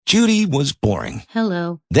Judy was boring.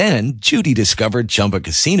 Hello. Then Judy discovered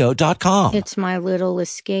ChumbaCasino.com. It's my little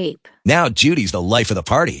escape. Now Judy's the life of the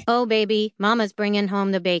party. Oh, baby, mama's bringing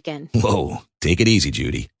home the bacon. Whoa, take it easy,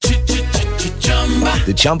 Judy.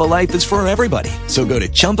 The Chumba life is for everybody. So go to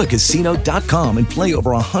ChumbaCasino.com and play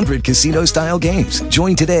over 100 casino-style games.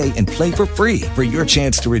 Join today and play for free for your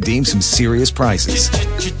chance to redeem some serious prizes.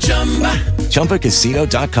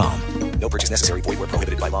 ChumbaCasino.com. No purchase necessary. Void where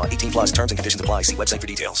prohibited by law. 18 plus terms and conditions apply. See website for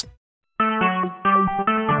details.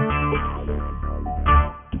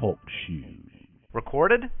 Talk shoes.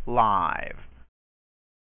 Recorded live.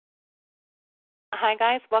 Hi,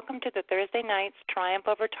 guys. Welcome to the Thursday night's Triumph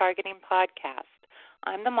Over Targeting podcast.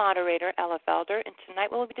 I'm the moderator, Efelder, and tonight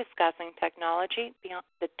we'll be discussing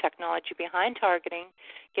the technology behind targeting,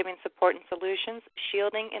 giving support and solutions,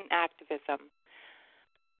 shielding, and activism.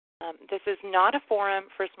 This is not a forum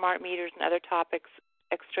for smart meters and other topics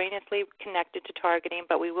extraneously connected to targeting,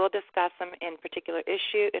 but we will discuss them in particular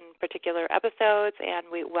episodes, and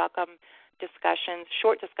we welcome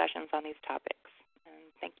short discussions on these topics.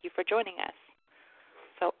 And thank you for joining us.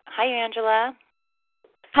 So, hi, Angela.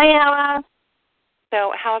 Hi, Ella.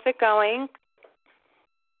 So, how's it going?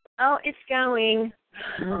 Oh, it's going.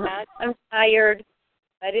 I'm tired,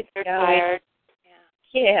 but it's You're going. tired?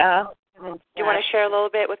 Yeah. Do you want to share a little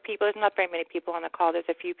bit with people? There's not very many people on the call. There's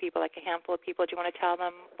a few people, like a handful of people. Do you want to tell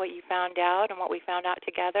them what you found out and what we found out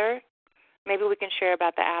together? Maybe we can share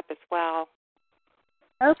about the app as well.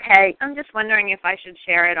 Okay. I'm just wondering if I should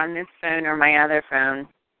share it on this phone or my other phone.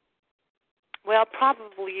 Well,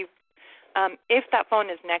 probably if that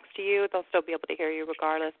phone is next to you, they'll still be able to hear you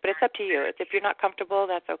regardless. But it's up to you. If you're not comfortable,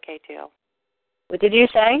 that's okay too. What did you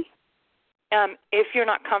say? If you're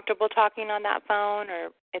not comfortable talking on that phone, or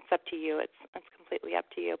it's up to you. It's completely up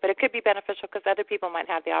to you. But it could be beneficial because other people might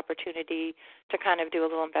have the opportunity to kind of do a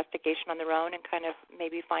little investigation on their own and kind of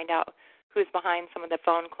maybe find out who's behind some of the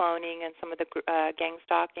phone cloning and some of the gang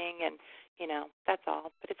stalking, and that's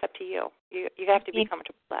all. But it's up to you. You have to be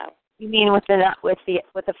comfortable though. You mean with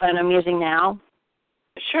the phone I'm using now?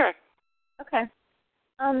 Sure. Okay.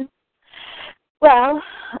 Well,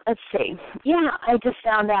 let's see. Yeah, I just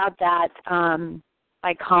found out that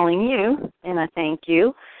by calling you, and I thank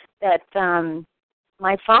you, that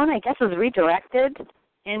my phone, I guess, was redirected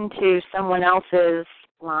into someone else's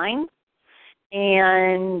line,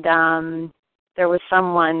 and there was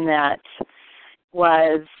someone that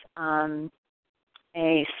was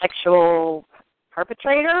a sexual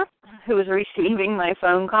perpetrator who was receiving my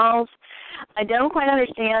phone calls. I don't quite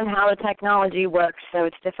understand how the technology works, so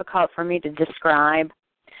it's difficult for me to describe.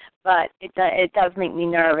 But it does make me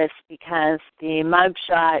nervous because the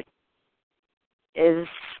mugshot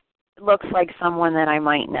looks like someone that I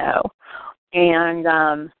might know. And,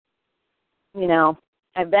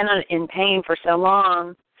 I've been in pain for so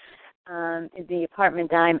long in the apartment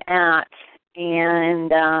that I'm at,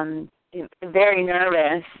 and very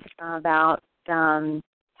nervous about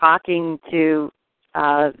talking to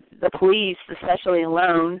the police, especially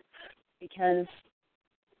alone, because,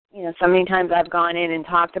 so many times I've gone in and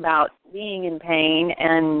talked about being in pain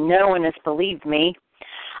and no one has believed me.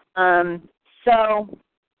 So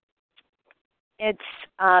it's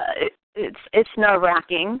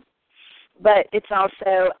nerve-wracking, but it's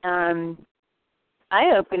also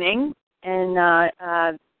eye-opening. And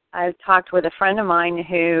I've talked with a friend of mine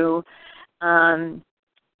who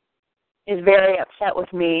is very upset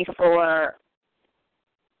with me for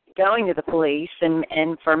going to the police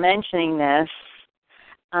and for mentioning this.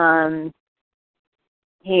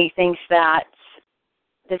 He thinks that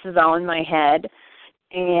this is all in my head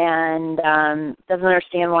and doesn't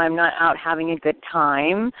understand why I'm not out having a good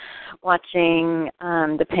time watching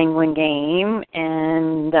the Penguin game,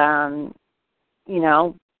 and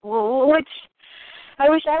which I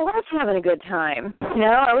wish I was having a good time.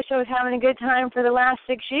 I wish I was having a good time for the last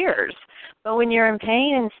 6 years. But when you're in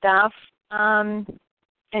pain and stuff,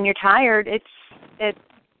 and you're tired, it's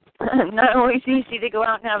not always easy to go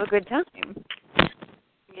out and have a good time.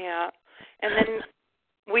 Yeah. And then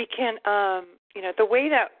we can, the way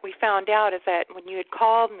that we found out is that when you had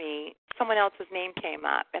called me, someone else's name came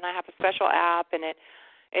up, and I have a special app, and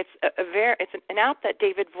it's an app that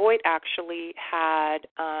David Voigt actually had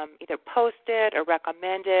either posted or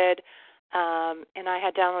recommended, and I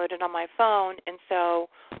had downloaded on my phone. And so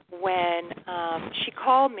when she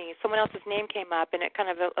called me, someone else's name came up, and it kind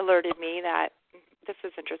of alerted me that this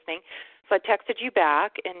is interesting. So I texted you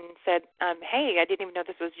back and said, hey, I didn't even know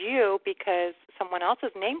this was you because someone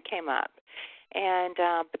else's name came up. And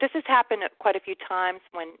but this has happened quite a few times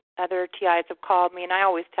when other TIs have called me, and I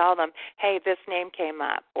always tell them, hey, this name came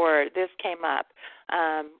up or this came up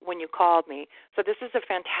when you called me. So this is a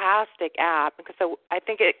fantastic app because so I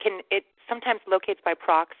think it sometimes locates by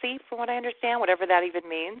proxy, from what I understand, whatever that even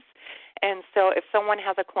means. And so if someone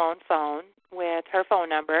has a clone phone with her phone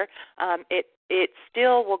number, it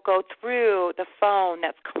still will go through the phone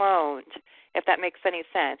that's cloned, if that makes any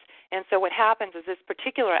sense. And so what happens is this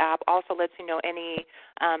particular app also lets you know any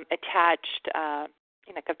attached,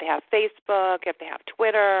 if they have Facebook, if they have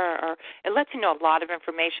Twitter, or it lets you know a lot of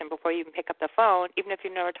information before you even pick up the phone, even if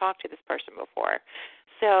you've never talked to this person before.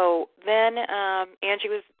 So then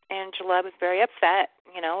Angela was very upset,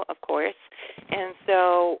 of course. And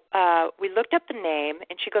so we looked up the name,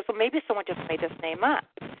 and she goes, well, maybe someone just made this name up.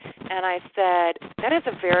 And I said, that is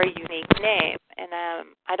a very unique name, and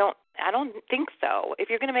I don't think so. If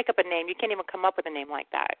you're going to make up a name, you can't even come up with a name like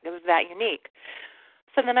that. It was that unique.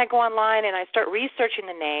 So then I go online and I start researching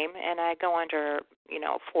the name, and I go under,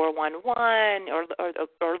 411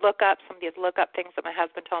 or look up some of these lookup things that my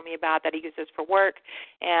husband told me about that he uses for work.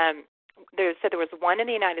 And there was one in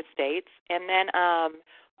the United States, and then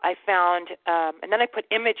I found, and then I put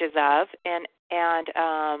images of, and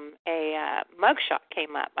a mugshot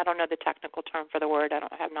came up. I don't know the technical term for the word. I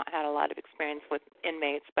have not had a lot of experience with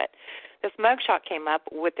inmates, but this mugshot came up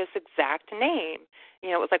with this exact name.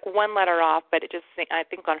 It was like one letter off, but it just, I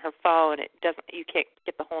think on her phone, you can't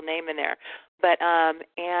get the whole name in there. But,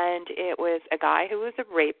 and it was a guy who was a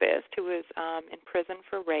rapist who was in prison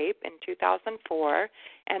for rape in 2004.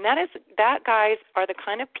 And that guys are the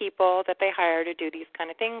kind of people that they hire to do these kind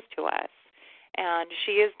of things to us. And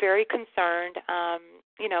she is very concerned,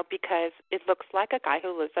 because it looks like a guy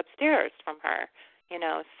who lives upstairs from her,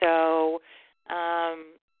 So, and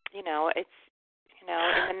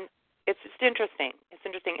it's just interesting. It's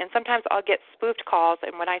interesting. And sometimes I'll get spoofed calls,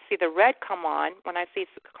 and when I see the red come on, when I see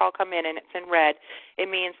a call come in and it's in red, it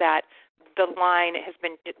means that the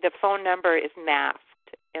phone number is masked.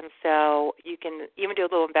 And so you can even do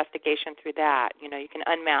a little investigation through that. You can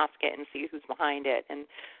unmask it and see who's behind it. And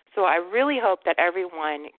so I really hope that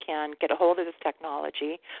everyone can get a hold of this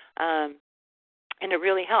technology, and it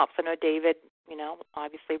really helps. I know David,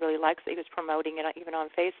 obviously really likes it. He was promoting it even on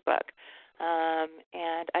Facebook.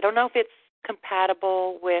 And I don't know if it's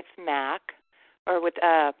compatible with Mac or with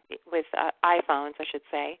iPhones, I should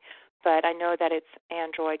say, but I know that it's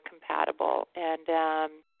Android compatible. And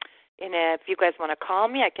if you guys want to call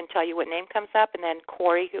me, I can tell you what name comes up. And then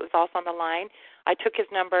Corey, who was also on the line, I took his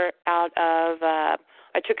number out of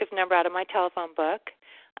my telephone book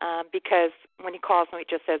because when he calls me, it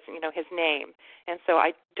just says his name. And so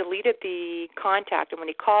I deleted the contact. And when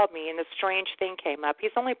he called me, and the strange thing came up. He's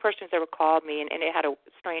the only person who's ever called me, and it had a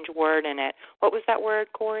strange word in it. What was that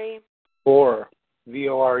word, Corey? Vore,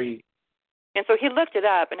 V-O-R-E. And so he looked it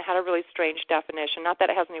up, and it had a really strange definition. Not that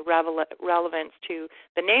it has any relevance to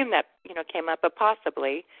the name that came up, but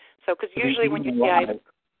possibly. So, because usually when you see,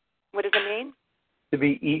 what does it mean? To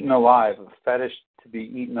be eaten alive, a fetish to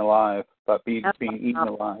be eaten alive, but being eaten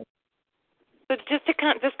alive. So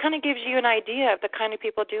this kind of gives you an idea of the kind of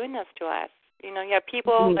people doing this to us. You have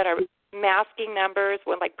people that are masking numbers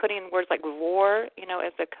with putting in words like "vor,"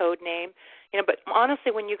 as a code name. But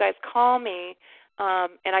honestly, when you guys call me.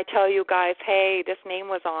 And I tell you guys, hey, this name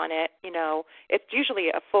was on it, it's usually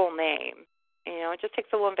a full name. It just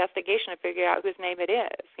takes a little investigation to figure out whose name it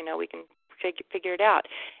is. We can figure it out.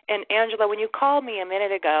 And, Angela, when you called me a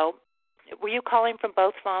minute ago, were you calling from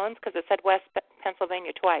both phones? Because it said West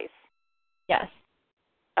Pennsylvania twice. Yes.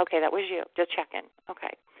 Okay, that was you. Just checking.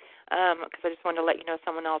 Okay. Because I just wanted to let you know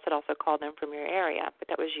someone else had also called in from your area, but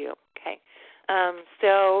that was you. Okay.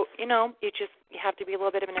 So, you have to be a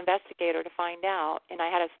little bit of an investigator to find out. And I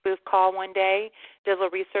had a spoof call one day, did a little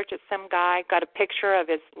research at some guy, got a picture of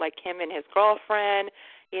him and his girlfriend,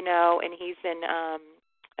 and he's in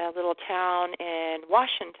a little town in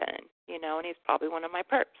Washington, and he's probably one of my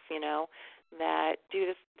perps, that do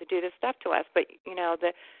this stuff to us. But,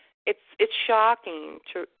 it's shocking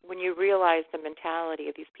when you realize the mentality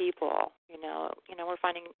of these people. We're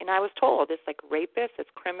finding, and I was told it's like rapists, it's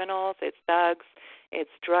criminals, it's thugs, it's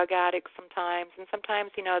drug addicts sometimes, and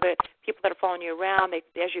sometimes the people that are following you around,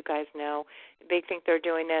 as you guys know, they think they're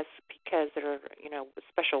doing this because they're a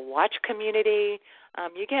special watch community.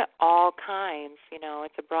 You get all kinds.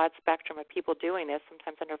 It's a broad spectrum of people doing this,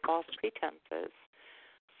 sometimes under false pretenses.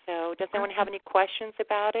 So, does anyone have any questions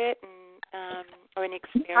about it, or any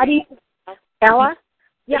experience? How do you, Ella?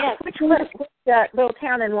 Yeah. Yes. Which little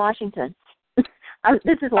town in Washington?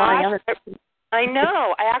 This is Lonnie. I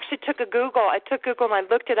know. I actually took Google and I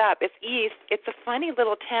looked it up. It's east. It's a funny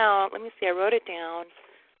little town. Let me see. I wrote it down.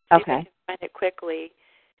 See if I can find it quickly.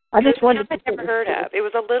 I just wanted to. I'd never heard of. It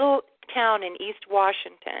was a little town in East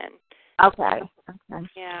Washington. Okay.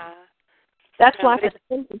 Yeah. That's why it's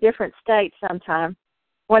a different state sometimes.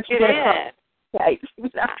 Once you get across the state,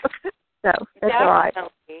 so that's all right.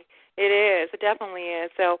 It is. It definitely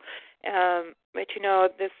is. So, but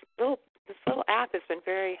this little app has been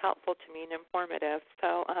very helpful to me and informative.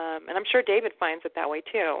 So, and I'm sure David finds it that way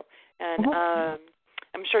too. And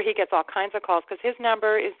I'm sure he gets all kinds of calls because his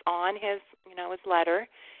number is on his letter,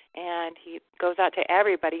 and he goes out to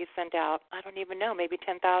everybody. He sent out, I don't even know, maybe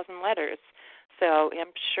 10,000 letters. So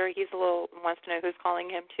I'm sure wants to know who's calling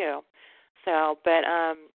him too. So, but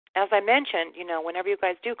as I mentioned, whenever you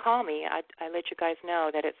guys do call me, I let you guys know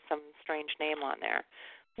that it's some strange name on there.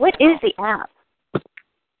 What is the app?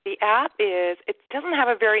 The app it doesn't have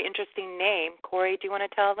a very interesting name. Corey, do you want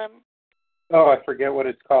to tell them? Oh, I forget what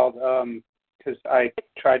it's called because I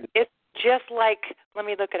tried to. It's just like, let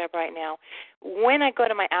me look it up right now. When I go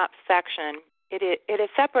to my app section, it has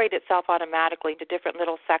separated itself automatically into different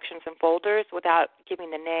little sections and folders without giving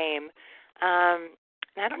the name.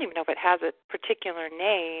 And I don't even know if it has a particular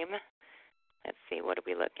name. Let's see, what are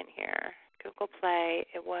we looking here? Google Play.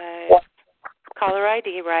 It was caller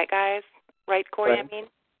ID, right, guys? Right, Corey? Right. I mean.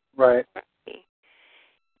 Right.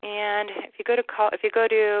 And if you go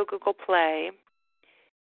to Google Play,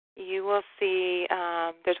 you will see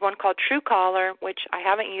there's one called Truecaller, which I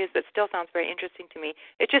haven't used, but still sounds very interesting to me.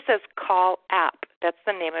 It just says Call App. That's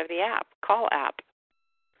the name of the app, Call App.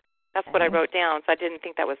 That's what I wrote down, so I didn't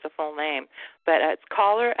think that was the full name. But it's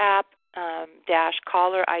Caller App dash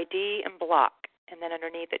Caller ID and Block, and then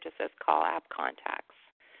underneath it just says Call App Contacts.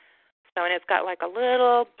 So, and it's got like a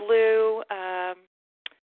little blue,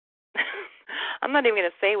 I'm not even going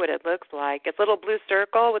to say what it looks like. It's a little blue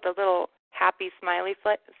circle with a little happy smiley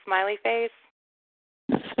face.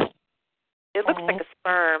 It looks like a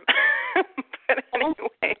sperm. But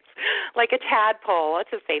anyways, like a tadpole.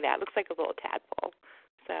 Let's just say that. It looks like a little tadpole.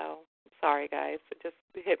 So, sorry, guys. It just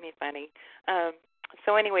hit me funny.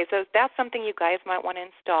 So anyway, so that's something you guys might want to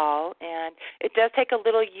install, and it does take a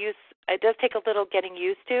little getting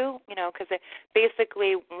used to, because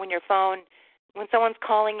basically when someone's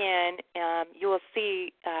calling in, you will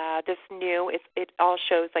see this new. It all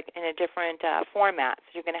shows like in a different format,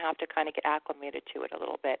 so you're going to have to kind of get acclimated to it a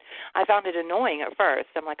little bit. I found it annoying at first.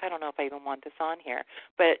 I'm like, I don't know if I even want this on here,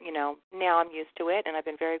 but now I'm used to it, and I've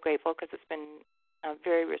been very grateful because it's been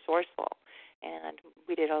very resourceful. And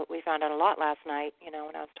we found out a lot last night,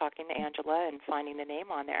 when I was talking to Angela and finding the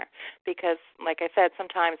name on there. Because, like I said,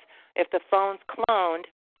 sometimes if the phone's cloned,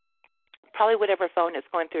 probably whatever phone it's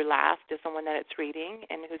going through last is the one that it's reading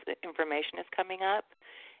and whose information is coming up.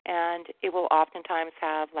 And it will oftentimes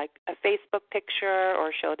have, like, a Facebook picture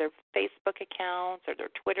or show their Facebook accounts or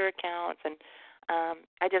their Twitter accounts. And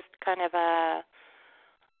I just kind of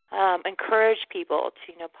encourage people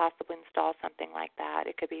to, possibly install something like that.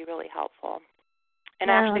 It could be really helpful. And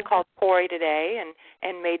I actually called Corey today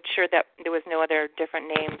and made sure that there was no other different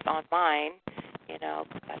names on mine,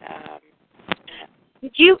 But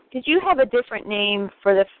Did you have a different name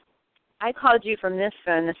for the? I called you from this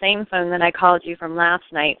phone, the same phone that I called you from last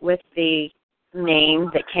night with the name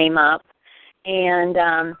that came up, and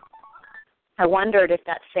I wondered if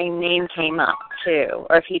that same name came up too,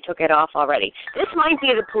 or if he took it off already. This might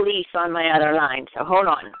be the police on my other line, so hold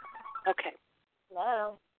on. Okay.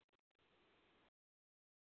 Hello.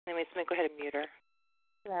 Anyways, let me go ahead and mute her.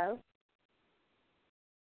 Hello.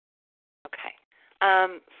 Okay.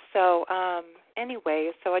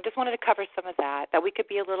 Anyway, so I just wanted to cover some of that we could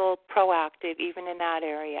be a little proactive even in that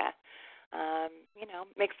area.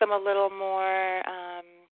 Makes them a little more,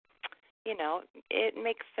 it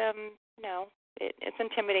makes them, it's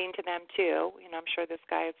intimidating to them too. I'm sure this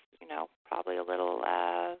guy's, probably a little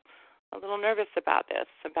nervous about this,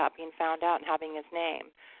 about being found out and having his name.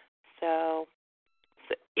 So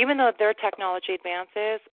even though their technology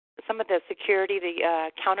advances, some of the security,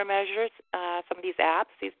 the countermeasures, some of these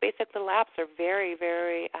apps, these basic little apps are very,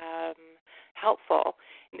 very helpful.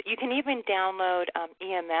 You can even download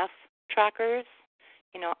EMF trackers.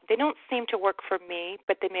 They don't seem to work for me,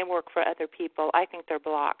 but they may work for other people. I think they're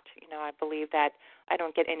blocked. I believe that I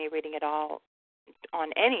don't get any reading at all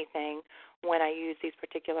on anything when I use these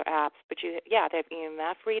particular apps. But they have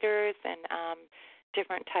EMF readers and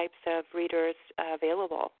different types of readers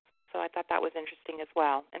available. So I thought that was interesting as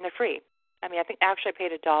well. And they're free. I think actually I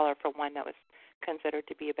paid $1 for one that was considered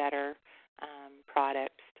to be a better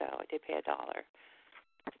product. So I did pay $1.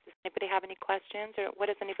 Does anybody have any questions, or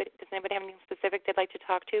does anybody have anything specific they'd like to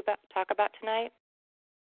talk about tonight?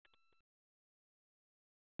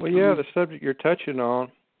 Well, yeah, the subject you're touching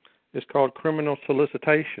on is called criminal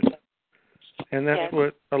solicitation, and that's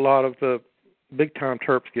what a lot of the big-time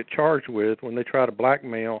Terps get charged with when they try to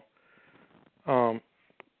blackmail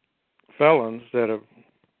felons that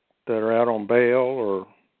are out on bail or,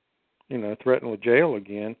 threatened with jail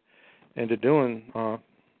again, into doing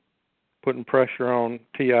putting pressure on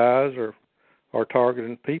TIs or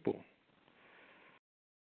targeting people.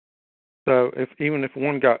 So even if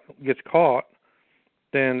one gets caught,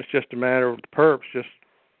 then it's just a matter of the perps just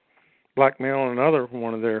blackmailing another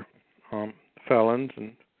one of their felons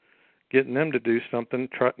and getting them to do something,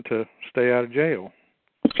 trying to stay out of jail.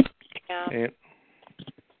 Yeah. And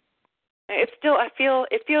it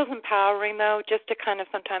feels empowering, though, just to kind of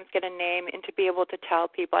sometimes get a name and to be able to tell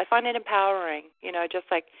people. I find it empowering, just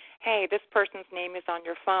like, hey, this person's name is on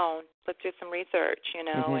your phone. Let's do some research,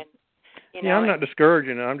 mm-hmm. and yeah, I'm not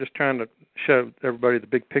discouraging it. I'm just trying to show everybody the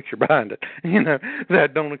big picture behind it.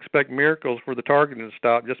 That don't expect miracles for the targeting to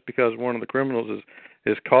stop just because one of the criminals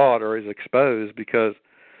is caught or is exposed, because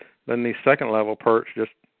then these second-level perps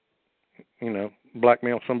just,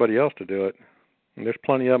 blackmail somebody else to do it. And there's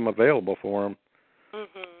plenty of them available for them.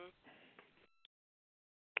 Mhm.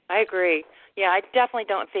 I agree. Yeah, I definitely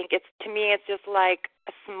don't think to me it's just like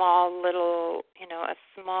a small little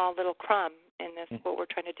crumb in this, what we're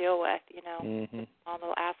trying to deal with, mm-hmm. a small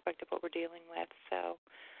little aspect of what we're dealing with. So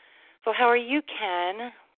how are you,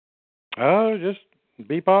 Ken? Oh, just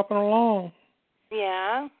be popping along.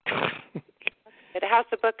 Yeah. How's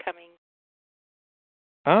the book coming?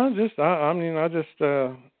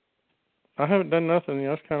 I haven't done nothing.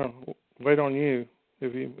 I just kind of wait on you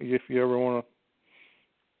if you ever want to.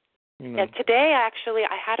 Yeah, today actually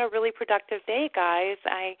I had a really productive day, guys.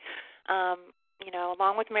 I,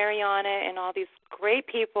 along with Mariana and all these great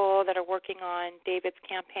people that are working on David's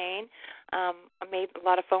campaign, I made a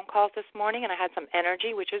lot of phone calls this morning, and I had some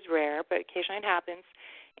energy, which is rare, but occasionally it happens.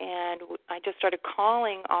 And I just started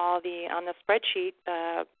calling on the spreadsheet,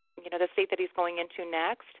 the state that he's going into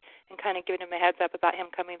next, and kind of giving him a heads up about him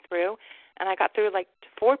coming through. And I got through like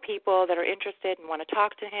 4 people that are interested and want to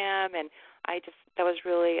talk to him, and that was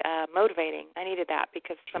really motivating. I needed that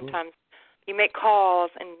because sometimes you make calls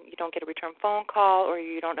and you don't get a return phone call, or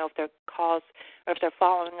you don't know if they're calls or if they're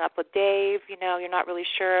following up with Dave. You're not really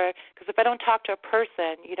sure, because if I don't talk to a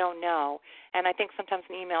person, you don't know. And I think sometimes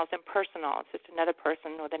an email is impersonal. It's just another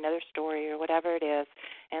person with another story or whatever it is.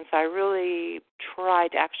 And so I really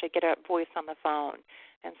tried to actually get a voice on the phone.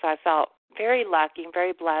 And so I felt very lucky and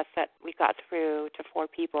very blessed that we got through to 4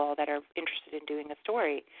 people that are interested in doing a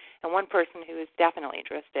story, and 1 person who is definitely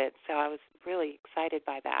interested. So I was really excited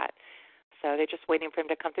by that. So they're just waiting for him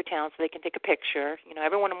to come through town so they can take a picture.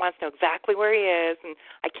 Everyone wants to know exactly where he is, and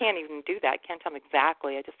I can't even do that. I can't tell him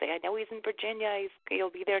exactly. I just say, I know he's in Virginia. He'll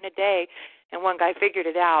be there in a day. And one guy figured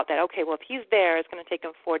it out that, okay, well, if he's there, it's going to take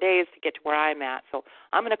him 4 days to get to where I'm at. So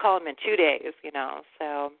I'm going to call him in 2 days,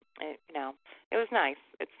 So, it was nice.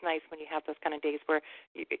 It's nice when you have those kind of days where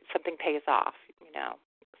something pays off,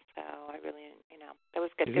 So I really, that was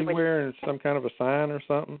good. Is he wearing some kind of a sign or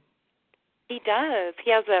something? He does.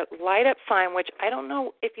 He has a light-up sign, which I don't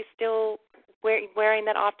know if he's still wearing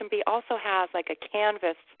that often, but he also has like a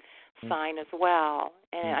canvas sign as well.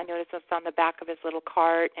 And I noticed it's on the back of his little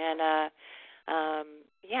cart. And,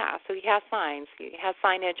 so he has signs. He has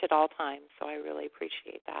signage at all times, so I really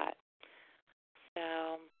appreciate that.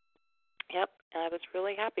 So, yep, I was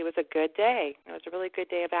really happy. It was a good day. It was a really good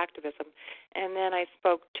day of activism. And then I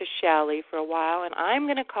spoke to Shelley for a while, and I'm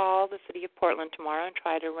going to call the city of Portland tomorrow and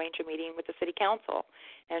try to arrange a meeting with the city council.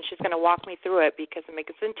 And she's going to walk me through it because it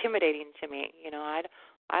makes it intimidating to me.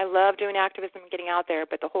 I love doing activism and getting out there,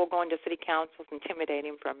 but the whole going to city council is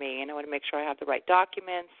intimidating for me. And I want to make sure I have the right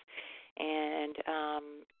documents, and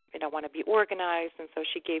I want to be organized. And so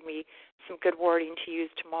she gave me some good wording to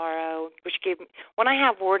use tomorrow, which gave me, when I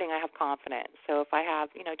have wording, I have confidence. So if I have,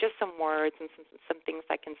 just some words and some things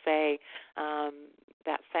I can say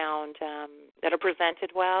that sound, that are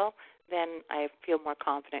presented well, then I feel more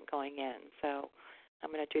confident going in. So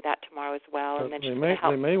I'm going to do that tomorrow as well. So and then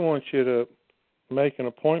they may want you to make an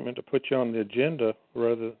appointment to put you on the agenda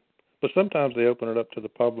but sometimes they open it up to the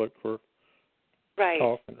public for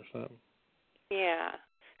talking or something. Yeah.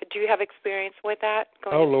 Do you have experience with that?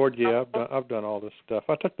 Lord, yeah, I've done all this stuff.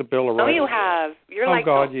 I took the Bill of Rights. Oh, you have. You're like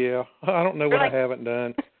God, yeah. I don't know what I haven't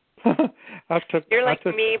done. You're like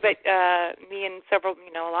me, but me and several,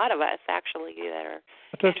 a lot of us actually that are.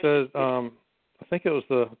 I took I think it was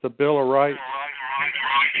the Bill of Rights.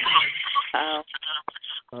 Oh.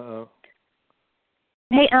 Uh-oh.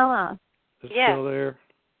 Hey, Ella. Is it still there?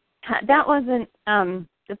 That wasn't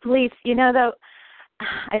the police. You know, though,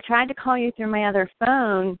 I tried to call you through my other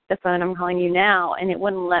phone, the phone I'm calling you now, and it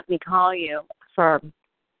wouldn't let me call you for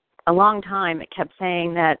a long time. It kept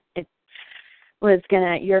saying that it was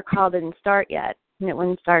your call didn't start yet, and it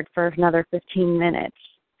wouldn't start for another 15 minutes.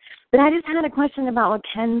 But I just had a question about what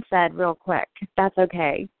Ken said real quick, if that's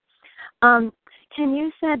okay. Ken,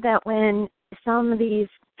 you said that when some of these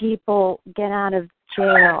people get out of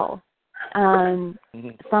jail,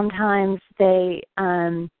 sometimes they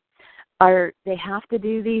have to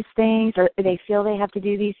do these things, or they feel they have to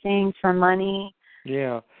do these things for money.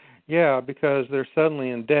 Yeah, because they're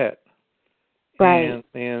suddenly in debt, right?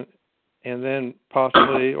 And then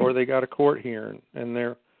possibly, or they got a court hearing,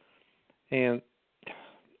 the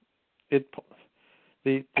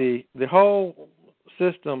whole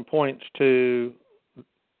system points to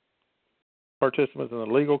participants in the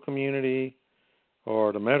legal community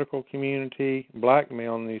or the medical community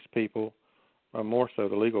blackmailing these people, more so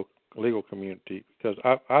the legal community, because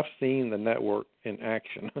I've seen the network in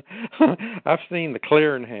action. I've seen the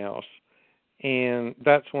clearinghouse, and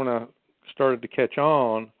that's when I started to catch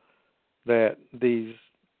on that these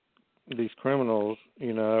criminals,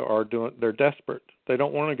 they're desperate. They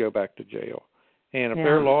don't want to go back to jail. And if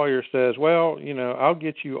their lawyer says, well, I'll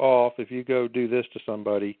get you off if you go do this to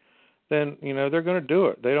somebody, then, they're going to do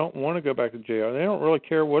it. They don't want to go back to jail. They don't really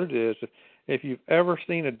care what it is. If you've ever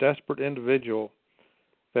seen a desperate individual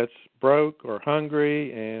that's broke or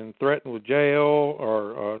hungry and threatened with jail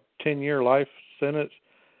or a 10-year life sentence,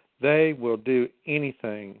 they will do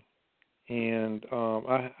anything. And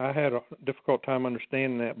I had a difficult time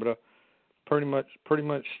understanding that, but I pretty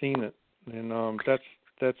much seen it. And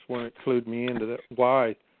that's when it clued me into that,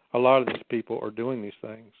 why a lot of these people are doing these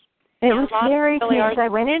things. It was scary because I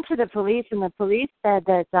went into the police, and the police said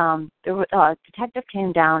that a detective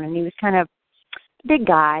came down, and he was kind of a big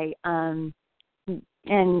guy, and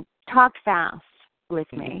talked fast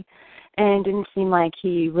with me, and didn't seem like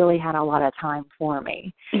he really had a lot of time for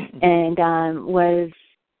me, and was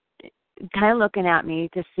kind of looking at me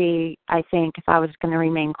to see, I think, if I was going to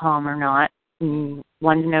remain calm or not, and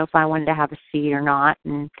wanted to know if I wanted to have a seat or not,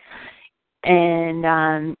 and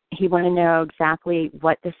he wanted to know exactly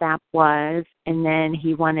what this app was, and then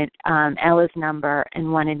he wanted Ella's number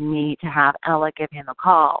and wanted me to have Ella give him a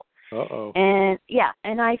call. Uh-oh. And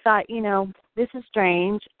I thought, this is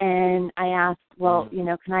strange, and I asked, well,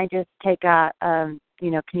 can I just take can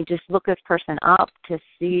you just look this person up to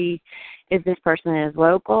see if this person is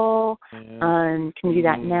local? Can you do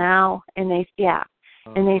that now? And they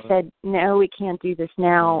said, no, we can't do this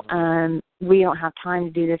now. We don't have time to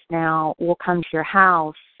do this now. We'll come to your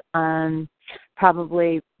house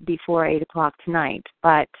probably before 8 o'clock tonight,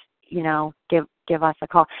 but, give us a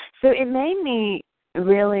call. So it made me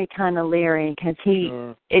really kind of leery because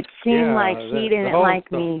it seemed like he didn't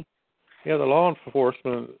like me. Yeah, the law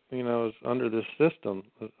enforcement, is under this system,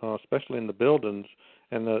 especially in the buildings,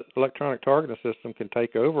 and the electronic targeting system can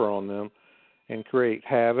take over on them and create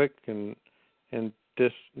havoc and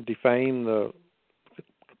defame the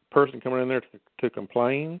person coming in there to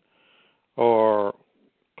complain, or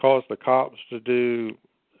cause the cops to do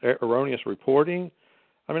erroneous reporting.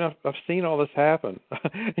 I mean, I've seen all this happen,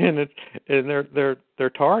 and they're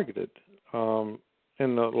targeted in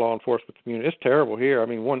the law enforcement community. It's terrible here. I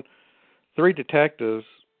mean, 3 detectives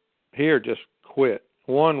here just quit.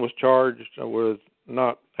 One was charged with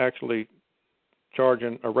not actually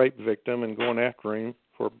charging a rape victim and going after him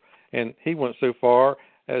and he went so far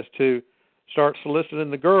as to start soliciting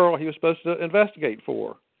the girl he was supposed to investigate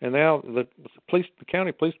for. And now the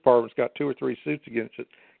county police department's got 2 or 3 suits against it.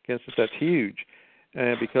 That's huge,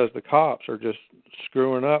 and because the cops are just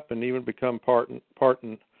screwing up and even become a part of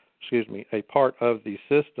the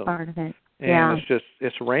system. Part of it. And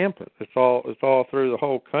it's rampant. It's all through the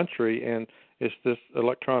whole country, and it's this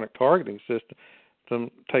electronic targeting system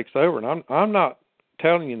takes over. And I'm not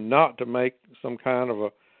telling you not to make some kind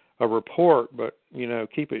of a report, but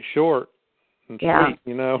keep it short and sweet,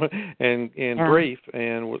 and brief,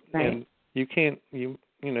 and you can't you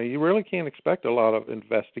really can't expect a lot of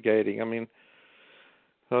investigating. I mean,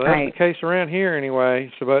 so that's the case around here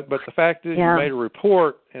anyway. So, but the fact is, you made a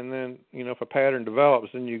report, and then if a pattern develops,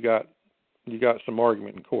 then you got some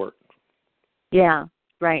argument in court. Yeah.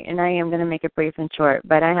 Right, and I am going to make it brief and short,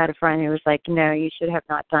 but I had a friend who was like, no, you should have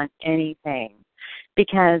not done anything,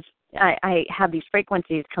 because I have these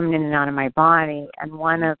frequencies coming in and out of my body, and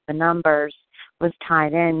one of the numbers was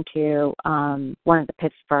tied into one of the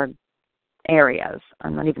Pittsburgh areas.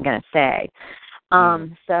 I'm not even going to say.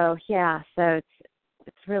 So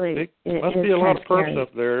It's really it must be a lot of perps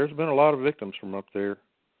up there. There's been a lot of victims from up there.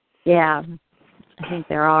 Yeah, I think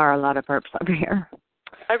there are a lot of perps up here.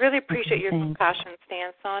 I really appreciate your compassionate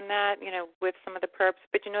stance on that, with some of the perps.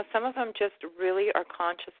 But, some of them just really are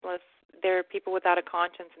conscienceless. They're people without a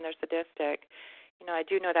conscience, and they're sadistic. I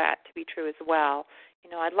do know that to be true as well.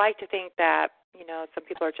 I'd like to think that, some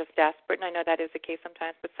people are just desperate, and I know that is the case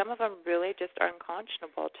sometimes, but some of them really just are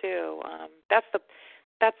unconscionable, too.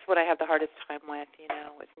 That's what I have the hardest time with,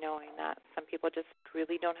 is knowing that some people just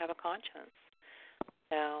really don't have a conscience.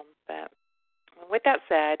 But with that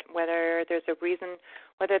said, whether there's a reason,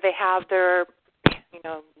 whether they have their,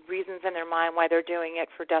 reasons in their mind why they're doing it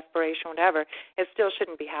for desperation or whatever, it still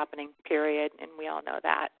shouldn't be happening, period, and we all know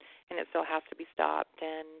that. And it still has to be stopped,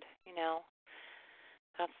 and,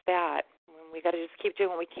 that's that. We got to just keep doing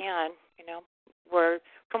what we can,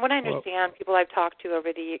 from what I understand, people I've talked to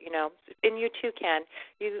over the, and you too, Ken,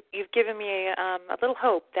 you've given me a little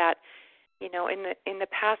hope that, in the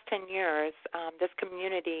past 10 years, this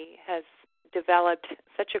community has developed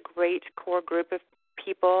such a great core group of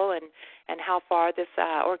people, and how far this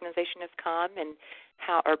organization has come, and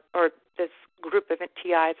how or this group of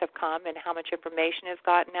TIs have come, and how much information has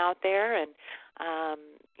gotten out there, and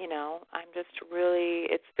I'm just really,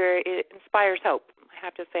 it inspires hope. I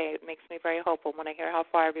have to say, it makes me very hopeful when I hear how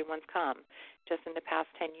far everyone's come just in the past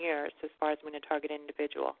 10 years as far as being a target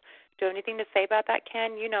individual. Do you have anything to say about that,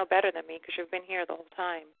 Ken? You know better than me because you've been here the whole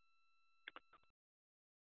time.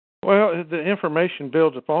 Well, the information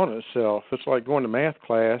builds upon itself. It's like going to math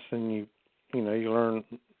class, and you learn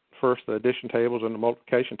first the addition tables and the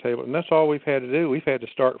multiplication table, and that's all we've had to do. We've had to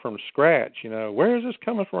start from scratch. Where is this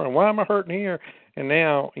coming from? Why am I hurting here? And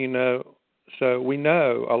now, so we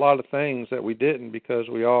know a lot of things that we didn't because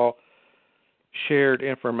we all shared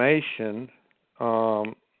information,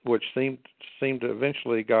 which seemed to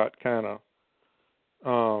eventually got kind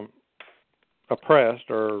of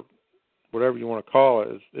oppressed, or whatever you want to call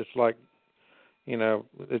it. It's like,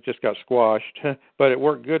 it just got squashed. But it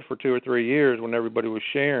worked good for 2 or 3 years when everybody was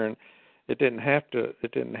sharing. It didn't have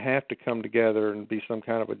to come together and be some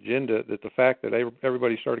kind of agenda. That the fact that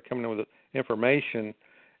everybody started coming in with information,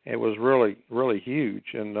 it was really, really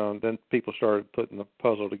huge. And then people started putting the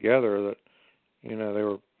puzzle together that,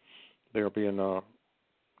 they were being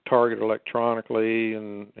targeted electronically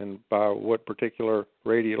and by what particular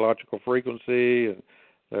radiological frequency, and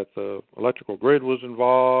that the electrical grid was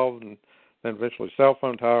involved, and then eventually cell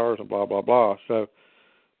phone towers and blah, blah, blah.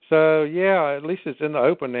 So yeah, at least it's in the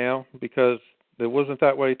open now, because it wasn't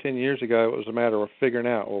that way 10 years ago. It was a matter of figuring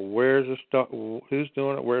out, well, where's this stuff, who's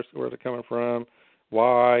doing it, where's it coming from,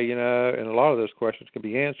 why, and a lot of those questions can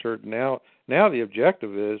be answered. Now the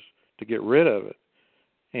objective is to get rid of it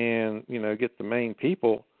and, get the main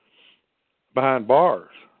people behind bars,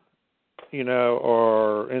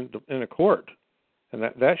 or in a court. And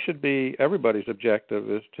that should be everybody's objective,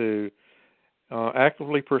 is to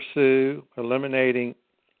actively pursue eliminating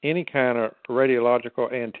any kind of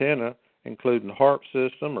radiological antenna, including HARP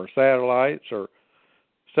system or satellites or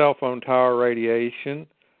cell phone tower radiation,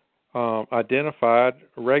 identified,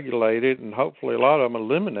 regulated, and hopefully a lot of them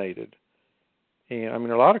eliminated. And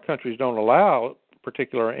a lot of countries don't allow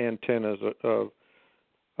particular antennas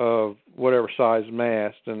of whatever size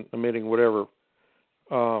mast and emitting whatever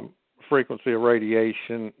frequency of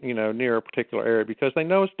radiation, near a particular area, because they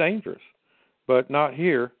know it's dangerous. But not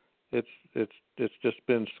here. It's just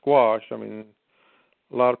been squashed. A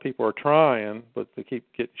lot of people are trying, but they keep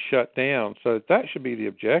getting shut down. So that should be the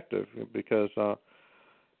objective, because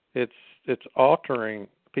it's altering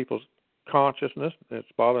people's consciousness. It's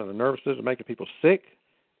bothering the nervous system, making people sick.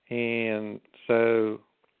 And so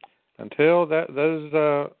until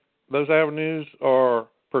those avenues are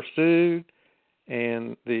pursued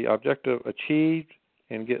and the objective achieved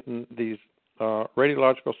in getting these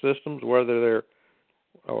radiological systems, whether they're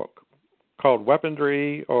called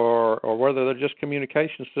weaponry or whether they're just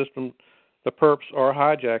communication systems, the perps are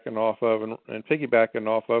hijacking off of and piggybacking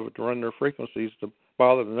off of it to run their frequencies to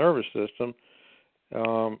bother the nervous system,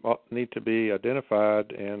 need to be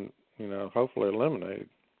identified and, hopefully eliminated.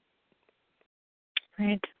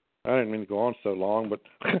 Right. I didn't mean to go on so long, but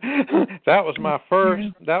that was my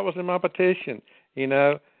that was in my petition,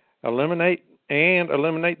 eliminate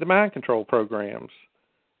the mind control programs.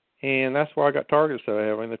 And that's why I got targeted so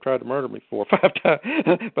heavily. They tried to murder me 4 or 5 times.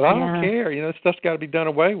 But I don't care. This stuff's got to be done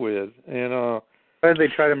away with. And why did they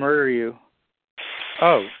try to murder you?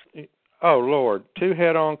 Oh, Lord. 2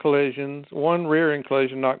 head-on collisions. 1 rear-end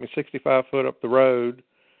collision knocked me 65 foot up the road.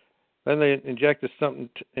 Then they injected something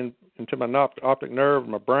into my optic nerve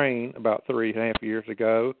in my brain about 3.5 years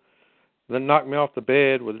ago. Then knocked me off the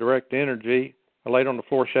bed with direct energy. I laid on the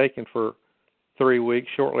floor shaking for 3 weeks.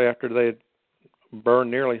 Shortly after they had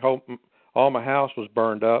burned all my house was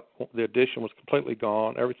burned up. The addition was completely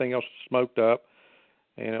gone. Everything else was smoked up,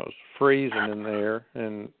 and it was freezing in there.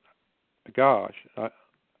 And gosh,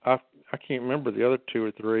 I can't remember the other 2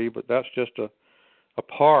 or 3, but that's just a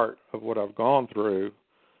part of what I've gone through.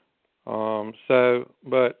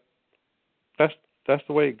 But that's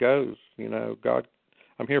the way it goes. God,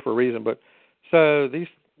 I'm here for a reason. But so these,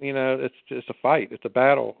 it's just a fight. It's a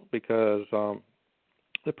battle because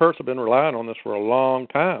the persons have been relying on this for a long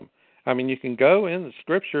time. I mean, you can go in the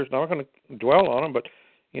scriptures. Not going to dwell on them, but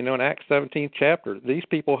in Acts 17th chapter, these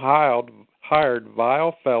people hired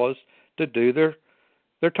vile fellows to do their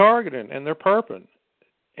targeting and their perping,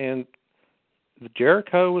 and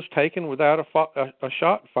Jericho was taken without a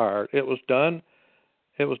shot fired. It was done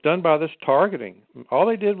by this targeting. All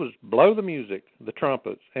they did was blow the music, the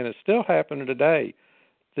trumpets, and it's still happening today.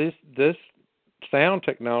 This sound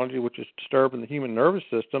technology, which is disturbing the human nervous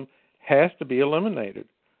system, has to be eliminated,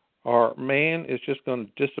 or man is just going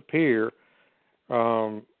to disappear,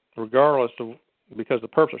 regardless of, because the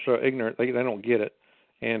perps are so ignorant they don't get it,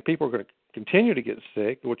 and people are going to continue to get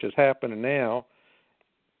sick, which is happening now,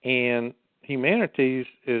 and humanity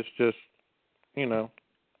is just,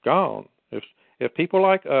 gone. If people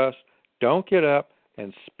like us don't get up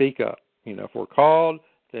and speak up, if we're called,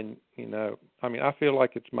 then, I feel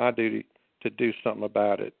like it's my duty to do something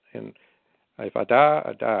about it. And if I die,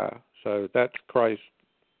 I die. So that's Christ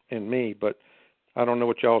in me. But I don't know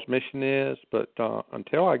what y'all's mission is, but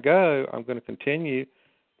until I go, I'm going to continue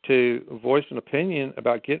to voice an opinion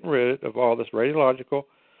about getting rid of all this radiological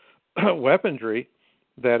weaponry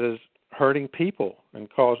that is hurting people and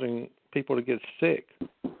causing people to get sick.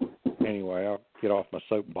 Anyway, I'll get off my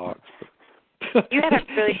soapbox. You had a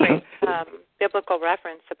really great biblical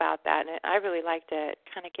reference about that, and I really liked it.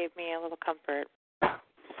 It kind of gave me a little comfort.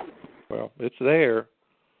 Well, it's there.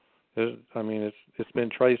 It's been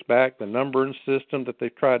traced back, the numbering system that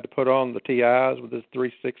they've tried to put on the TIs with this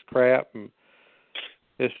 3-6 crap, and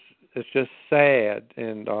it's just sad.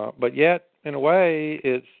 And but yet, in a way,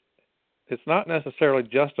 it's not necessarily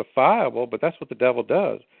justifiable, but that's what the devil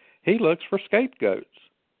does. He looks for scapegoats.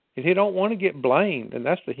 And he don't want to get blamed, and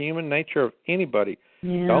that's the human nature of anybody.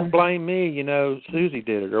 Yeah. Don't blame me, Susie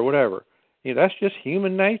did it or whatever. That's just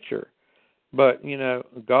human nature. But,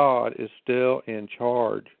 God is still in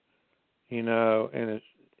charge, and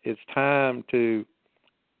it's time to,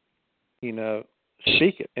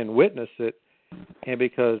 speak it and witness it, and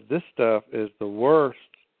because this stuff is the worst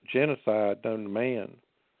genocide done to man.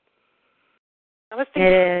 I was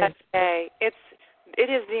thinking that today. It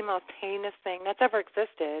is the most heinous thing that's ever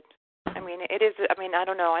existed. It is. I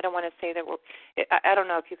don't know. I don't want to say that I don't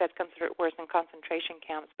know if you guys consider it worse than concentration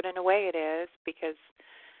camps, but in a way it is, because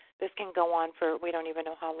this can go on for we don't even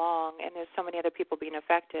know how long, and there's so many other people being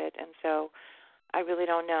affected, and so I really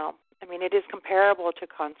don't know. It is comparable to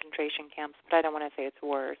concentration camps, but I don't want to say it's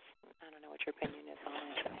worse. I don't know what your opinion is on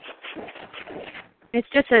it. It's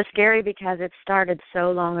just so scary because it started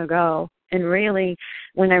so long ago. And really,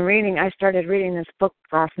 when I started reading this book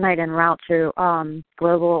last night, En Route to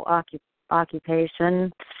Global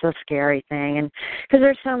Occupation. It's a scary thing. And because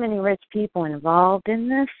there's so many rich people involved in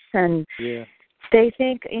this, and they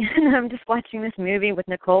think, I'm just watching this movie with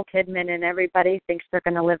Nicole Kidman, and everybody thinks they're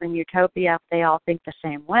going to live in utopia if they all think the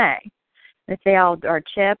same way. If they all are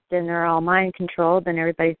chipped and they're all mind controlled, then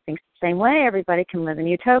everybody thinks the same way, everybody can live in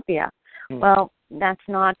utopia. Well, that's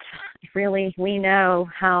not really, we know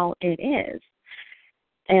how it is.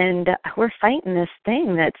 And we're fighting this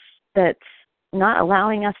thing that's not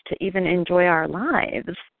allowing us to even enjoy our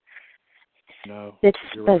lives. No. It's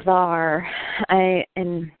bizarre. It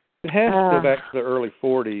has to go back to the early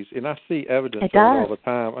 40s, and I see evidence of it all the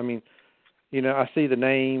time. I see the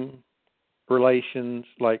name relations,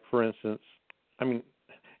 like, for instance,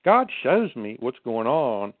 God shows me what's going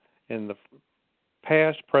on in the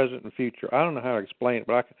past, present, and future. I don't know how to explain it,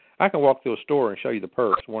 but I can walk through a store and show you the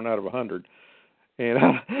purse, 1 out of 100. And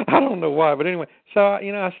I don't know why, but anyway. So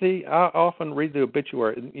I often read the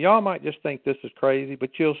obituary. Y'all might just think this is crazy,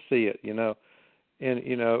 but you'll see it,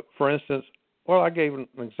 And for instance, I gave an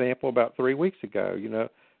example about 3 weeks ago.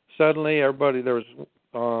 Suddenly everybody, there was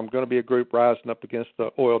going to be a group rising up against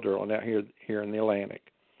the oil drilling out here in the Atlantic,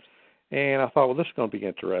 and I thought, well, this is going to be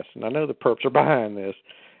interesting. I know the perps are behind this.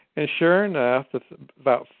 And sure enough,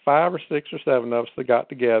 about 5 or 6 or 7 of us that got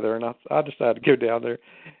together, and I decided to go down there,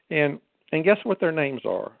 and guess what their names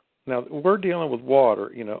are? Now, we're dealing with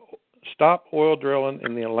water, Stop Oil Drilling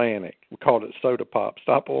in the Atlantic. We called it Soda Pop,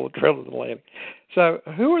 Stop Oil Drilling in the Atlantic. So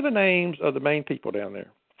who are the names of the main people down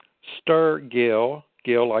there? Sturgill,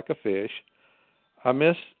 gill like a fish, a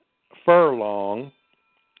Miss Furlong,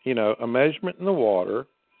 a measurement in the water.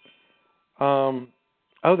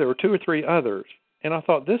 There were 2 or 3 others, and I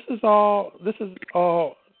thought this is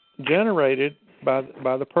all generated by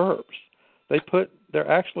the perps.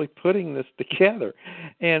 They're actually putting this together,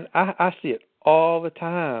 and I see it all the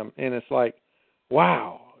time, and it's like,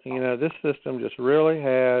 wow, this system just really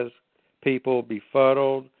has people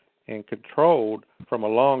befuddled and controlled from a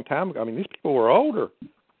long time ago. I mean, these people were older.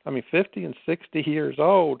 50 and 60 years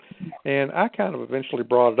old, and I kind of eventually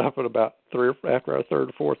brought it up at about after our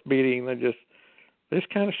 3rd or 4th meeting. They just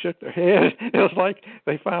kind of shook their head. It was like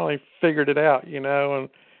they finally figured it out,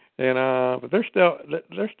 but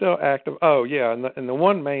they're still active. Oh yeah, and the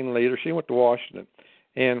one main leader, she went to Washington,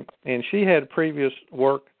 and she had previous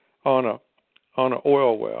work on an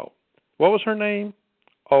oil well. What was her name?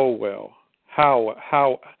 Howell.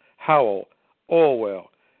 Oil well.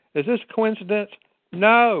 Is this a coincidence?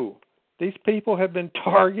 No. These people have been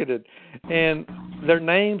targeted, and their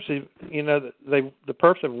names, the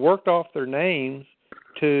perps have worked off their names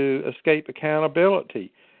to escape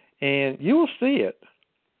accountability. And you will see it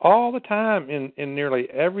all the time in nearly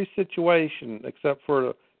every situation, except for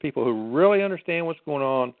the people who really understand what's going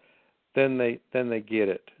on. Then they get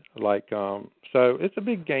it. So it's a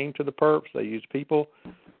big game to the perps. They use people,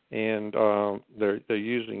 and they're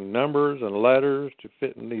using numbers and letters to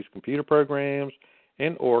fit in these computer programs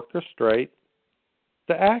and orchestrate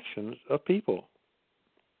the actions of people.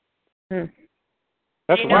 That's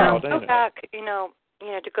wild, ain't it?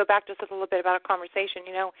 To go back just a little bit about a conversation,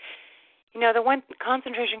 the one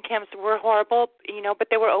concentration camps were horrible, but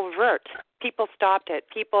they were overt. People stopped it.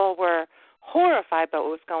 People were horrified by what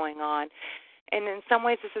was going on. And in some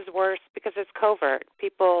ways this is worse because it's covert.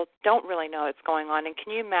 People don't really know what's going on. And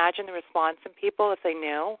can you imagine the response from people if they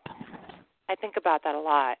knew? I think about that a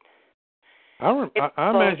lot. I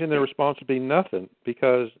imagine their response would be nothing,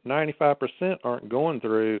 because 95% aren't going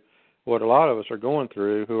through what a lot of us are going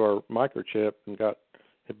through, who are microchipped and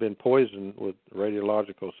have been poisoned with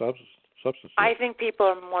radiological substances. I think people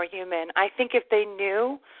are more human. I think if they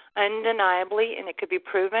knew undeniably, and it could be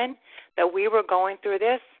proven, that we were going through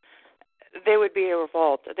this, there would be a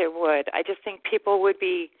revolt. There would. I just think people would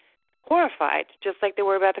be horrified, just like they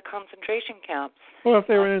were about the concentration camps. Well, if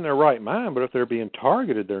they were in their right mind, but if they're being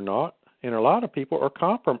targeted, they're not. And a lot of people are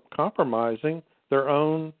compromising their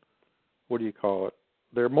own,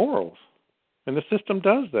 their morals. And the system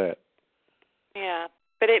does that. Yeah,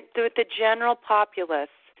 but with the general populace,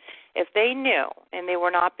 if they knew and they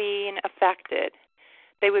were not being affected,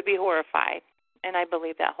 they would be horrified. And I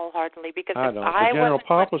believe that wholeheartedly, because the general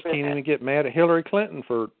populace can't even get mad at Hillary Clinton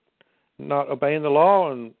for not obeying the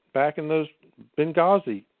law and backing those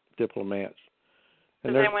Benghazi diplomats.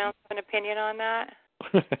 Does anyone else have an opinion on that?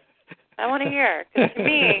 I want to hear. Because to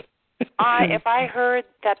me, if I heard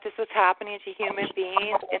that this was happening to human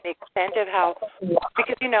beings and the extent of how,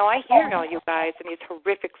 because, I hear all you guys and these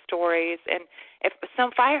horrific stories, and if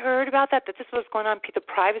I heard about that this was going on, the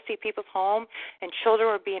privacy of people's home, and children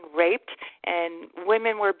were being raped, and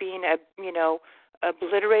women were being,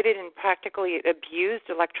 obliterated and practically abused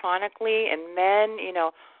electronically, and men,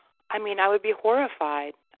 I would be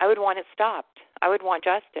horrified. I would want it stopped. I would want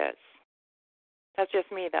justice. That's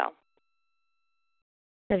just me, though.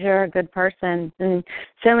 Because you're a good person, and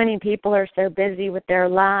so many people are so busy with their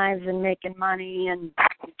lives and making money and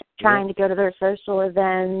trying to go to their social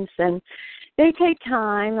events, and they take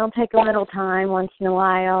time. They'll take a little time once in a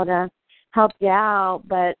while to help you out,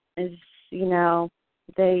 but it's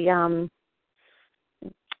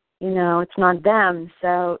not them.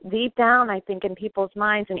 So deep down, I think in people's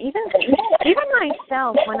minds, and even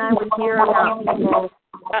myself, when I would hear about people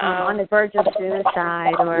on the verge of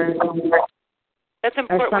suicide or. That's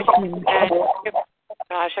important.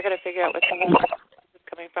 Gosh, I got to figure out where this is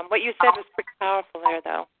coming from. What you said was pretty powerful there,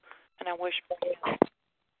 though, and I wish.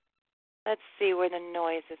 Let's see where the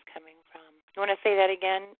noise is coming from. You want to say that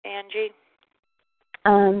again, Angie?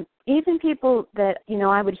 Even people that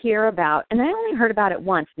I would hear about, and I only heard about it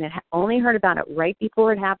once, and I only heard about it right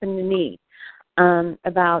before it happened to me.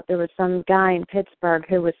 About there was some guy in Pittsburgh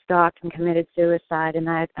who was stalked and committed suicide, and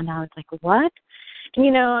I was like, what?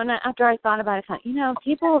 And after I thought about it, I thought,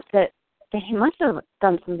 people that they must have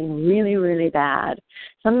done something really, really bad.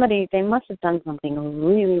 They must have done something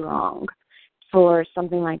really wrong for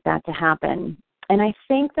something like that to happen. And I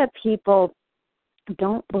think that people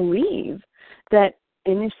don't believe that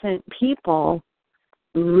innocent people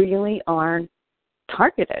really are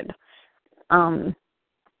targeted.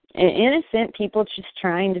 Innocent people just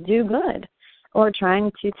trying to do good or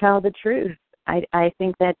trying to tell the truth. I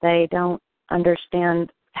think that they don't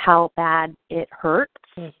understand how bad it hurts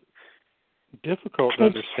difficult to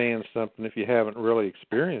understand something if you haven't really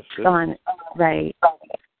experienced it. Right.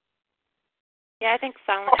 Yeah, I think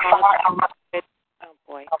silent Holocaust is good. Oh,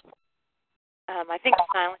 boy. I think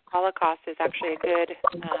silent Holocaust is actually a good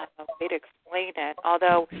way to explain it,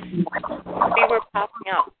 although we were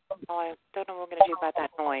popping up. Oh, I don't know what we're going to do about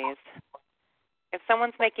that noise. If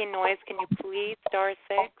someone's making noise, can you please star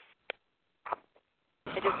 6?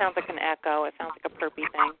 It just sounds like an echo. It sounds like a perpy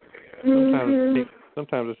thing.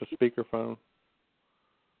 Sometimes it's a speakerphone.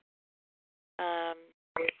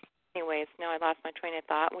 Anyways, now I lost my train of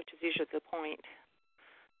thought, which is usually the point.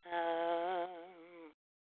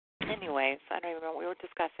 Anyways, I don't even know what we were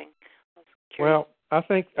discussing. Well, I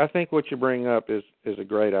think what you bring up is a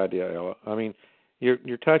great idea, Ella. I mean,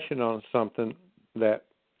 you're touching on something that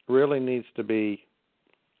really needs to be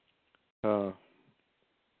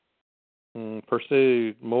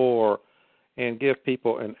pursued more and give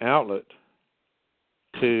people an outlet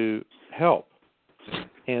to help.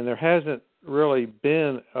 And there hasn't really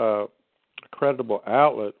been a credible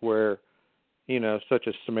outlet where, such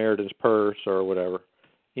as Samaritan's Purse or whatever,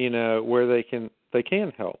 where they can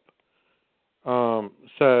help.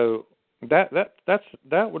 So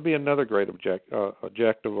that would be another great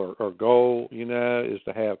objective or goal, is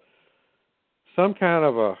to have some kind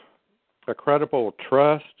of a credible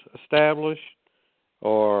trust established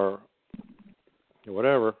or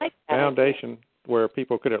whatever foundation where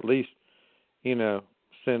people could at least,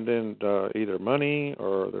 send in either money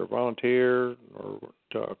or their volunteer or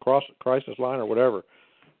to a crisis line or whatever.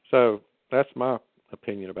 So that's my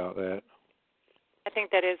opinion about that. I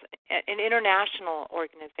think that is an international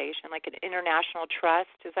organization, like an international trust.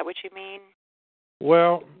 Is that what you mean?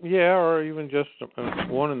 Well, yeah, or even just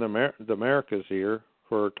one in the Americas here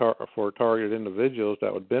for targeted individuals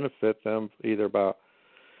that would benefit them either by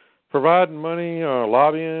providing money or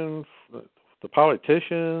lobbying the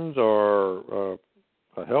politicians or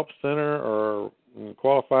a help center or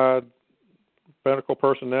qualified medical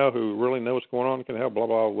personnel who really know what's going on can help, blah,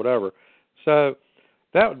 blah, whatever. So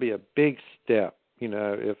that would be a big step,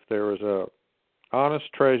 if there was a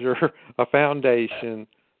honest treasure, a foundation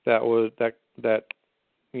that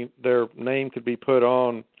their name could be put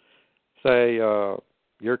on, say,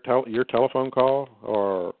 your telephone call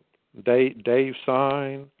or Dave's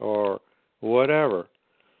sign or whatever.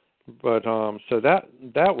 But so that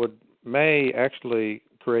may actually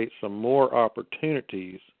create some more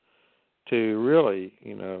opportunities to really,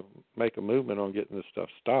 make a movement on getting this stuff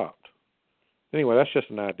stopped. Anyway, that's just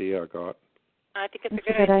an idea I got. I think it's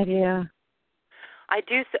a good idea. I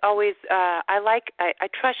do always, I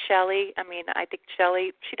trust Shelley. I mean, I think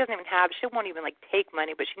Shelley, she won't even take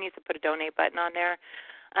money, but she needs to put a donate button on there.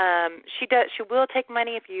 She will take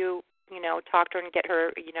money if you, talk to her and get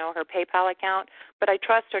her, her PayPal account, but I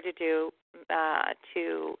trust her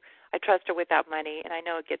I trust her with that money, and I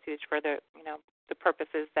know it gets used for the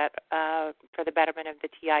purposes that, for the betterment of the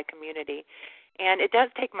TI community. And it does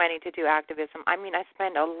take money to do activism. I mean, I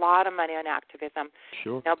spend a lot of money on activism.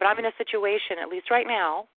 Sure. But I'm in a situation, at least right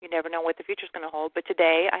now, you never know what the future's going to hold, but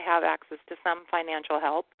today I have access to some financial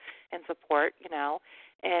help and support, and I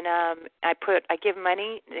give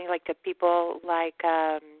money to people like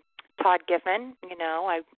Todd Giffen,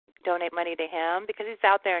 I donate money to him because he's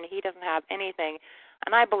out there and he doesn't have anything.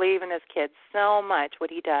 And I believe in this kid so much, what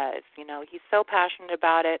he does. He's so passionate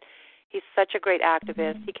about it. He's such a great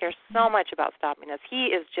activist. He cares so much about stopping this. He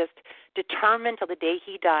is just determined till the day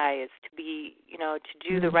he dies to be, to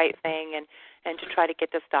do the right thing and to try to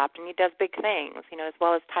get this stopped. And he does big things, as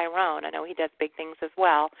well as Tyrone. I know he does big things as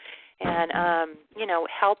well. And,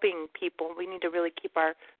 helping people, we need to really keep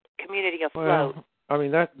our community afloat. Well, I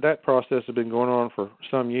mean, that process has been going on for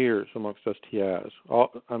some years amongst us TIs.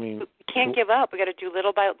 We can't give up. We got to do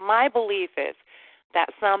little by little. My belief is that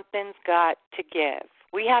something's got to give.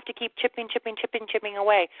 We have to keep chipping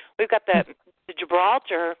away. We've got the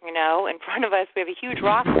Gibraltar, in front of us. We have a huge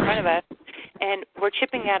rock in front of us, and we're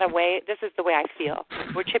chipping at away. This is the way I feel.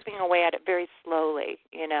 We're chipping away at it very slowly,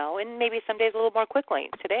 and maybe some days a little more quickly.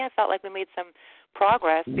 Today I felt like we made some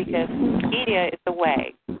progress because media is the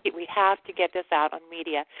way. We have to get this out on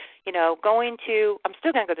media. I'm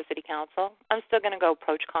still going to go to city council. I'm still going to go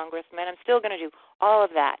approach congressmen. I'm still going to do all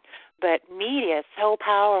of that. But media is so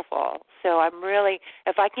powerful. So I'm really,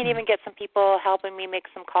 if I can even get some people helping me make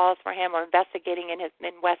some calls for him or investigating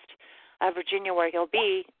in West Virginia where he'll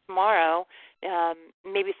be tomorrow,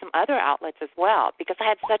 maybe some other outlets as well, because I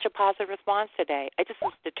had such a positive response today. I just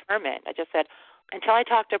was determined. I just said, until I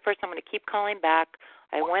talk to a person, I'm going to keep calling back.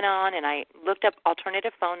 I went on and I looked up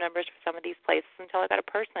alternative phone numbers for some of these places until I got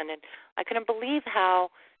a person, and I couldn't believe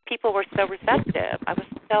how people were so receptive. I was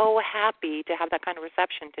so happy to have that kind of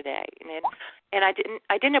reception today. And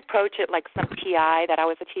I didn't approach it like some TI, that I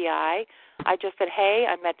was a TI. I just said, hey,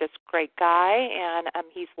 I met this great guy, and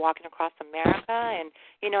he's walking across America, and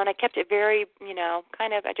I kept it very,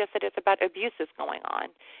 I just said it's about abuses going on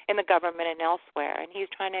in the government and elsewhere, and he's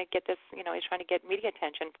trying to get this, he's trying to get media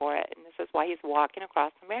attention for it, and this is why he's walking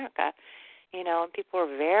across America, and people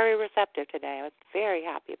were very receptive today. I was very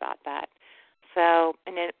happy about that. So,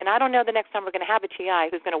 and I don't know the next time we're going to have a TI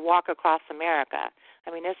who's going to walk across America.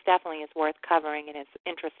 I mean, this definitely is worth covering, and it's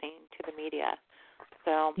interesting to the media.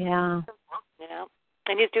 So, yeah.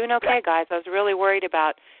 And he's doing okay, guys. I was really worried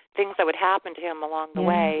about things that would happen to him along the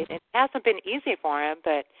way. It hasn't been easy for him,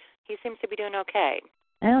 but he seems to be doing okay.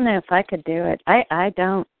 I don't know if I could do it. I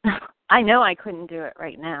don't. I know I couldn't do it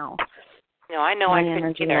right now. No, I know I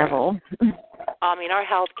couldn't either. Level. I mean, our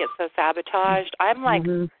health gets so sabotaged. I'm like,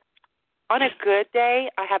 on a good day,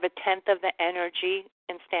 I have a tenth of the energy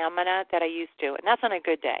and stamina that I used to, and that's on a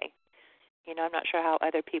good day. I'm not sure how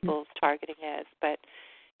other people's targeting is, but,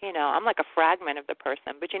 I'm like a fragment of the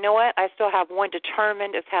person. But you know what? I still have one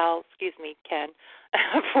determined as hell, excuse me, Ken,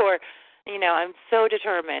 for, I'm so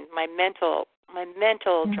determined. My mental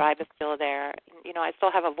drive is still there. I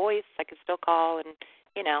still have a voice. I can still call, and,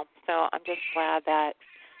 so I'm just glad that,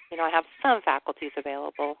 I have some faculties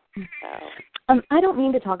available. So. I don't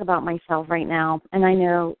mean to talk about myself right now, and I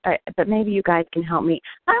know, but maybe you guys can help me.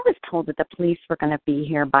 I was told that the police were going to be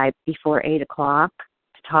here before 8 o'clock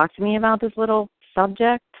to talk to me about this little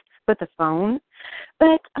subject with the phone.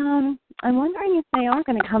 But I'm wondering if they are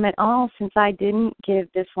going to come at all, since I didn't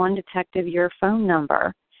give this one detective your phone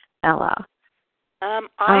number, Ella.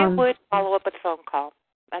 I would follow up with a phone call.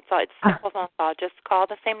 That's all. It's a simple phone call. Just call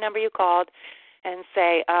the same number you called and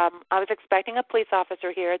say, I was expecting a police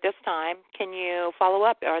officer here at this time. Can you follow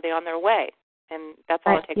up? Are they on their way? And that's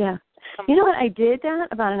all it takes. Yeah. You know what? I did that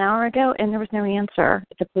about an hour ago, and there was no answer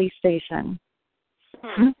at the police station.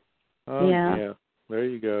 Oh, yeah. There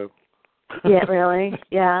you go. Yeah, really?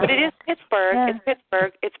 Yeah. But it is Pittsburgh. Yeah. It's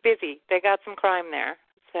Pittsburgh. It's busy. They got some crime there.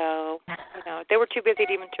 So, they were too busy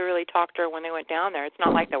even to really talk to her when they went down there. It's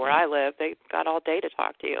not like that where I live. They got all day to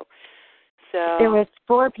talk to you. So there was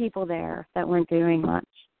 4 people there that weren't doing much.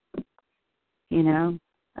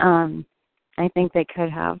 I think they could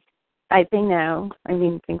have. I think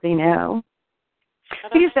they know.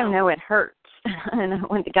 You just don't know it hurts. And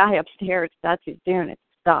when the guy upstairs, that's who's doing it.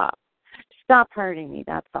 Stop hurting me.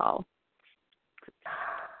 That's all.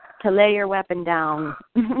 To lay your weapon down.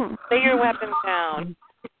 Lay your weapon down.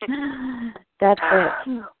 That's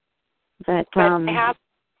it. But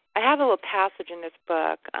I have a little passage in this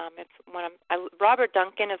book. It's Robert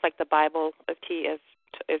Duncan is like the Bible of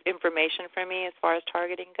information for me as far as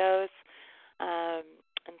targeting goes.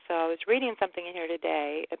 And so I was reading something in here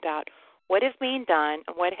today about what is being done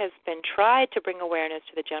and what has been tried to bring awareness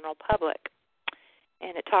to the general public.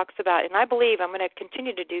 And it talks about, and I believe I'm going to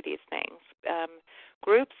continue to do these things.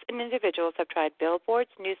 Groups and individuals have tried billboards,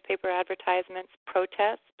 newspaper advertisements,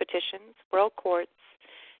 protests, petitions, world courts,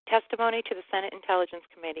 testimony to the Senate Intelligence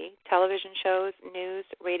Committee, television shows, news,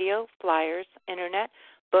 radio, flyers, internet,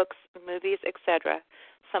 books, movies, etc.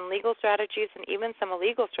 Some legal strategies and even some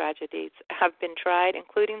illegal strategies have been tried,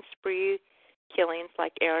 including spree killings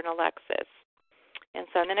like Aaron Alexis. And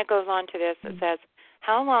so then it goes on to this. It says,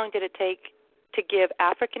 how long did it take to give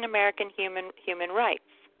African American human rights?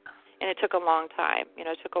 And it took a long time.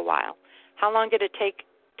 It took a while. How long did it take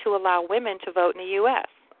to allow women to vote in the U.S.?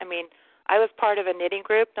 I mean, I was part of a knitting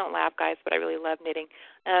group. Don't laugh, guys, but I really love knitting.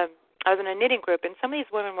 I was in a knitting group, and some of these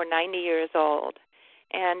women were 90 years old.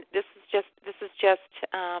 And this is just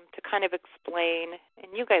to kind of explain,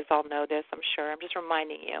 and you guys all know this, I'm sure. I'm just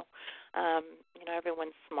reminding you.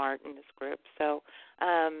 Everyone's smart in this group. So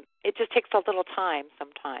it just takes a little time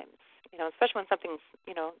sometimes, especially when something's,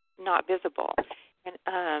 not visible.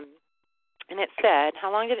 And it said,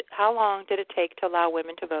 how long did it take to allow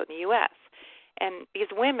women to vote in the U.S.? And these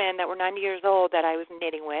women that were 90 years old that I was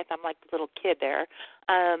knitting with, I'm like the little kid there,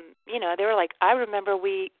 they were like, I remember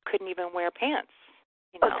we couldn't even wear pants.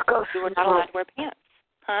 We were not allowed to wear pants.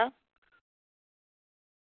 Huh?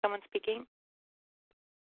 Someone speaking?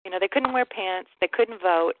 They couldn't wear pants. They couldn't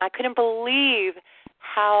vote. I couldn't believe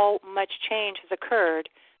how much change has occurred,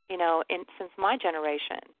 since my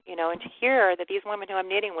generation, and to hear that these women who I'm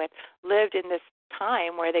knitting with lived in this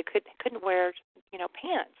time where they couldn't wear,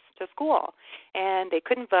 pants to school, and they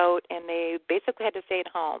couldn't vote, and they basically had to stay at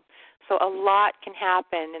home. So a lot can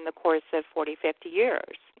happen in the course of 40, 50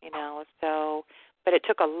 years, but it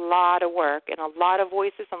took a lot of work and a lot of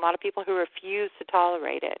voices and a lot of people who refused to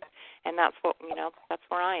tolerate it, and that's what, that's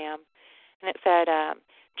where I am. And it said,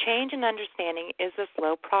 Change in understanding is a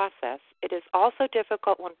slow process. It is also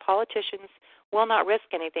difficult when politicians will not risk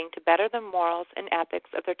anything to better the morals and ethics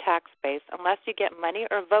of their tax base unless you get money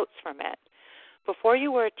or votes from it. Before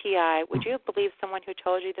you were a TI, would you have believed someone who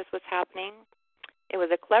told you this was happening? It was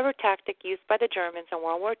a clever tactic used by the Germans in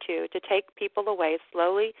World War II to take people away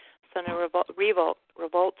slowly so no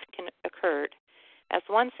revolts can occur. As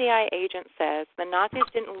one CIA agent says, the Nazis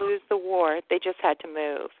didn't lose the war, they just had to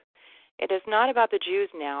move. It is not about the Jews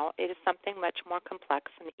now, it is something much more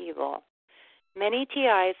complex and evil. Many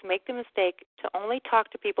TIs make the mistake to only talk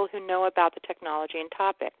to people who know about the technology and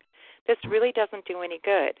topic. This really doesn't do any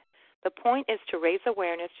good. The point is to raise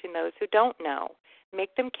awareness to those who don't know,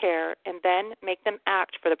 make them care, and then make them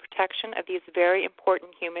act for the protection of these very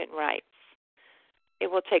important human rights. It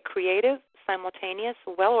will take creative, simultaneous,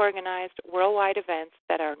 well-organized, worldwide events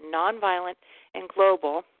that are nonviolent and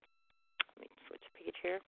global. Let me switch the page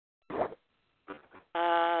here.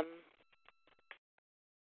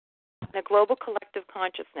 The global collective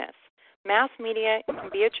consciousness. Mass media can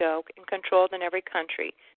be a joke and controlled in every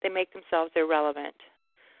country. They make themselves irrelevant.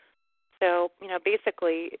 So,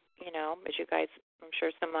 basically, as you guys, I'm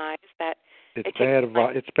sure, surmise that it's bad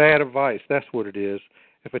advice. It's bad advice. That's what it is.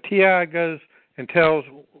 If a TI goes and tells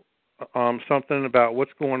something about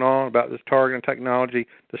what's going on about this targeting technology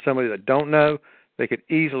to somebody that don't know, they could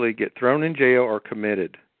easily get thrown in jail or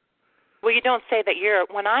committed. Well, you don't say that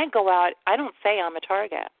when I go out, I don't say I'm a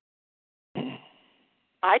target.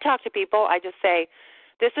 I talk to people, I just say,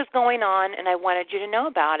 this is going on, and I wanted you to know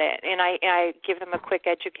about it. And I give them a quick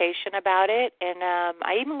education about it. And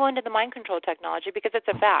I even go into the mind control technology because it's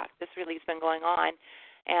a fact. This really has been going on.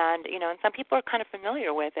 And, and some people are kind of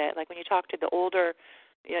familiar with it. Like when you talk to the older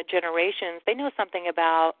generations, they know something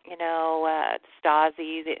about, the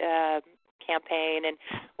Stasi campaign and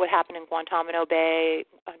what happened in Guantanamo Bay.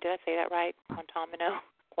 Oh, did I say that right? Help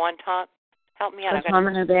me out.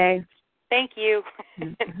 Guantanamo Bay. Thank you.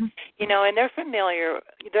 Mm-hmm. And they're familiar.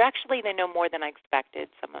 They know more than I expected,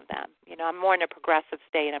 some of them. I'm more in a progressive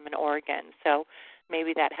state. I'm in Oregon, so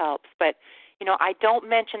maybe that helps. But, I don't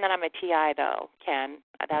mention that I'm a TI, though, Ken.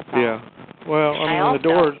 That's all. Yeah. Well, the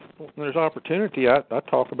doors, when there's opportunity, I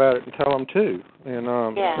talk about it and tell them, too. And,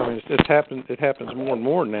 it happens more and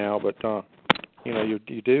more now, but,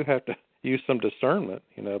 you do have to use some discernment,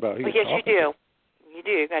 about who you're talking to. You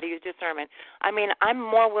do. You've got to use discernment. I'm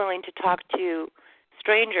more willing to talk to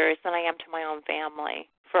strangers than I am to my own family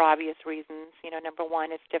for obvious reasons. Number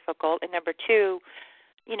one, it's difficult. And number two,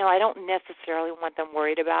 I don't necessarily want them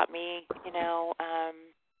worried about me,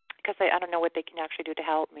 because I don't know what they can actually do to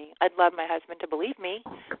help me. I'd love my husband to believe me,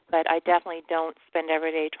 but I definitely don't spend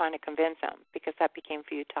every day trying to convince him because that became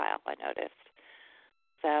futile, I noticed.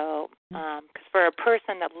 So, because for a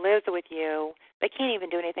person that lives with you, they can't even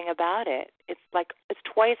do anything about it. It's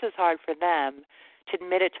twice as hard for them to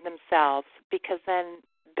admit it to themselves because then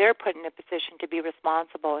they're put in a position to be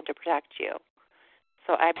responsible and to protect you.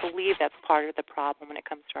 So I believe that's part of the problem when it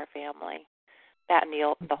comes to our family. That and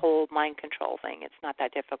the whole mind control thing. It's not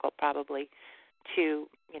that difficult probably to,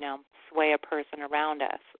 sway a person around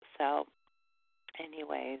us. So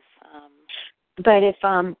anyways. But if,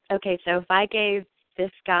 so if I gave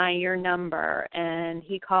this guy your number and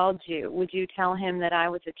he called you, would you tell him that I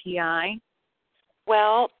was a TI?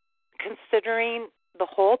 Well, considering the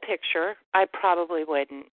whole picture, I probably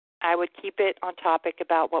wouldn't. I would keep it on topic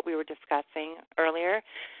about what we were discussing earlier,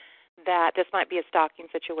 that this might be a stalking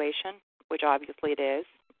situation, which obviously it is.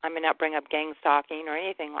 I may not bring up gang stalking or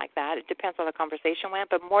anything like that. It depends on how the conversation went,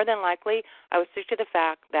 but more than likely, I would stick to the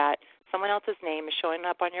fact that someone else's name is showing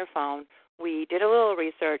up on your phone. We did a little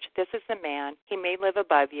research. This is the man. He may live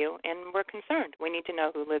above you, and we're concerned. We need to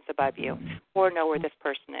know who lives above you or know where this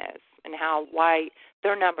person is and why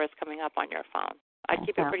their number is coming up on your phone. I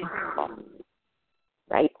keep it pretty simple.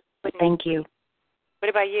 Right. Thank you. What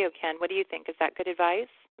about you, Ken? What do you think? Is that good advice?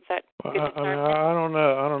 Is that good discernment? I don't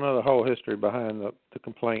know. I don't know the whole history behind the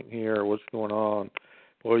complaint here, what's going on.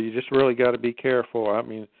 Well, you just really got to be careful. I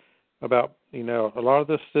mean, about, a lot of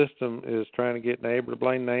this system is trying to get neighbor to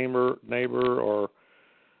blame neighbor or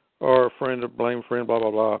a friend to blame friend, blah,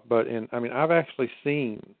 blah, blah. But, I've actually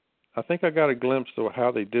seen, I think I got a glimpse of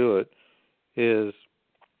how they do it, is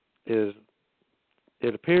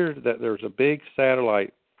it appears that there's a big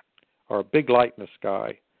satellite or a big light in the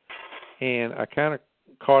sky, and I kind of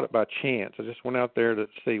caught it by chance. I just went out there to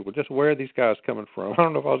see, just where are these guys coming from? I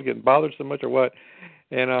don't know if I was getting bothered so much or what.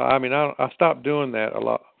 And, I stopped doing that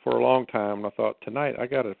for a long time, and I thought, tonight I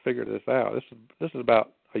got to figure this out. This is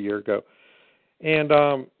about a year ago. And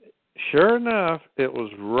sure enough, it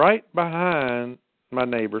was right behind my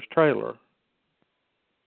neighbor's trailer.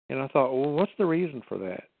 And I thought, well, what's the reason for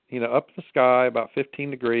that? Up in the sky, about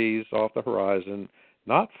 15 degrees off the horizon,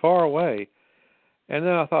 not far away. And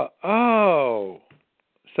then I thought, oh,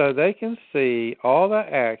 so they can see all the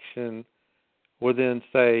action within,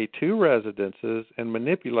 say, 2 residences and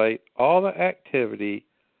manipulate all the activity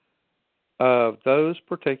of those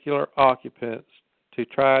particular occupants to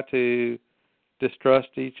try to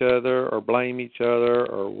distrust each other or blame each other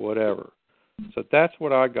or whatever. So that's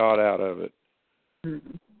what I got out of it.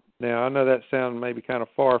 Mm-hmm. Now, I know that sounds maybe kind of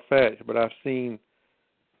far-fetched, but I've seen...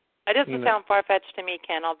 It doesn't sound far-fetched to me,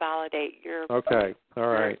 Ken. I'll validate your... Okay, all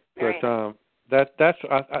right. But so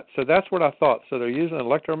that's what I thought. So they're using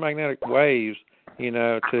electromagnetic waves, and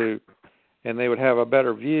they would have a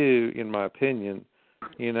better view, in my opinion,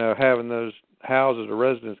 having those houses or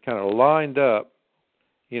residences kind of lined up,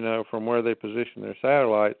 from where they position their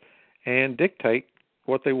satellite and dictate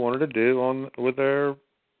what they wanted to do with their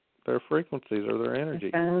frequencies or their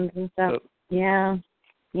energy. Phones and stuff. So, yeah,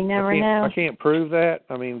 you never know. I can't prove that.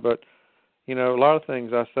 I mean, but a lot of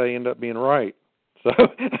things I say end up being right. So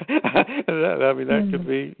that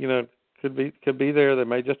could be, could be there. They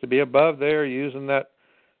may just be above there using that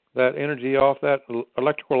energy off that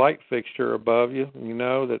electrical light fixture above you.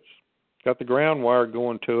 That's got the ground wire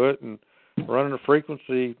going to it and running a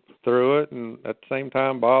frequency through it, and at the same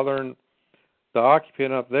time bothering the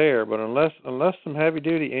occupant up there. But unless some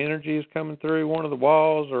heavy-duty energy is coming through one of the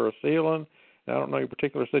walls or a ceiling, I don't know your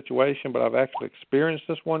particular situation, but I've actually experienced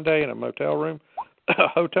this one day in a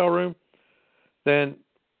hotel room, then,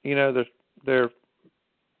 there's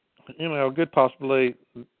a good possibility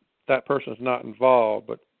that person's not involved.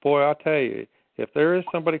 But, boy, I tell you, if there is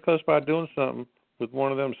somebody close by doing something with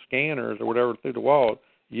one of them scanners or whatever through the walls,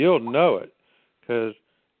 you'll know it, because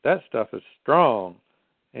that stuff is strong.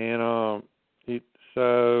 And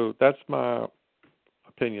so that's my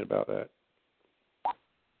opinion about that.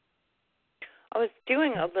 I was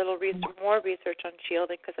doing a little more research on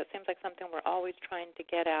shielding, because it seems like something we're always trying to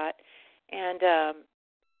get at. And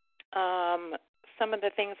some of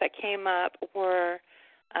the things that came up were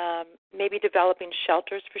maybe developing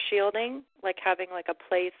shelters for shielding, like having like a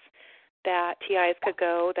place that TIs could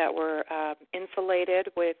go that were insulated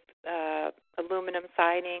with aluminum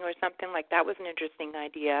siding or something like that. Was an interesting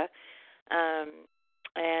idea.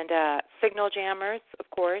 And signal jammers, of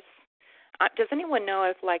course. Does anyone know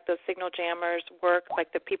if, like, those signal jammers work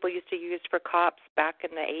like the people used to use for cops back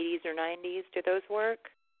in the 80s or 90s? Do those work?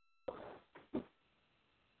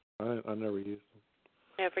 I never used them.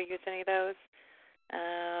 Never used any of those?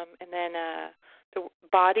 And then the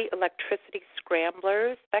body electricity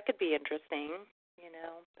scramblers, that could be interesting.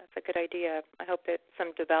 That's a good idea. I hope that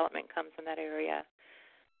some development comes in that area.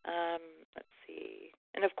 Let's see.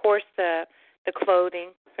 And, of course, the clothing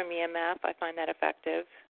from EMF, I find that effective.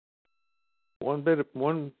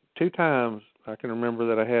 2 times I can remember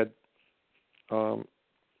that I had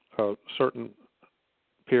a certain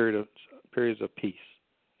periods of peace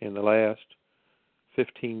in the last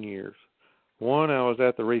 15 years. One, I was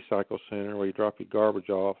at the recycle center where you drop your garbage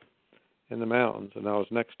off in the mountains, and I was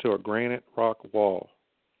next to a granite rock wall.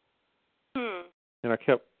 And I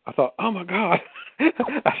thought, oh my God.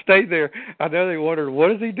 I stayed there. I know they wondered,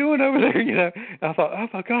 what is he doing over there? I thought, oh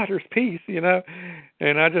my God, there's peace, And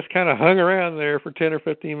I just kind of hung around there for 10 or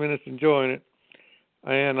 15 minutes enjoying it.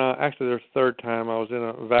 And actually, there's a third time I was in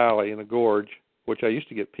a valley, in a gorge, which I used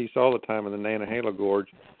to get peace all the time in the Nantahala Gorge.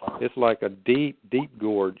 It's like a deep, deep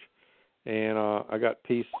gorge. And I got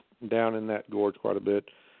peace down in that gorge quite a bit.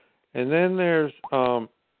 And then there's,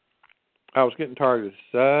 I was getting targeted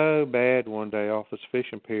so bad one day off this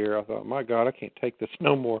fishing pier. I thought, my God, I can't take this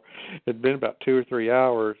no more. It'd been about 2 or 3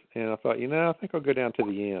 hours, and I thought, I think I'll go down to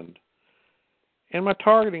the end. And my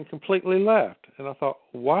targeting completely left. And I thought,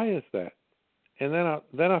 why is that? And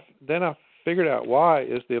then I figured out why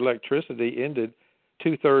is the electricity ended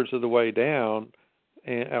 2/3 of the way down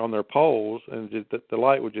and on their poles, and the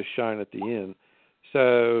light would just shine at the end.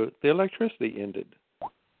 So the electricity ended.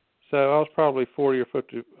 So I was probably 40 or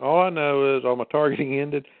 50. All I know is all my targeting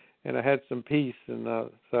ended, and I had some peace. And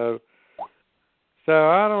so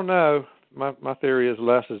I don't know. My theory is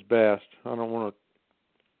less is best. I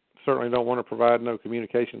certainly don't want to provide no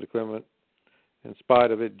communications equipment in spite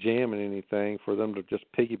of it jamming anything for them to just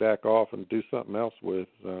piggyback off and do something else with.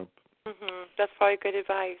 So. That's probably good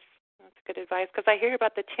advice. That's good advice, because I hear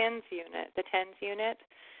about the TENS unit.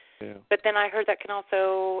 Yeah. But then I heard that can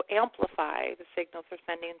also amplify the signals they're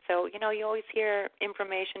sending. So, you always hear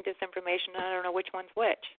information, disinformation, and I don't know which one's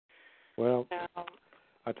which. Well, so,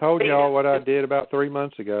 I told y'all what I did about 3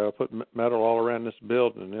 months ago. I put metal all around this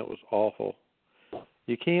building, and it was awful.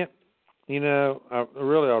 You can't, I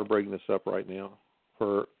really ought to bring this up right now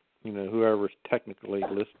for whoever's technically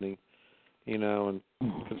listening, and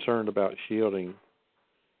concerned about shielding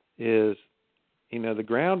is, the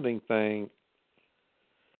grounding thing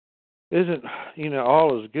isn't,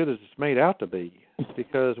 all as good as it's made out to be.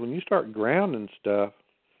 Because when you start grounding stuff,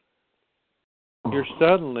 you're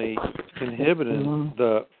suddenly inhibiting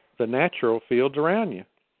the natural fields around you.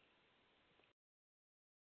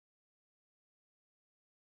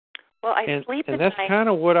 Well, and that's kind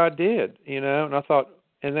of what I did, and I thought,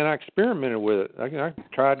 and then I experimented with it. I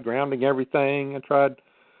tried grounding everything. I tried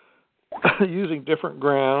using different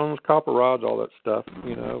grounds, copper rods, all that stuff,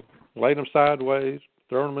 laid them sideways,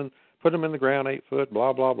 throwing them in, put them in the ground 8 foot,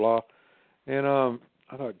 blah, blah, blah. And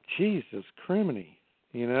I thought, Jesus criminy,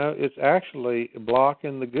 it's actually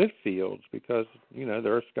blocking the good fields because, the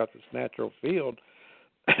Earth's got this natural field.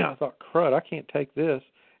 I thought, crud, I can't take this.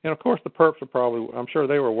 And, of course, the perps are probably, I'm sure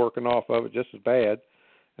they were working off of it just as bad,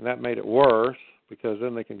 and that made it worse because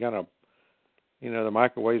then they can kind of, the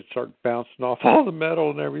microwaves start bouncing off all the metal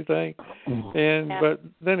and everything. And But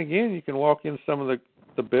then again, you can walk in some of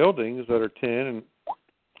the buildings that are tin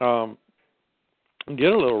and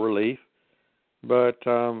get a little relief. But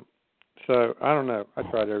so I don't know. I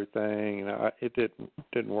tried everything, and it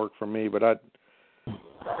didn't work for me. But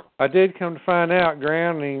I did come to find out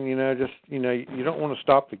grounding. You don't want to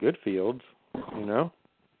stop the good fields.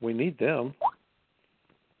 We need them.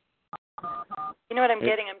 You know what I'm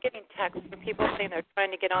getting? I'm getting texts from people saying they're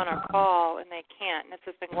trying to get on our call and they can't. And this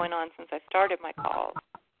has been going on since I started my calls.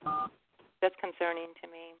 That's concerning to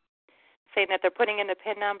me. Saying that they're putting in the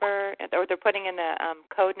PIN number, or they're putting in the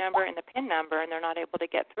code number and the PIN number, and they're not able to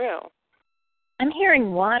get through. I'm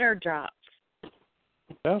hearing water drops.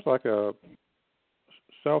 Sounds like a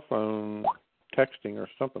cell phone texting or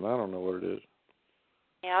something. I don't know what it is.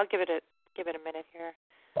 Yeah, I'll give it a minute here.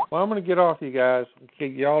 Well, I'm going to get off, you guys. Okay,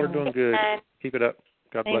 y'all are doing good. Keep it up.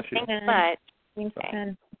 God bless you. Thanks so much.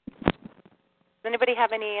 Okay. Does anybody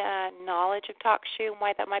have any knowledge of TalkShoe and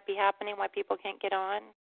why that might be happening, why people can't get on?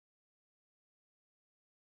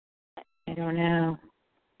 I don't know.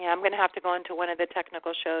 Yeah, I'm going to have to go into one of the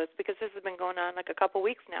technical shows because this has been going on like a couple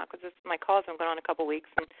weeks now because my calls have been going on a couple weeks,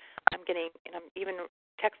 and I'm even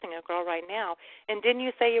texting a girl right now. And didn't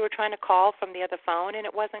you say you were trying to call from the other phone and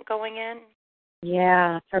it wasn't going in?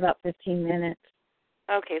 Yeah, for about 15 minutes.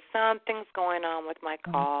 Okay, something's going on with my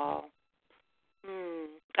call.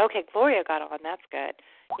 Okay, Gloria got on. That's good.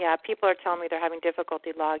 Yeah, people are telling me they're having difficulty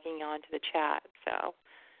logging on to the chat. So,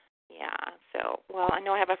 well, I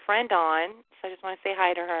know I have a friend on, so I just want to say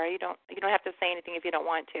hi to her. You don't have to say anything if you don't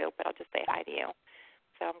want to, but I'll just say hi to you.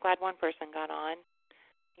 So I'm glad one person got on.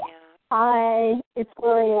 Yeah. Hi, it's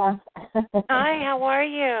Gloria. Hi, how are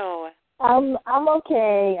you? I'm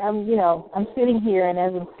okay. I'm sitting here, and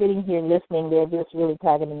as I'm sitting here listening, they're just really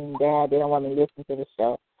targeting me bad. They don't want me to listen to the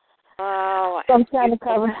show. Oh. So I'm just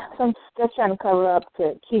trying to cover up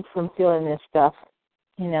to keep from feeling this stuff,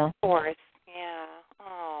 Of course. Yeah.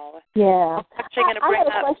 Oh. Yeah. I'm actually going to bring I had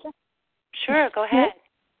a question. Sure, go ahead.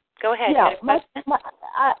 Go ahead. Yeah,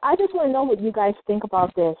 I just want to know what you guys think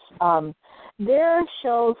about this. There are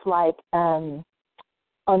shows like on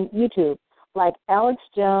YouTube, like Alex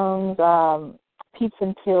Jones, Pete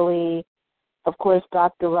Santilli, of course,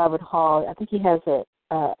 Dr. Robert Hall. I think he has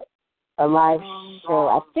a live show.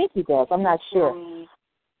 I think he does. I'm not sure.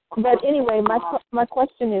 But anyway, my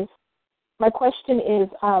question is, what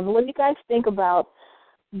do you guys think about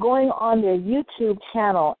going on their YouTube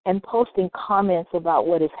channel and posting comments about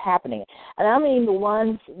what is happening? And I mean the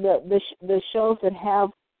ones, the shows that have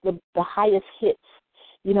the highest hits,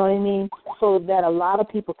 you know what I mean, so that a lot of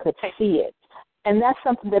people could see it. And that's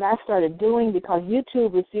something that I started doing because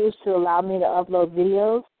YouTube refused to allow me to upload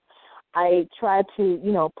videos. I tried to,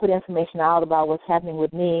 put information out about what's happening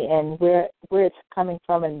with me and where it's coming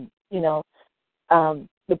from, and let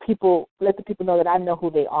the people know that I know who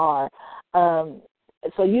they are.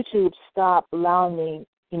 So YouTube stopped allowing me,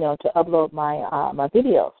 to upload my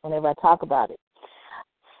videos whenever I talk about it.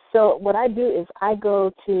 So what I do is I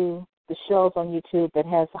go to the shows on YouTube that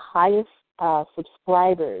has the highest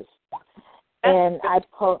subscribers, and I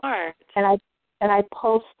post and I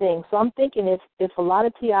post things. So I'm thinking if a lot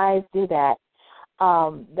of TIs do that,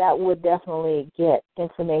 that would definitely get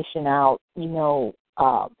information out.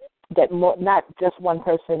 That not just one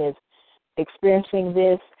person is experiencing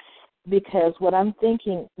this. Because what I'm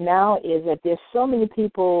thinking now is that there's so many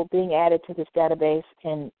people being added to this database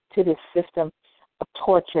and to this system of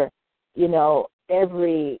torture,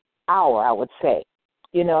 every hour, I would say.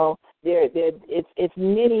 It's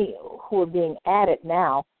many who are being added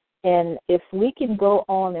now. And if we can go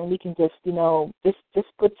on and we can just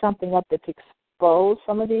put something up that's expose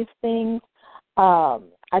some of these things,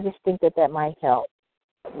 I just think that might help.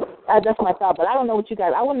 That's my thought, but I want to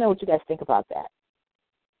know what you guys think about that.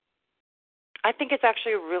 I think it's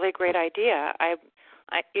actually a really great idea.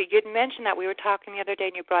 You'd mentioned that we were talking the other day,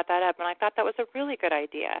 and you brought that up, and I thought that was a really good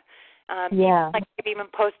idea. Like even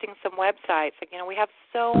posting some websites. Like, we have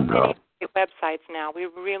so many websites now. We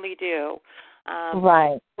really do.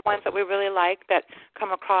 Right. The ones that we really like that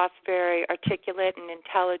come across very articulate and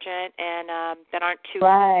intelligent, and that aren't too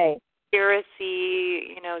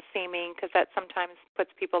conspiracy, seeming, because that sometimes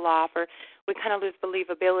puts people off, or we kind of lose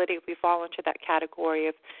believability if we fall into that category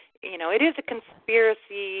of, it is a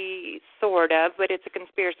conspiracy sort of, but it's a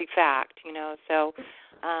conspiracy fact, So,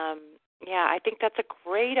 I think that's a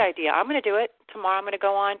great idea. I'm going to do it tomorrow. I'm going to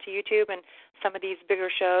go on to YouTube and some of these bigger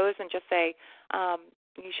shows and just say,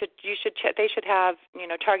 they should have,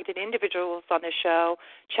 targeted individuals on this show.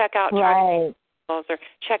 Check out targeted individuals, or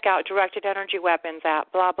check out directed energy weapons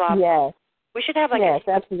at blah blah. Yes. We should have a team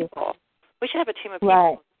of people. We should have a team of people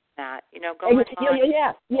doing that. Going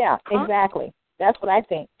on. Yeah, exactly. That's what I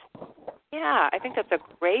think. Yeah, I think that's a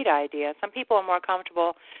great idea. Some people are more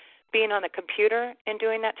comfortable being on the computer and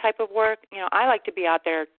doing that type of work. I like to be out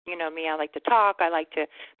there, me, I like to talk. I like to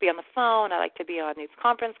be on the phone. I like to be on these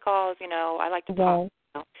conference calls. I like to talk.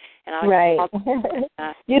 And I like to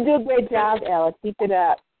talk. You do a great job, Ella. Keep it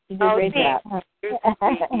up. You do a great job.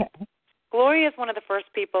 Gloria is one of the first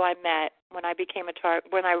people I met when I became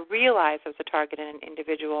when I realized I was a targeted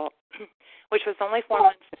individual, which was only 4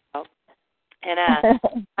 months ago. And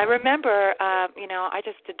I remember, I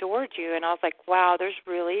just adored you, and I was like, wow, there's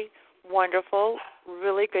really wonderful,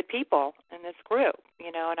 really good people in this group,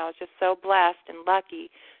 and I was just so blessed and lucky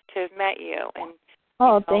to have met you. And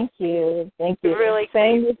thank you. Really,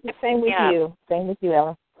 same with you. Same with you,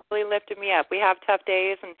 Ella. Really lifted me up. We have tough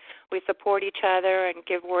days, and we support each other and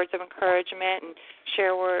give words of encouragement and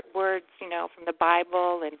share words, from the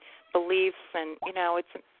Bible and beliefs, and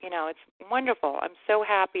it's wonderful. I'm so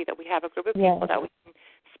happy that we have a group of people that we can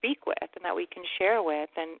speak with and that we can share with,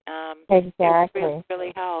 and exactly. It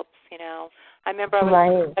really helps. I remember I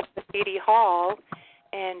was at the Dee Dee Hall,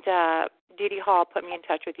 and Dee Dee Hall put me in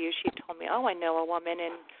touch with you. She told me, I know a woman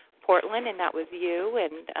in Portland, and that was you,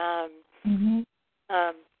 and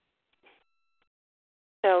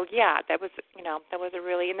so that was a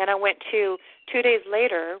really, and then I went to 2 days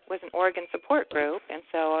later was an Oregon support group, and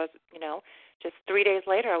so I was, just 3 days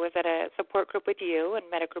later I was at a support group with you and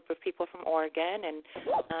met a group of people from Oregon, and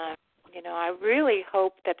I really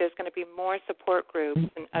hope that there's going to be more support groups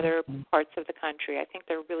in other parts of the country. I think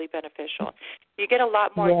they're really beneficial. You get a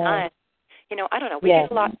lot more done. I don't know, we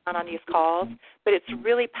get a lot done on these calls, but it's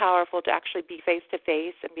really powerful to actually be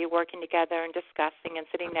face-to-face and be working together and discussing and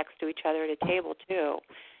sitting next to each other at a table, too.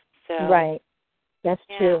 So, that's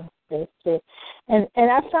true. That's true. And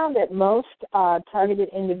I found that most targeted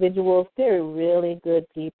individuals, they're really good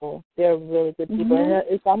people. They're really good people. And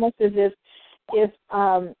it's almost as if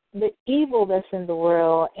the evil that's in the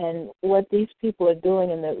world and what these people are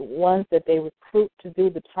doing and the ones that they recruit to do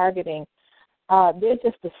the targeting, they're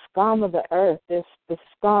just the scum of the earth. They're the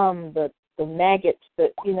scum, the maggots,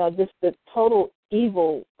 just the total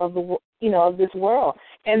evil of of this world.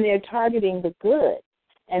 And they're targeting the good.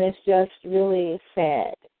 And it's just really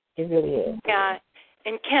sad. It really is. Yeah.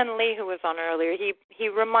 And Ken Lee, who was on earlier, he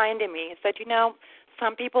reminded me, he said,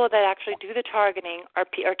 some people that actually do the targeting are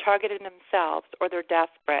targeted themselves, or they're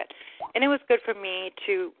desperate. And it was good for me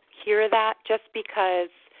to hear that, just because,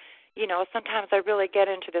 sometimes I really get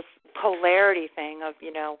into this polarity thing of,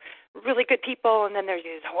 really good people, and then there's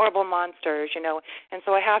these horrible monsters, And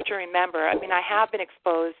so I have to remember, I have been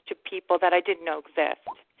exposed to people that I didn't know exist.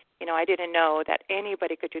 I didn't know that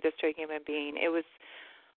anybody could do this to a human being. It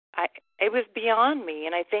was beyond me,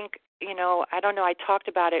 and I think, I don't know, I talked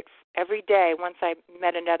about it every day once I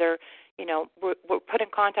met another, were put in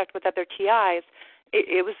contact with other TIs.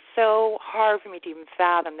 It was so hard for me to even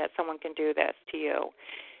fathom that someone can do this to you.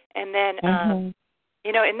 And then, and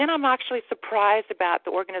then I'm actually surprised about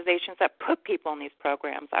the organizations that put people in these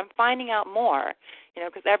programs. I'm finding out more,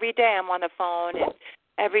 because every day I'm on the phone, and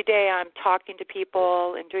every day I'm talking to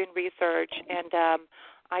people and doing research, and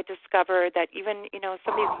I discovered that even,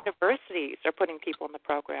 some of these universities are putting people in the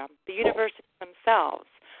program, the universities themselves.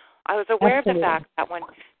 I was aware of the fact that when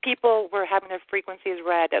people were having their frequencies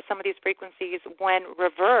read, that some of these frequencies, when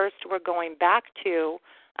reversed, were going back to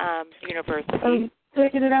universities.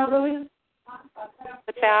 Taking it out, Louise?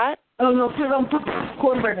 What's that? Oh, no, put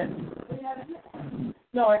cornbread in.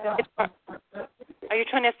 No, I don't. Are you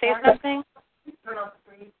trying to say something?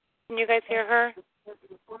 Can you guys hear her?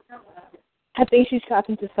 I think she's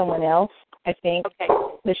talking to someone else, I think. Okay.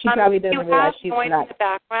 But she probably doesn't realize she's not. You have noise in the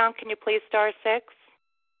background. Can you please star 6?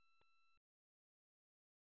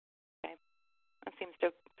 seems to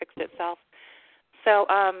have fixed itself. So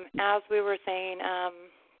as we were saying,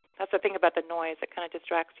 that's the thing about the noise. It kind of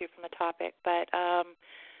distracts you from the topic. But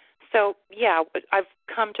so, yeah, I've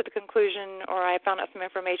come to the conclusion, or I found out some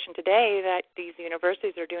information today, that these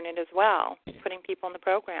universities are doing it as well, putting people in the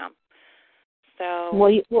program. So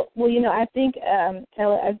I think,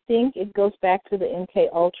 Ella, I think it goes back to the MK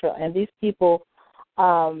Ultra, and these people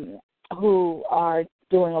who are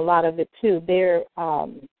doing a lot of it too. They're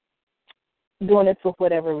doing it for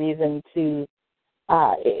whatever reason. To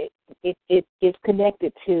it's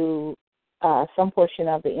connected to some portion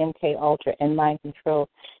of the MK Ultra and mind control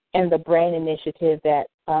and the brain initiative that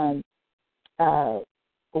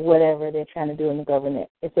whatever they're trying to do in the government.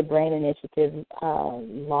 It's a brain initiative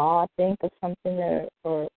law, I think, or something,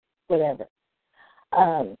 or whatever.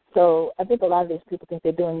 So I think a lot of these people think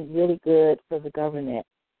they're doing really good for the government,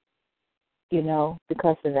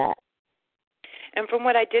 because of that. And from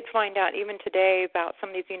what I did find out even today about some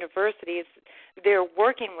of these universities, they're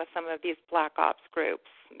working with some of these black ops groups.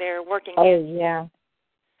 They're working. Oh, yeah.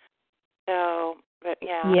 So, but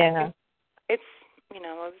yeah. Yeah. It's,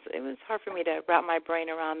 it was hard for me to wrap my brain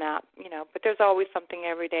around that, but there's always something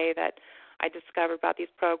every day that I discover about these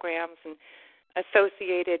programs and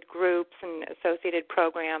associated groups and associated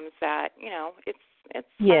programs that, it's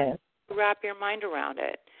yes. hard to wrap your mind around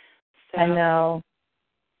it. So, I know.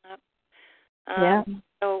 Yeah.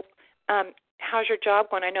 So, how's your job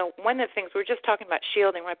going? I know one of the things, we were just talking about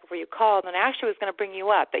shielding right before you called, and I actually was going to bring you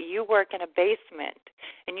up that you work in a basement,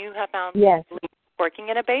 and you have found yes. working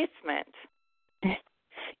in a basement.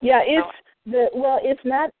 Yeah, it's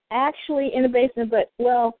not actually in the basement, but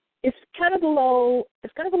it's kind of below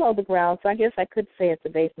the ground, so I guess I could say it's a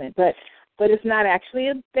basement, but it's not actually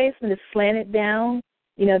a basement. It's slanted down,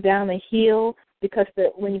 down the hill, because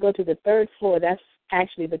when you go to the third floor, that's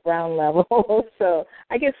actually the ground level. So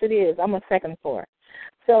I guess it is. I'm on second floor.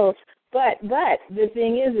 So, but the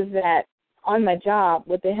thing is that on my job,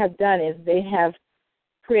 what they have done is they have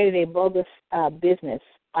created a bogus business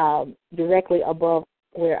directly above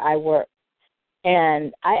where I work.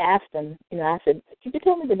 And I asked them, I said, could you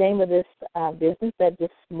tell me the name of this business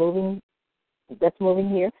that's moving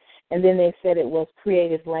here? And then they said it was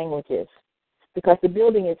Creative Languages, because the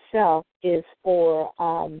building itself is for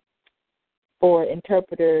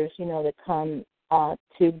interpreters, that come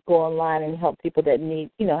to go online and help people that need,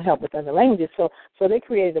 help with other languages. So they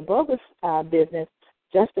created a bogus business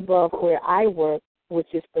just above where I work,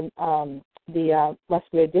 which is the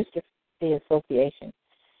Muscular Dystrophy Association.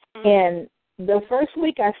 Mm-hmm. And the first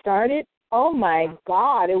week I started, oh my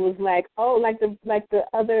God, it was like the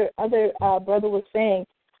other brother was saying,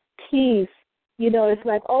 peace. It's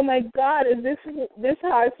like, oh my God, is this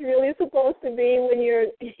how it's really supposed to be when you're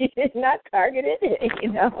not targeted?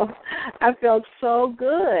 I felt so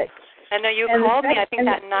good. I know you called me, I think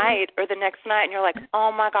that night or the next night, and you're like,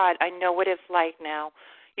 oh my God, I know what it's like now.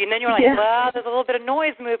 And then you're like, well, there's a little bit of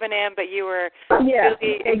noise moving in, but you were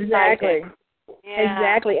really exactly. excited. Yeah.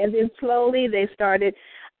 Exactly. And then slowly they started,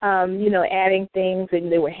 adding things,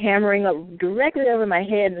 and they were hammering up directly over my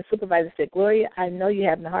head. And the supervisor said, Gloria, I know you're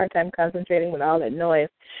having a hard time concentrating with all that noise.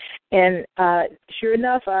 And sure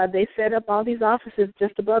enough, they set up all these offices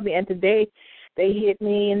just above me. And today they hit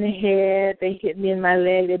me in the head, they hit me in my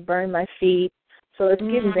leg, they burned my feet. So it's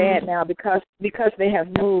getting bad now because they have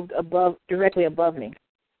moved directly above me.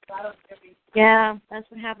 Yeah, that's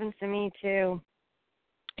what happens to me too.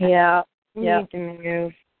 Yeah. Need to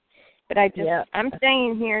move. But I'm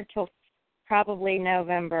staying here till probably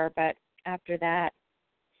November, but after that,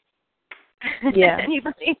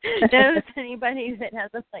 anybody knows anybody that has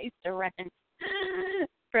a place to rent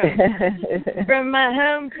from my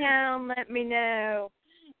hometown, let me know.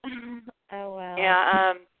 Oh, well.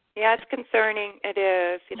 Yeah, it's concerning. It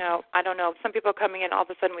is. I don't know. Some people coming in, all of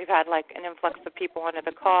a sudden we've had like an influx of people onto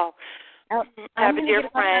the call. I'm going to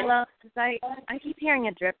get friend. Because I keep hearing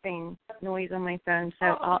a dripping noise on my phone, so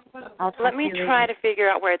I'll let me try to figure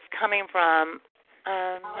out where it's coming from.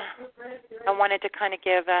 I wanted to kind of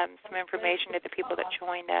give some information to the people that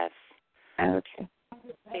joined us. Okay.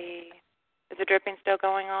 Let's see. Is the dripping still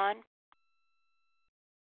going on?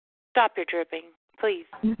 Stop your dripping, please.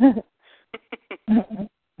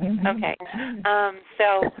 Okay.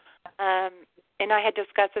 And I had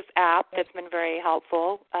discussed this app that's been very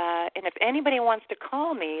helpful. And if anybody wants to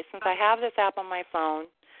call me, since I have this app on my phone,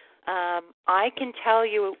 I can tell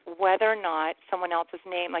you whether or not someone else's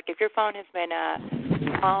name, like if your phone has been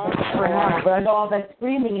phone or... But I know all that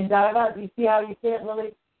screaming and da-da-da. You see how you can't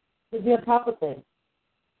really be on top of things,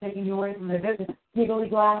 taking you away from the business, giggly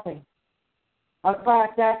laughing. a class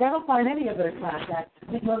act. I don't find any of it a class act.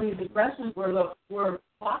 I think one of these aggressions were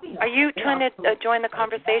blocking us. Are you trying to join the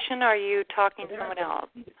conversation, or are you talking to someone else?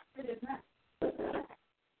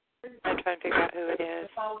 I'm trying to figure out who it is.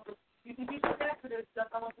 You can be protected and stuff.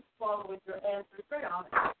 I want to follow with your answer straight on.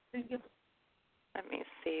 Let me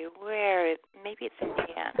see where maybe it's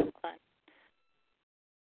Indiana. Hold on.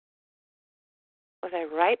 Was I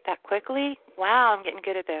right that quickly? Wow, I'm getting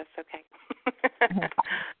good at this. Okay.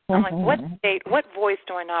 I'm like, what state, what voice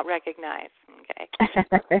do I not recognize? Okay.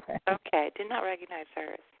 Okay, did not recognize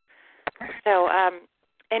hers. So,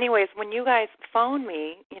 anyways, when you guys phone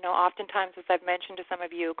me, oftentimes, as I've mentioned to some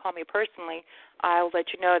of you, call me personally, I'll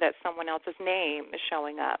let you know that someone else's name is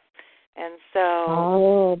showing up. And so...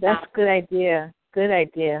 Oh, that's a good idea. Good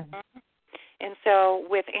idea. And so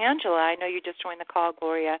with Angela, I know you just joined the call,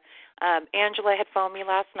 Gloria. Angela had phoned me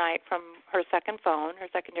last night from her second phone, her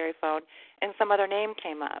secondary phone, and some other name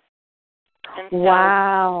came up. And so,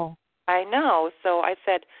 wow. I know. So I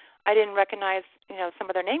said I didn't recognize, some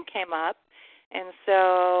other name came up. And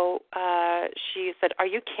so she said, "Are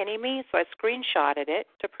you kidding me?" So I screenshotted it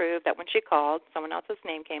to prove that when she called, someone else's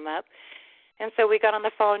name came up. And so we got on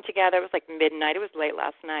the phone together. It was like midnight. It was late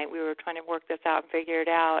last night. We were trying to work this out and figure it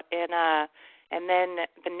out. And then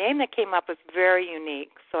the name that came up was very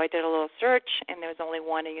unique. So I did a little search, and there was only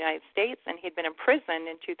one in the United States, and he'd been in prison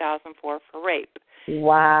in 2004 for rape.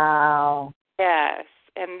 Wow. Yes.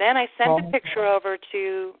 And then I sent the picture over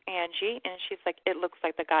to Angie, and she's like, "It looks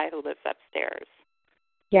like the guy who lives upstairs."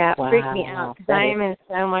 Yeah, it freaked me out because I am in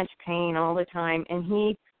so much pain all the time, and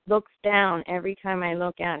he looks down every time I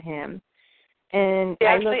look at him. And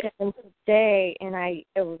I looked at him today, and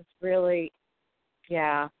it was really,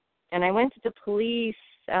 yeah. And I went to the police.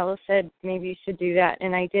 Alice said, maybe you should do that.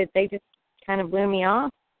 And I did. They just kind of blew me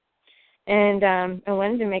off. And I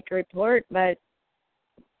wanted to make a report, but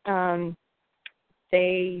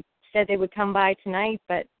they said they would come by tonight,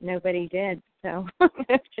 but nobody did. So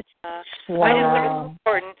it's just, wow. I just think it's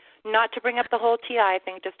important not to bring up the whole TI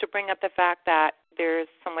thing, just to bring up the fact that there's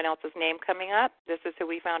someone else's name coming up. This is who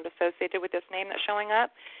we found associated with this name that's showing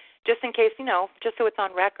up, just in case, just so it's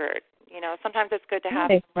on record. Sometimes it's good to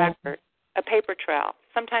have a record, a paper trail.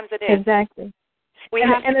 Sometimes it is. Exactly. We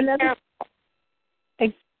have to be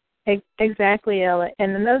careful. Exactly, Ella.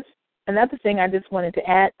 And another thing I just wanted to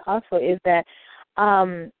add also is that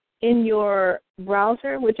in your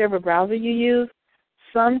browser, whichever browser you use,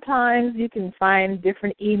 sometimes you can find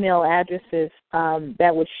different email addresses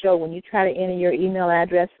that would show when you try to enter your email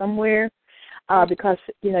address somewhere, because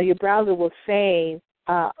your browser will save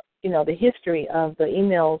the history of the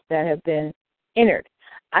emails that have been entered.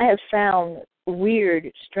 I have found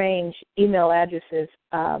weird, strange email addresses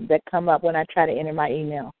that come up when I try to enter my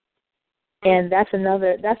email, and that's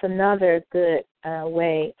another good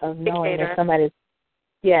way of knowing that somebody's.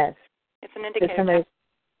 Yes. It's an indicator.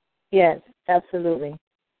 Yes, absolutely.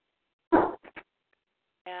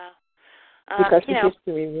 Yeah. Because the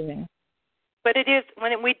history remains. But it is,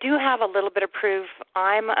 when we do have a little bit of proof,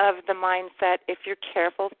 I'm of the mindset, if you're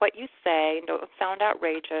careful with what you say and don't sound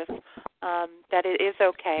outrageous, that it is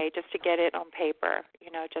okay just to get it on paper,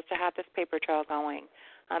 just to have this paper trail going.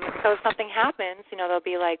 So if something happens, they'll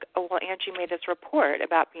be like, "Oh, well, Angie made this report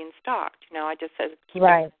about being stalked." I just said, keep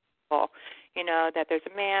it simple. That there's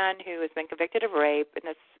a man who has been convicted of rape, and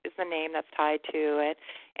this is the name that's tied to it.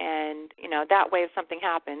 And, that way if something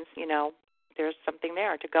happens, there's something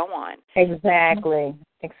there to go on. Exactly.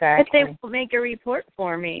 If they will make a report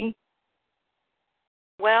for me.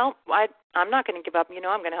 Well, I'm not going to give up. I'm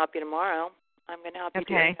going to help you tomorrow. I'm going to help you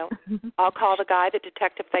do it. I'll call the guy, the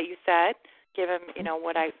detective that you said, give him,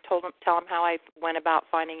 what I told him, tell him how I went about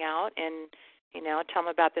finding out, and, tell him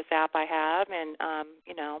about this app I have, and,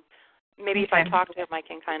 maybe if I talk to him, I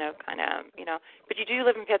can kind of, but you do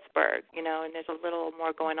live in Pittsburgh, and there's a little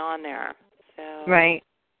more going on there. So. Right.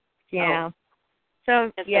 Yeah.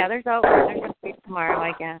 So, there's going to be tomorrow,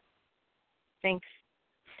 I guess. Thanks.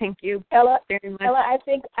 Thank you, Ella. very much. Ella,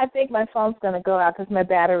 I think my phone's going to go out because my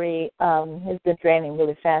battery has been draining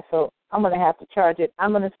really fast, so I'm going to have to charge it.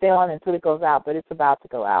 I'm going to stay on until it goes out, but it's about to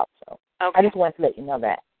go out. So I just wanted to let you know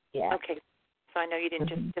that. Yeah. Okay. So I know you didn't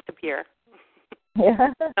just disappear.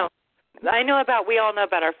 Yeah. So, we all know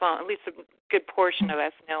about our phone. At least a good portion of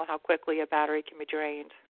us know how quickly a battery can be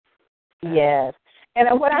drained. Yes.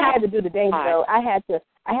 And what I had to do today, though, I had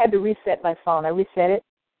to reset my phone. I reset it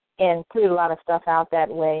and cleared a lot of stuff out that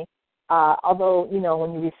way. Although,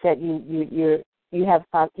 when you reset, you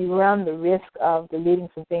run the risk of deleting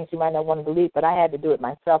some things you might not want to delete. But I had to do it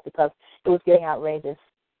myself because it was getting outrageous,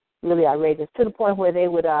 really outrageous, to the point where they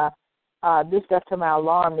would do stuff to my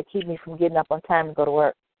alarm to keep me from getting up on time to go to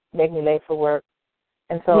work, make me late for work.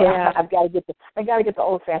 And so Yeah. I've got to get the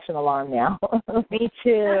old-fashioned alarm now. Me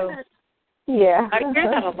too. Yeah. I hear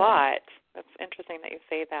that a lot. That's interesting that you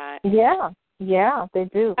say that. Yeah, they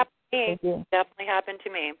do. They do. Definitely happened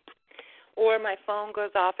to me. Or my phone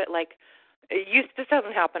goes off at this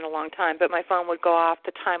hasn't happened in a long time, but my phone would go off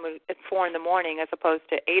the time at 4 in the morning as opposed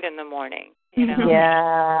to 8 in the morning. You know?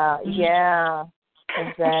 Yeah,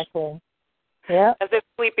 exactly. Yeah. As if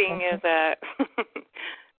sleeping is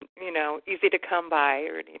easy to come by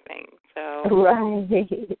or anything. So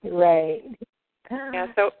right. Yeah.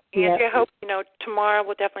 So Angie, I hope tomorrow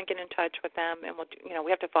we'll definitely get in touch with them, and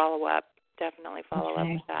we have to follow up. Definitely follow up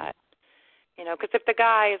with that. Because if the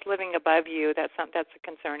guy is living above you, that's a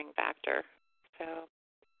concerning factor. So.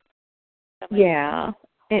 Yeah.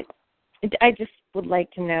 I just would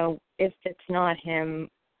like to know if it's not him,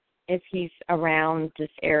 if he's around this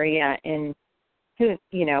area, and who,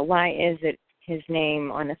 why is it his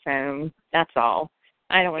name on the phone? That's all.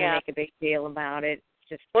 I don't want to make a big deal about it. It's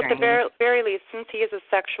just well, at the very least, since he is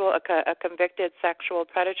a convicted sexual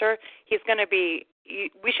predator, he's going to be.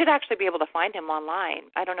 We should actually be able to find him online.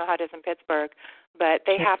 I don't know how it is in Pittsburgh, but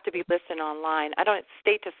they have to be listed online. I don't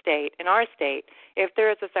state to state. In our state, if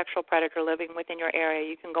there is a sexual predator living within your area,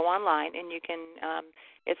 you can go online and you can.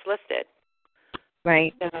 It's listed.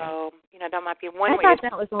 Right. So that might be one way. I thought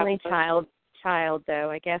that was only child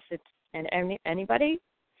though. I guess it's anybody.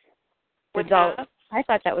 Adult. I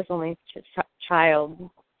thought that was only child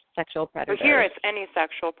sexual predator. Well, here it's any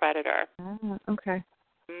sexual predator. Oh, okay.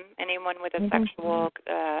 Anyone with a sexual,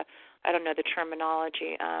 I don't know the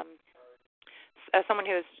terminology, someone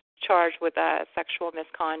who is charged with sexual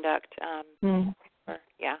misconduct.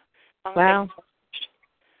 Wow.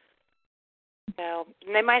 So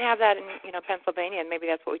they might have that in Pennsylvania, and maybe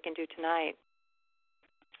that's what we can do tonight.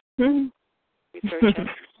 Research it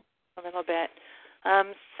a little bit.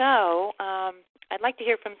 So I'd like to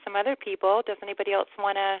hear from some other people. Does anybody else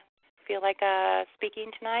want to feel like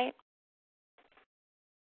speaking tonight?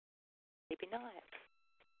 Maybe not.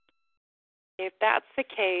 If that's the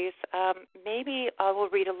case, maybe I will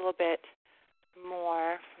read a little bit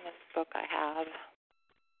more from this book I have.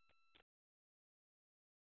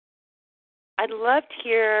 I'd love to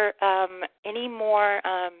hear any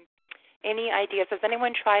ideas. Has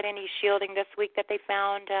anyone tried any shielding this week that they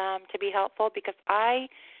found to be helpful? Because I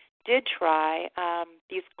did try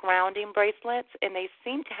these grounding bracelets, and they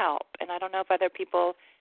seem to help. And I don't know if other people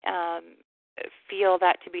feel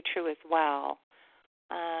that to be true as well.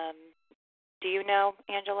 Do you know,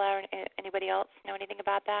 Angela, or anybody else know anything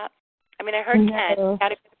about that? I mean, I heard Ken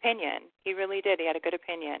had a good opinion. He really did. He had a good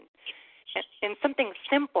opinion. And something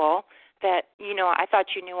simple that, I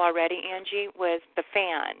thought you knew already, Angie, was the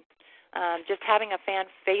fan. Just having a fan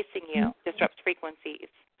facing you disrupts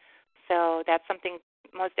frequencies. So that's something,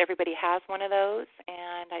 most everybody has one of those,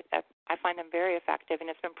 and I find them very effective,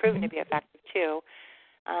 and it's been proven to be effective too.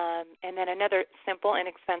 And then another simple,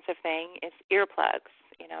 inexpensive thing is earplugs.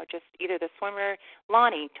 Just either the swimmer,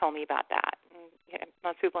 Lonnie told me about that. And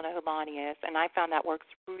most people know who Lonnie is, and I found that works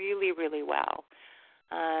really, really well.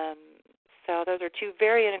 So those are two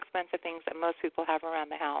very inexpensive things that most people have around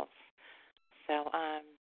the house. So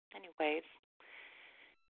anyways,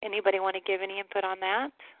 anybody want to give any input on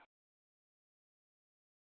that?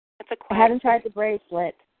 That's a question. I haven't tried the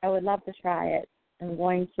bracelet. I would love to try it. I'm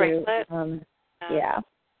going to. Bracelet? Yeah.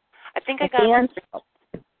 I think I got them.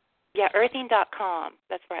 Yeah, earthing.com.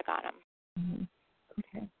 That's where I got them. Mm-hmm.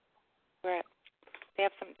 Okay.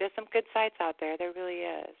 There's some good sites out there. There really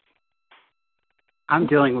is. I'm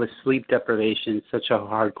dealing with sleep deprivation in such a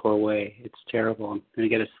hardcore way. It's terrible. I'm going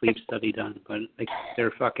to get a sleep study done, but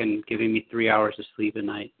they're fucking giving me 3 hours of sleep a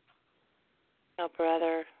night. Oh,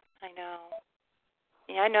 brother. I know.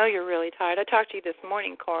 Yeah, I know you're really tired. I talked to you this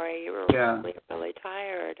morning, Corey. You were really, really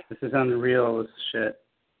tired. This is unreal, this shit.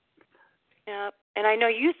 Yeah. And I know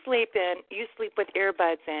you sleep with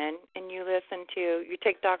earbuds in, and you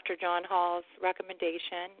take Dr. John Hall's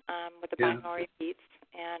recommendation with the binaural beats,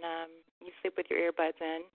 and you sleep with your earbuds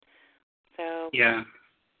in. So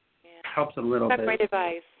helps a little bit. He's got great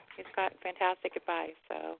advice. He's got fantastic advice.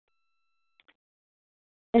 So.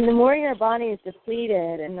 And the more your body is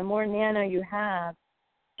depleted, and the more nano you have,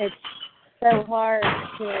 it's so hard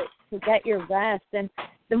to get your rest. And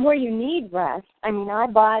the more you need rest, I mean, our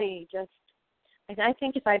body just. I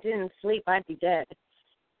think if I didn't sleep, I'd be dead.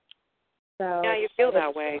 So yeah, you feel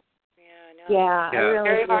that way. Yeah, I know. Yeah, I really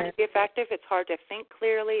very hard to be effective. It's hard to think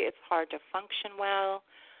clearly. It's hard to function well.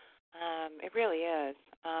 It really is.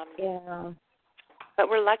 But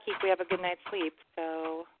we're lucky if we have a good night's sleep.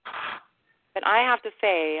 So, but I have to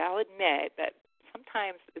say, I'll admit that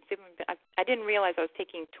sometimes it's even, I didn't realize I was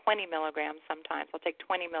taking 20 milligrams sometimes. I'll take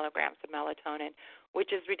 20 milligrams of melatonin,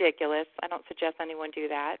 which is ridiculous. I don't suggest anyone do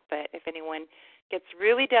that, but if anyone gets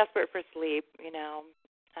really desperate for sleep,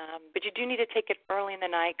 but you do need to take it early in the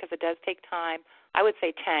night because it does take time. I would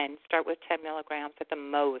say 10. Start with 10 milligrams at the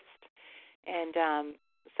most. And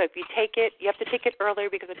so if you take it, you have to take it earlier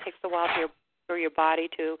because it takes a while for your body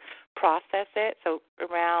to process it. So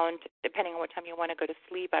around, depending on what time you want to go to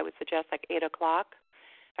sleep, I would suggest like 8 o'clock.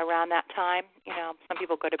 Around that time, some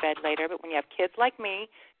people go to bed later, but when you have kids like me,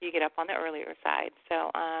 you get up on the earlier side. So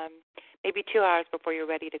maybe 2 hours before you're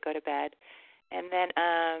ready to go to bed. And then,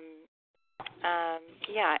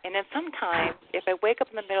 and then sometimes if I wake up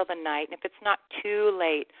in the middle of the night, and if it's not too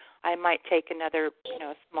late, I might take another,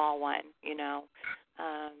 small one,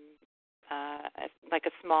 like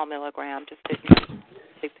a small milligram just to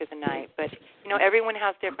sleep through the night. But, everyone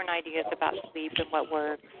has different ideas about sleep and what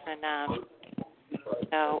works. And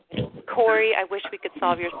so, Corey, I wish we could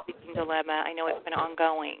solve your sleeping dilemma. I know it's been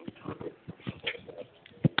ongoing.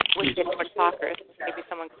 We get more talkers. Maybe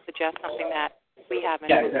someone could suggest something that we haven't.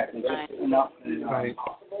 Yeah, exactly. Right.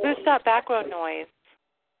 Who stopped background noise?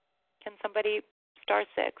 Can somebody star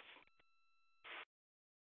 6?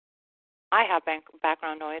 I have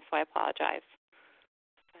background noise, so I apologize.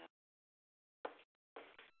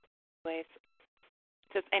 Anyways,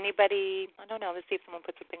 does anybody, I don't know, let's see if someone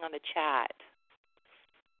put something on the chat.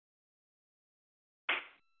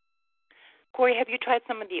 Corey, have you tried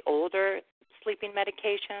some of the older sleeping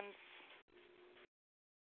medications?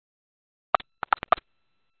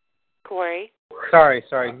 Corey? Sorry.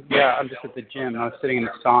 Yeah, I'm just at the gym. I was sitting in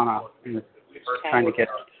the sauna and trying to get.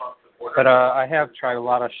 But I have tried a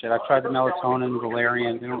lot of shit. I've tried the melatonin,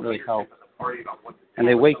 valerian. They don't really help. And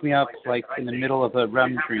they wake me up like in the middle of a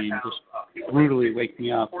REM dream, just brutally wake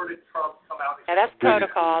me up. Yeah, that's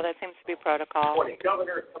protocol. That seems to be protocol. You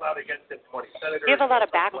have a lot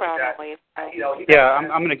of background noise. Yeah,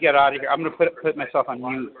 I'm going to get out of here. I'm going to put myself on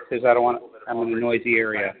mute because I don't want. I'm in a noisy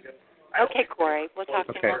area. Okay, Corey. We'll talk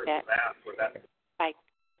to you in a little bit. Bye.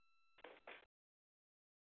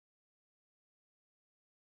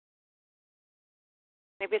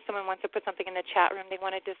 Maybe if someone wants to put something in the chat room they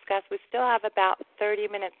want to discuss. We still have about 30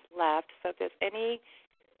 minutes left, so if there's any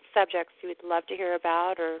subjects you would love to hear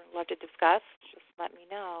about or love to discuss, just let me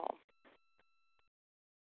know.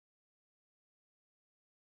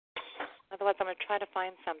 Otherwise, I'm going to try to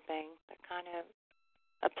find something that kind of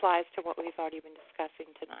applies to what we've already been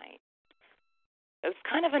discussing tonight. It was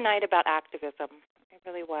kind of a night about activism. It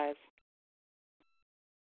really was.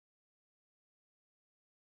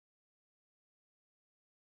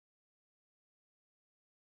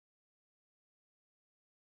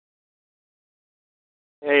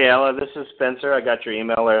 Hey, Ella, this is Spencer. I got your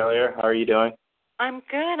email earlier. How are you doing? I'm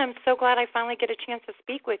good. I'm so glad I finally get a chance to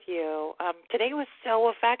speak with you. Today was so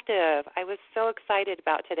effective. I was so excited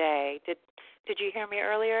about today. Did you hear me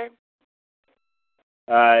earlier?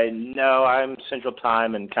 No, I'm Central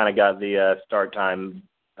Time and kind of got the start time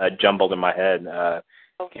jumbled in my head.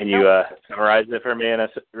 Can you summarize it for me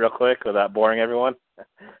real quick without boring everyone?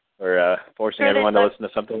 Or forcing everyone to listen to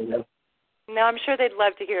something again? No, I'm sure they'd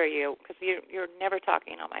love to hear you because you're never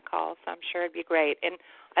talking on my calls, so I'm sure it'd be great. And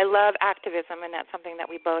I love activism, and that's something that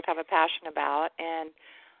we both have a passion about. And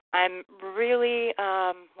I'm really,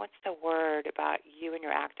 what's the word about you and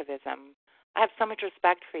your activism? I have so much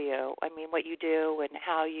respect for you. I mean, what you do and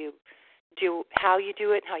how you do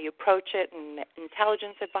it, and how you approach it, and the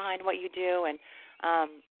intelligence behind what you do. And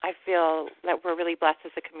I feel that we're really blessed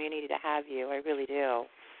as a community to have you. I really do.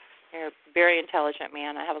 You're a very intelligent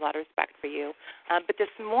man. I have a lot of respect for you. But this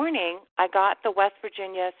morning, I got the West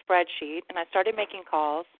Virginia spreadsheet, and I started making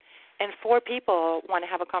calls, and 4 people want to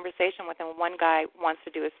have a conversation with him. One guy wants to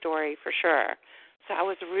do a story for sure. So I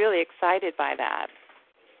was really excited by that.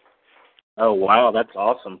 Oh, wow. That's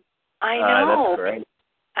awesome. I know. That's great.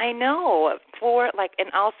 I know.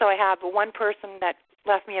 And also I have one person that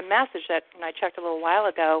left me a message that, and I checked a little while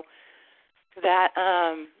ago, that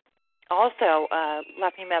also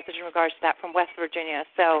left me a message in regards to that from West Virginia.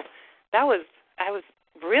 So I was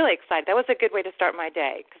really excited. That was a good way to start my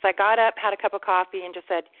day because I got up, had a cup of coffee, and just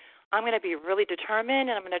said, I'm going to be really determined,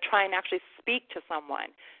 and I'm going to try and actually speak to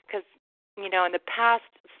someone because, in the past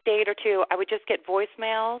state or two, I would just get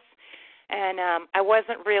voicemails, and I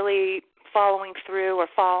wasn't really following through or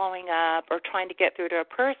following up or trying to get through to a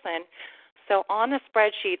person. So on the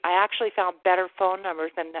spreadsheet, I actually found better phone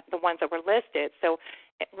numbers than the ones that were listed. So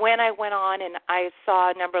when I went on and I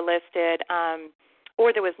saw a number listed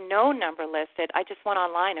or there was no number listed, I just went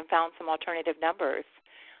online and found some alternative numbers.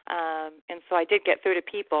 And so I did get through to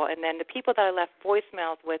people. And then the people that I left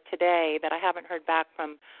voicemails with today that I haven't heard back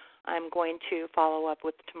from, I'm going to follow up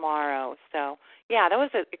with tomorrow. So, yeah, that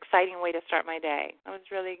was an exciting way to start my day. I was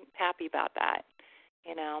really happy about that,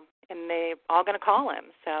 you know. And they're all going to call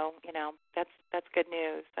him. So, you know, that's good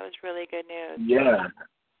news. That was really good news. Yeah,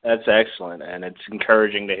 that's excellent. And it's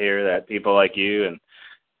encouraging to hear that people like you and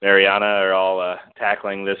Mariana are all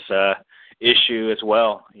tackling this issue as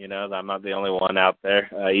well. You know, I'm not the only one out there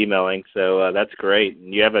emailing, so that's great.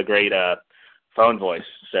 And you have a great phone voice,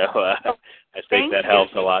 so I think that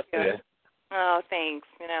helps a lot too. Oh, thanks.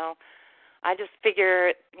 You know, I just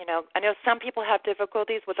figure, you know, I know some people have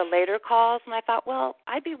difficulties with the later calls, and I thought, well,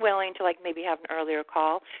 I'd be willing to, like, maybe have an earlier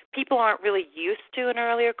call. People aren't really used to an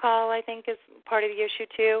earlier call, I think, is part of the issue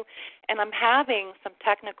too. And I'm having some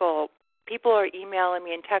technical people are emailing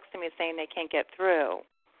me and texting me saying they can't get through.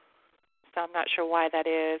 So I'm not sure why that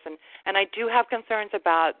is. And I do have concerns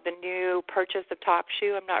about the new purchase of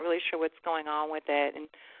TalkShoe. I'm not really sure what's going on with it. And,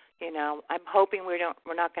 you know, I'm hoping we're not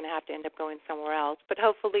going to have to end up going somewhere else. But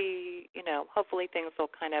hopefully, you know, hopefully things will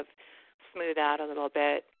kind of smooth out a little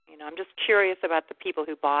bit. You know, I'm just curious about the people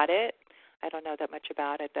who bought it. I don't know that much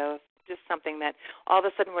about it, though. Just something that all of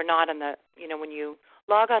a sudden we're not on the, you know, when you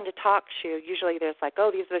log on to TalkShoe, usually there's like, oh,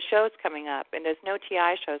 these are the shows coming up, and there's no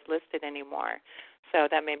TI shows listed anymore. So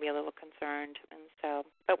that made me a little concerned. And so,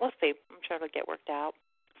 but we'll see. I'm sure it'll get worked out.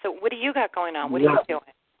 So what do you got going on? What are you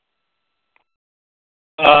doing?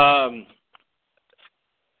 I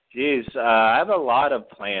have a lot of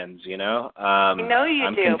plans, you know. I know you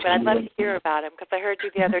do, but I'd love to hear about them because I heard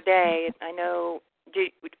you the other day. I know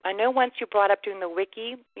once you brought up doing the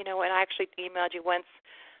wiki, you know, and I actually emailed you once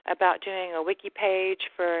about doing a wiki page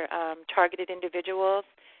for targeted individuals.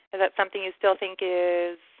 Is that something you still think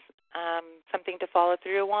is something to follow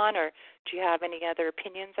through on, or do you have any other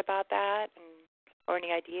opinions about that or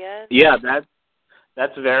any ideas? Yeah,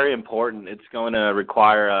 that's very important. It's going to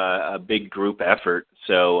require a big group effort.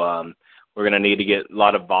 So we're going to need to get a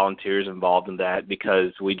lot of volunteers involved in that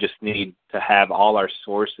because we just need to have all our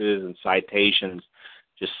sources and citations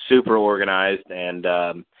just super organized and,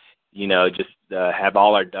 you know, just have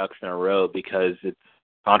all our ducks in a row because it's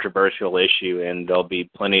a controversial issue and there'll be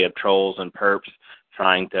plenty of trolls and perps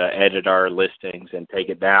trying to edit our listings and take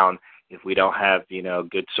it down if we don't have, you know,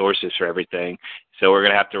 good sources for everything. So we're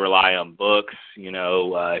going to have to rely on books, you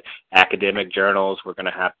know, academic journals. We're going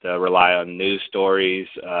to have to rely on news stories,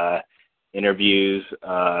 interviews.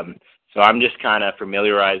 So I'm just kind of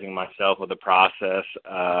familiarizing myself with the process.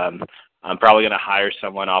 I'm probably going to hire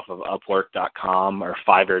someone off of Upwork.com or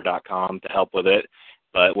Fiverr.com to help with it,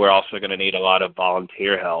 but we're also going to need a lot of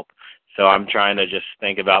volunteer help. So I'm trying to just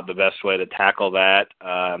think about the best way to tackle that.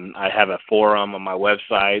 I have a forum on my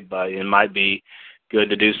website, but it might be good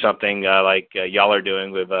to do something like y'all are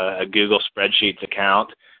doing with a Google Spreadsheets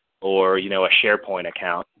account or, you know, a SharePoint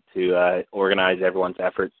account to organize everyone's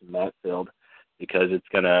efforts in that field because it's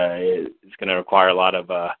gonna require a lot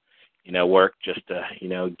of you know, work just to, you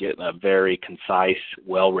know, get a very concise,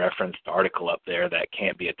 well-referenced article up there that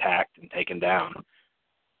can't be attacked and taken down.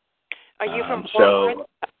 Are you from Fort Worth?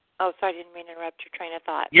 Oh, sorry, I didn't mean to interrupt your train of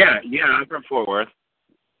thought. Yeah, I'm from Fort Worth.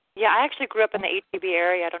 Yeah, I actually grew up in the HEB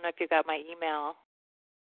area. I don't know if you got my email.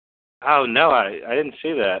 Oh, no, I didn't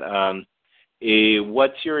see that.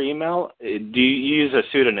 What's your email? Do you use a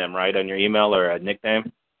pseudonym, right, on your email or a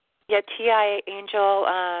nickname? Yeah, TI Angel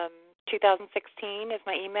 2016 is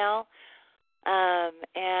my email.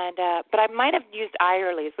 But I might have used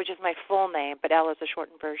Irely's, which is my full name, but L is a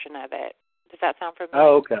shortened version of it. Does that sound familiar?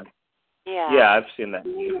 Oh, okay. Yeah, I've seen that.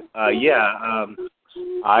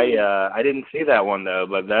 I didn't see that one though,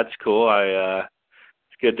 but that's cool.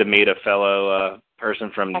 It's good to meet a fellow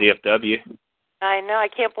person from DFW. I know. I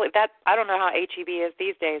can't believe that. I don't know how HEB is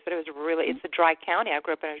these days, but it's a dry county. I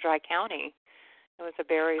grew up in a dry county. It was a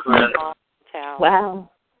very small town.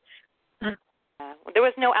 Wow. There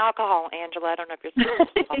was no alcohol, Angela. I don't know if you're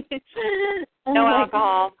no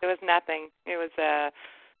alcohol. There was nothing. There was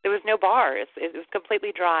no bars. It was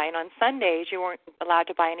completely dry. And on Sundays, you weren't allowed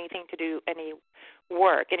to buy anything to do any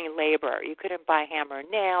work, any labor. You couldn't buy hammer and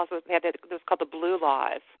nails. It was called the Blue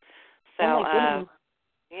Laws. So,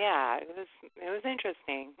 yeah, it was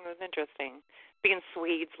interesting. It was interesting. Being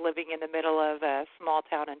Swedes living in the middle of a small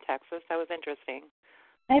town in Texas, that was interesting.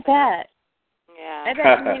 I bet. Yeah. I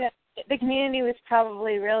bet the community was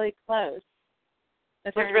probably really close.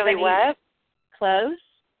 Was really what? Close?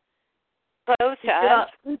 Close to us.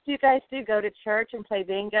 What do you guys do? Go to church and play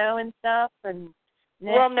bingo and stuff?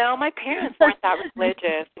 Well, no, my parents weren't that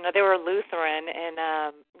religious. You know, they were Lutheran, and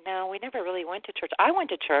no, we never really went to church. I went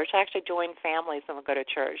to church. I actually joined families and would go to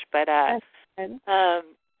church, but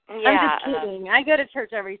Yeah. I'm just kidding. I go to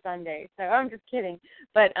church every Sunday, so I'm just kidding.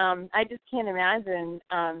 But I just can't imagine.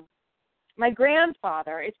 My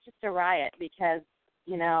grandfather, it's just a riot because,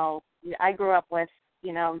 I grew up with,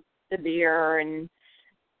 the beer and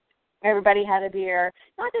everybody had a beer.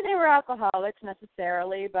 Not that they were alcoholics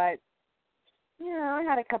necessarily, but, I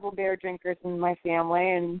had a couple beer drinkers in my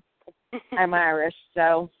family, and I'm Irish,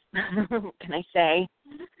 so what can I say?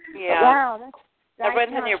 Yeah. But wow, that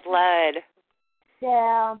runs in your blood.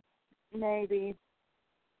 Yeah, maybe.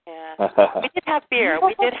 Yeah. We did have beer.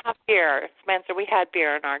 Spencer, we had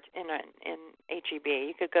beer in HEB.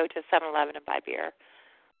 You could go to 7-Eleven and buy beer.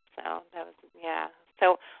 So that was, yeah.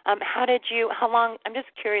 So how long, I'm just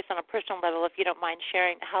curious on a personal level, if you don't mind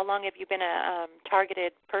sharing, how long have you been a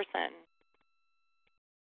targeted person?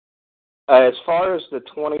 As far as the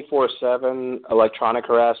 24/7 electronic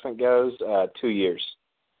harassment goes, 2 years.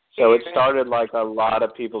 So it started like a lot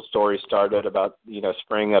of people's stories started about,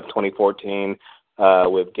 spring of 2014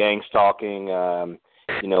 with gang stalking, a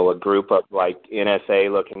group of like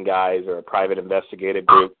NSA-looking guys or a private investigative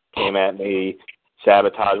group came at me,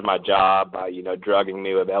 sabotaged my job by, drugging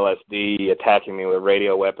me with LSD, attacking me with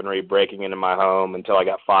radio weaponry, breaking into my home until I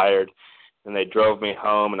got fired. And they drove me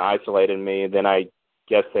home and isolated me. Then I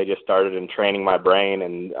guess they just started in training my brain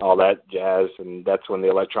and all that jazz, and that's when the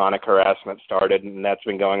electronic harassment started, and that's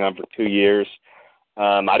been going on for 2 years.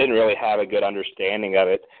 I didn't really have a good understanding of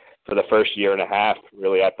it for the first year and a half.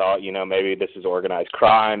 Really, I thought, maybe this is organized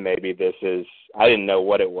crime, maybe this is, I didn't know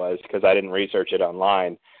what it was because I didn't research it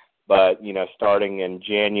online. But, starting in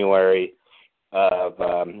January of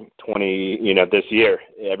this year,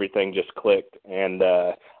 everything just clicked, and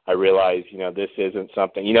I realized, this isn't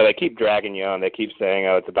something, they keep dragging you on. They keep saying,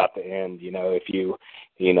 oh, it's about to end, if you,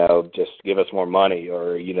 just give us more money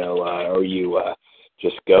or, or you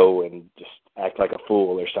just go and just act like a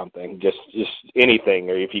fool or something, just anything,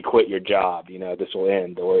 or if you quit your job, this will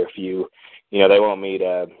end, or if you, they want me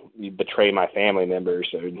to betray my family members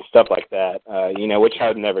or stuff like that, which I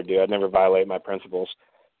would never do. I'd never violate my principles.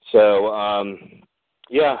 So,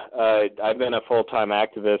 I've been a full-time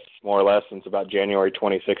activist more or less since about January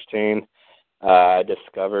 2016. I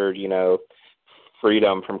discovered,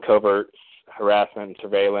 freedom from covert harassment and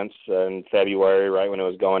surveillance in February, right when it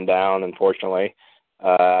was going down, unfortunately.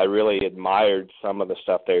 I really admired some of the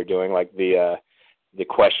stuff they were doing, like the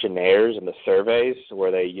questionnaires and the surveys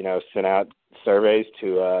where they, sent out surveys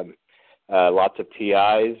to lots of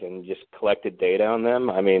TIs and just collected data on them.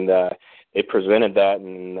 I mean, they presented that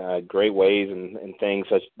in great ways and things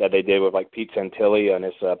such that they did with like Pete Santilli on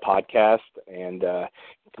his podcast, and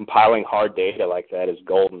compiling hard data like that is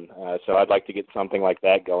golden. So I'd like to get something like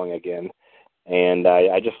that going again. And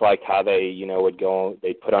I just liked how they, would go,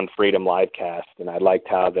 they put on Freedom Livecast, and I liked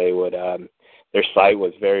how they would, their site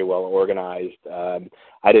was very well organized.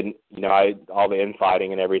 I didn't, all the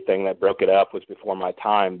infighting and everything that broke it up was before my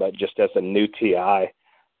time, but just as a new TI,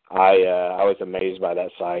 I was amazed by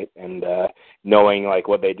that site, and knowing like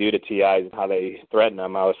what they do to TIs and how they threaten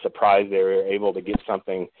them, I was surprised they were able to get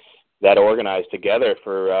something that organized together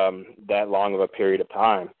for that long of a period of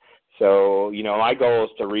time. So, my goal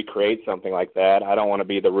is to recreate something like that. I don't want to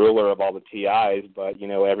be the ruler of all the TIs, but,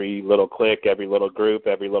 every little clique, every little group,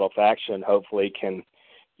 every little faction hopefully can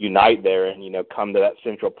unite there and, come to that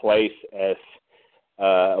central place as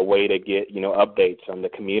a way to get, updates on the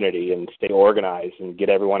community and stay organized and get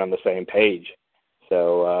everyone on the same page.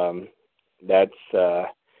 So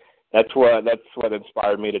that's what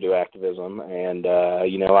inspired me to do activism. And I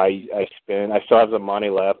still have some money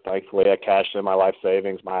left. Thankfully, I cashed in my life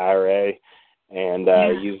savings, my IRA, and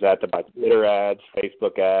use that to buy Twitter ads,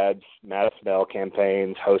 Facebook ads, mass mail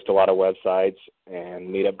campaigns, host a lot of websites and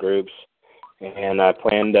meetup groups. And I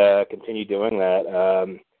plan to continue doing that.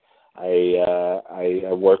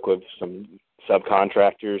 I work with some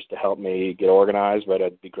subcontractors to help me get organized, but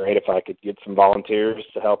it'd be great if I could get some volunteers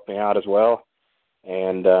to help me out as well.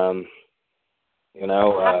 And I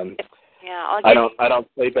don't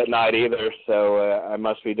sleep at night either, so I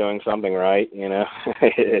must be doing something right.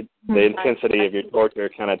 The intensity of your torture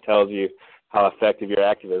kind of tells you how effective your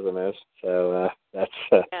activism is. So that's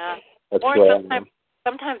or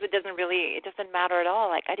sometimes it doesn't matter at all.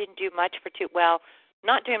 Like I didn't do much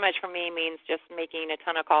not doing much for me means just making a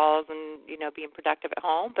ton of calls and, being productive at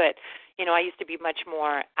home. But, I used to be much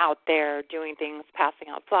more out there doing things, passing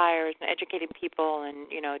out flyers and educating people and,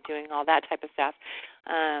 doing all that type of stuff.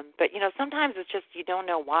 But, sometimes it's just you don't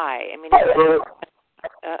know why. I mean,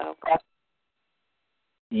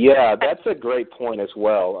 yeah, that's a great point as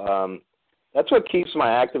well. That's what keeps my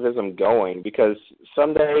activism going, because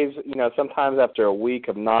some days, sometimes after a week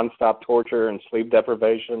of nonstop torture and sleep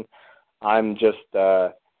deprivation, I'm just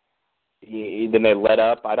then they let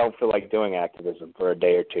up, I don't feel like doing activism for a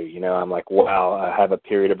day or two. I'm like, wow, I have a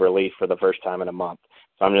period of relief for the first time in a month.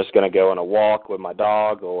 So I'm just going to go on a walk with my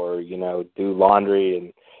dog or, do laundry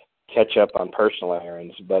and catch up on personal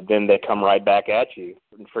errands. But then they come right back at you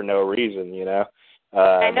for no reason,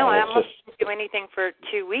 I know. I almost didn't do anything for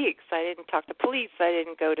 2 weeks. I didn't talk to police. I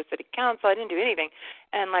didn't go to city council. I didn't do anything.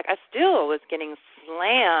 And, I still was getting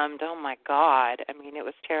slammed. Oh, my God. I mean, it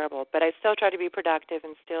was terrible. But I still tried to be productive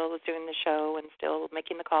and still was doing the show and still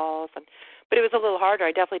making the calls. But it was a little harder.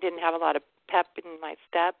 I definitely didn't have a lot of pep in my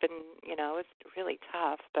step, and, it was really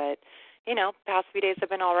tough. But, past few days have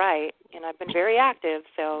been all right, and I've been very active.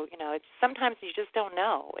 So, it's sometimes you just don't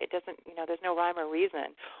know. It doesn't, there's no rhyme or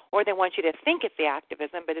reason. Or they want you to think it's the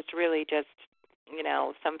activism, but it's really just,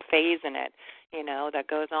 some phase in it, that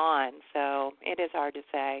goes on. So it is hard to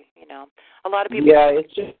say, A lot of people. Yeah,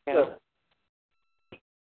 it's just,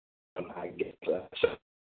 I get,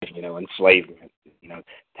 enslavement,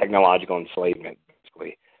 technological enslavement,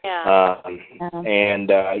 basically. Yeah. And,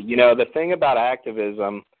 the thing about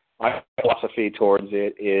activism, my philosophy towards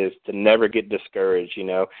it is to never get discouraged.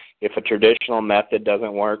 If a traditional method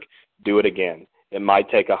doesn't work, do it again. It might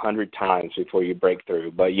take 100 times before you break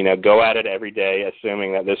through, but, go at it every day,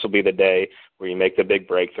 assuming that this will be the day where you make the big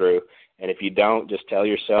breakthrough. And if you don't, just tell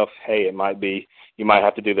yourself, hey, you might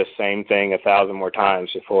have to do the same thing 1,000 more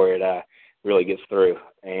times before it really gets through.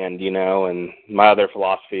 And, and my other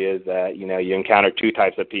philosophy is that, you encounter two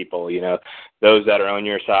types of people, those that are on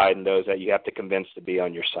your side and those that you have to convince to be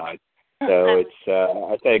on your side. So it's,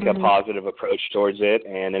 I take a positive approach towards it.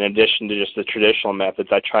 And in addition to just the traditional methods,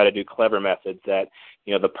 I try to do clever methods that,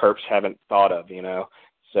 the perps haven't thought of,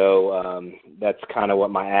 So that's kind of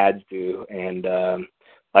what my ads do. And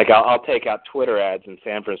I'll take out Twitter ads in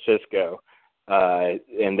San Francisco,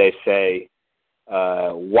 and they say,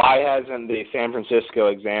 why hasn't the San Francisco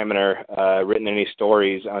Examiner written any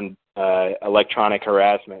stories on electronic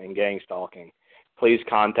harassment and gang stalking? Please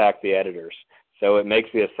contact the editors. So it makes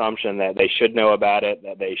the assumption that they should know about it,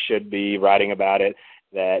 that they should be writing about it,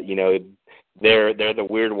 that, they're the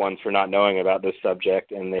weird ones for not knowing about this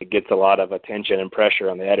subject, and it gets a lot of attention and pressure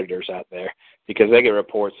on the editors out there because they get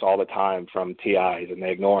reports all the time from TIs and they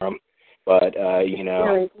ignore them. But,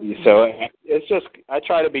 so it's just, I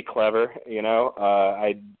try to be clever,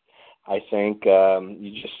 I think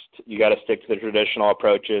you got to stick to the traditional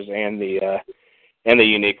approaches and the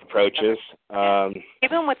unique approaches.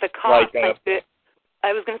 Even with the cops,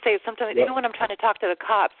 I was going to say sometimes, even when I'm trying to talk to the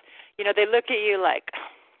cops, they look at you like,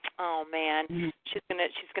 oh man, she's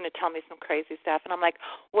gonna tell me some crazy stuff, and I'm like,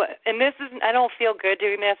 what? And this is, I don't feel good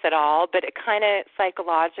doing this at all, but it kind of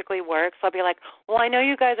psychologically works. I'll be like, well, I know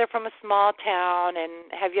you guys are from a small town,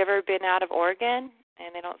 and have you ever been out of Oregon?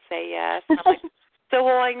 And they don't say yes. And I'm like, so,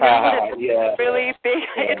 well, I know that it's really big.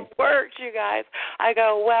 It works, you guys. I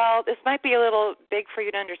go, well, this might be a little big for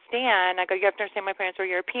you to understand. I go, you have to understand my parents were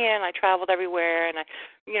European. I traveled everywhere, and I,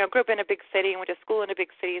 grew up in a big city and went to school in a big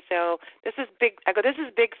city. So this is big. I go, this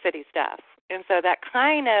is big city stuff. And so that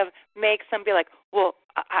kind of makes them be like, well,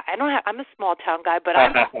 I don't have, I'm a small town guy, but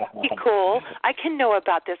I'm cool. I can know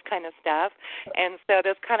about this kind of stuff. And so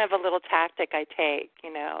there's kind of a little tactic I take,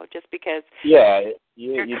 just because. Yeah,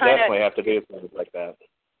 you definitely have to do things like that.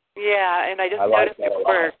 Yeah, and I just noticed it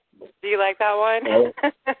works. Do you like that one? Yeah.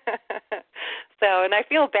 So, and I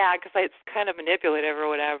feel bad because it's kind of manipulative or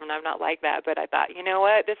whatever, and I'm not like that. But I thought, you know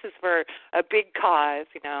what, this is for a big cause.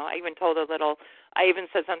 I even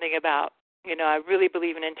said something about, I really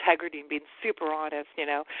believe in integrity and being super honest,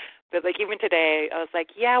 But, even today, I was like,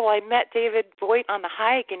 yeah, well, I met David Boyd on the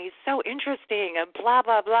hike, and he's so interesting, and blah,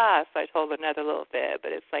 blah, blah. So I told another little bit,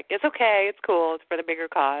 but it's like, it's okay, it's cool, it's for the bigger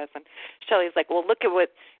cause. And Shelley's like, well, look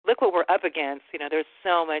what we're up against. There's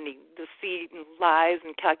so many deceit and lies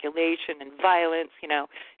and calculation and violence.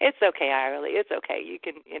 It's okay, Irely, it's okay. You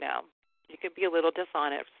can be a little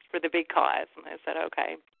dishonest for the big cause. And I said,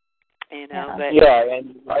 okay. But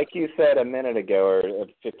and like you said a minute ago or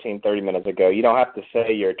 15, 30 minutes ago, you don't have to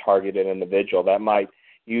say you're a targeted individual. That might,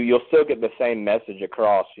 you'll still get the same message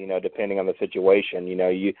across, depending on the situation.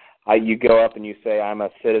 You go up and you say, I'm a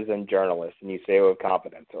citizen journalist, and you say it with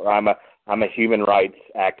confidence. Or I'm a human rights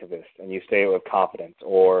activist, and you say it with confidence.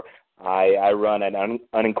 Or I run an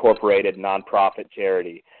unincorporated nonprofit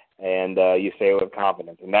charity, and you say it with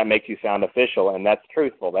confidence. And that makes you sound official, and that's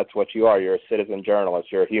truthful. That's what you are. You're a citizen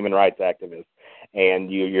journalist. You're a human rights activist.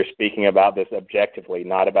 And you're speaking about this objectively,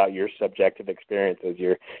 not about your subjective experiences.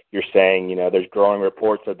 You're saying, there's growing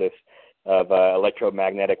reports of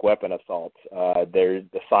electromagnetic weapon assaults. The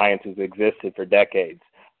science has existed for decades.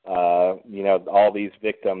 All these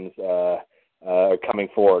victims are coming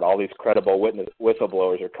forward. All these credible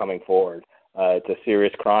whistleblowers are coming forward. It's a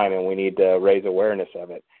serious crime, and we need to raise awareness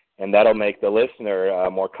of it. And that'll make the listener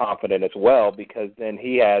more confident as well, because then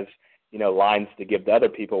he has, lines to give to other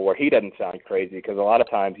people where he doesn't sound crazy. Because a lot of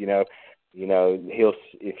times, he'll,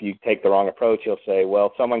 if you take the wrong approach, he'll say,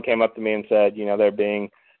 well, someone came up to me and said,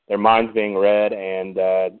 their mind's being read, and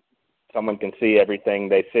someone can see everything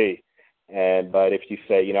they see. But if you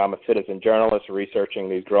say, I'm a citizen journalist researching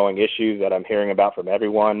these growing issues that I'm hearing about from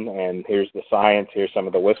everyone, and here's the science, here's some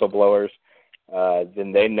of the whistleblowers,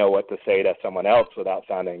 then they know what to say to someone else without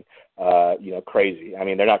sounding, crazy. I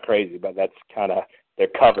mean, they're not crazy, but that's kind of their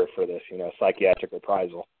cover for this, psychiatric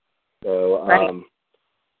reprisal. So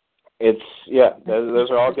those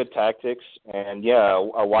are all good tactics. And,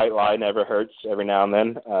 a white lie never hurts every now and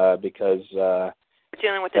then because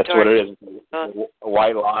dealing with that's what it is, a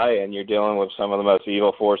white lie, and you're dealing with some of the most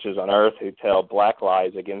evil forces on earth who tell black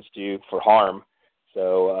lies against you for harm.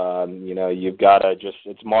 So, you've got to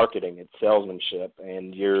it's marketing, it's salesmanship,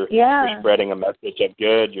 and you're spreading a message of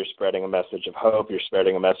good, you're spreading a message of hope, you're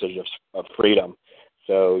spreading a message of freedom.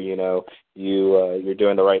 So, you're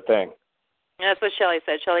doing the right thing. That's what Shelley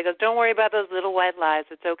said. Shelley goes, don't worry about those little white lies.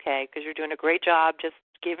 It's okay, because you're doing a great job just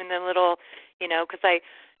giving them little, because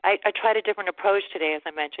I tried a different approach today, as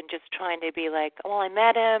I mentioned, just trying to be like, well, I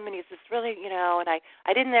met him, and he's just really, and I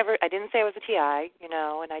didn't say I was a TI,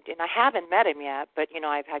 and I haven't met him yet, but,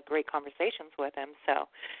 I've had great conversations with him, so,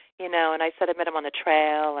 and I said I met him on the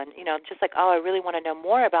trail, and, just like, I really want to know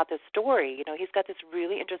more about this story, he's got this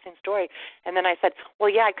really interesting story, and then I said, well,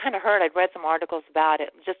 yeah, I kind of heard, I'd read some articles about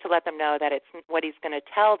it, just to let them know that it's what he's going to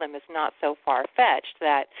tell them is not so far-fetched,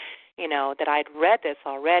 that that I'd read this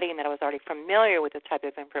already and that I was already familiar with this type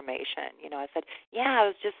of information. I said,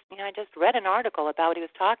 I just read an article about what he was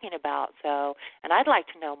talking about, so, and I'd like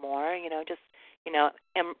to know more,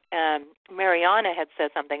 Mariana had said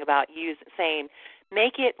something about saying,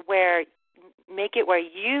 make it where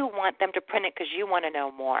you want them to print it because you want to know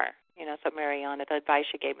more. So Mariana, the advice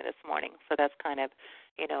she gave me this morning. So that's kind of,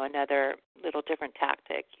 another little different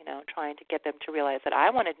tactic, trying to get them to realize that I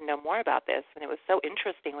wanted to know more about this, and it was so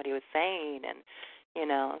interesting what he was saying, and,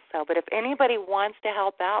 but if anybody wants to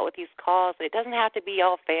help out with these calls, it doesn't have to be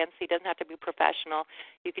all fancy, it doesn't have to be professional.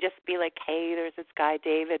 You could just be like, hey, there's this guy,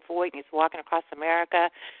 David Voigt, and he's walking across America,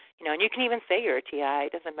 and you can even say you're a TI,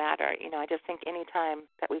 it doesn't matter. I just think any time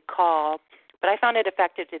that we call, but I found it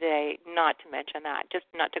effective today not to mention that, just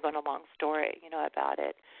not to go into a long story, about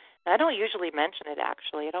it. And I don't usually mention it,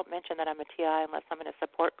 actually. I don't mention that I'm a TI unless I'm in a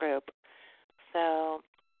support group. So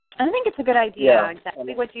I think it's a good idea,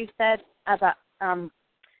 exactly what you said about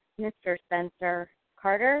Mr. Spencer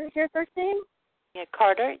Carter is your first name? Yeah,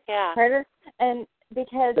 Carter, yeah. Carter. And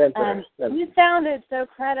because you sounded so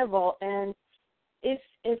credible, and if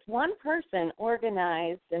one person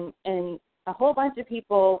organized and a whole bunch of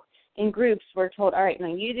people in groups were told, all right,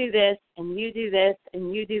 now you do this, and you do this,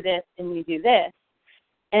 and you do this, and you do this,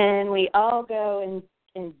 and we all go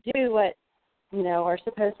and do what, are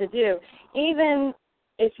supposed to do, even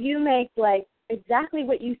if you make, like, exactly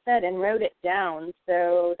what you said and wrote it down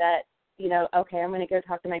so that, okay, I'm going to go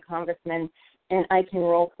talk to my congressman and I can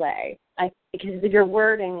role play, because your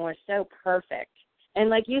wording was so perfect. And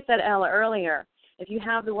like you said, Ella, earlier, if you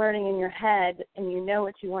have the wording in your head and you know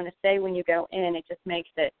what you want to say when you go in, it just makes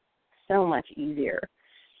it so much easier.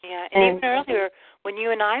 Yeah, and even earlier, when you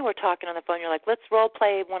and I were talking on the phone, you're like, let's role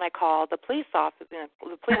play when I call the police office, the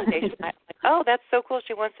police station. I'm like, oh, that's so cool.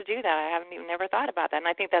 She wants to do that. I haven't even never thought about that. And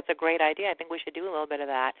I think that's a great idea. I think we should do a little bit of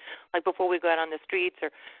that. Like before we go out on the streets or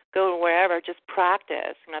go wherever, just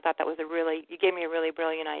practice. And I thought that was you gave me a really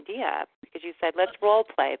brilliant idea, because you said, let's role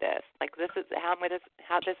play this. Like, this is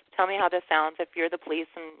tell me how this sounds if you're the police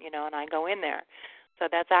and I go in there. So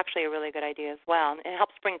that's actually a really good idea as well. And it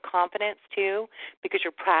helps bring confidence, too, because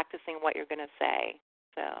you're practicing what you're going to say.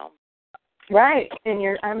 So. Right. And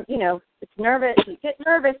it's nervous. You get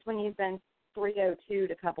nervous when you've been 302'd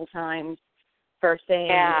a couple times for saying.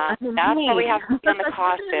 Yeah, that's why we have to be on the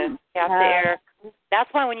cautious. You have to err. That's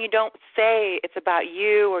why when you don't say it's about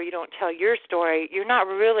you or you don't tell your story, you're not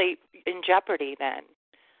really in jeopardy then.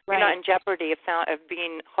 You're not in jeopardy of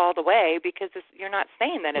being hauled away, because you're not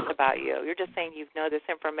saying that it's about you. You're just saying you know this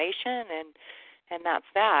information, and that's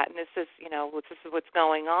that. And this is what's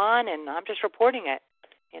going on, and I'm just reporting it.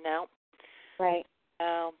 Right.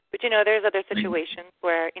 But there's other situations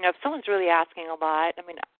where if someone's really asking a lot. I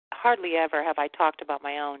mean, hardly ever have I talked about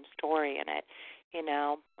my own story in it.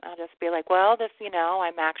 I'll just be like, well, this,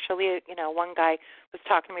 I'm actually, one guy was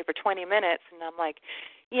talking to me for 20 minutes, and I'm like,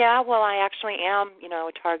 yeah, well, I actually am,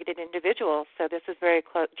 a targeted individual, so this is very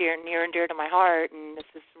near and dear to my heart, and this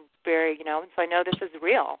is very, and so I know this is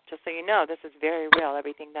real. Just so you know, this is very real,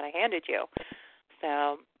 everything that I handed you.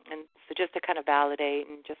 So just to kind of validate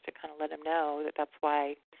and just to kind of let them know that that's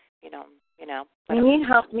why, You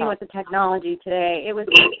helped me with the technology today. It was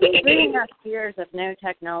 3.5 years of no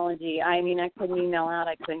technology. I mean, I couldn't email out.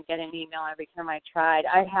 I couldn't get an email every time I tried.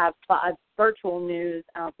 I have virtual news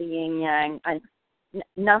out the yin-yang.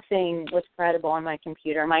 Nothing was credible on my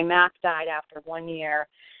computer. My Mac died after 1 year.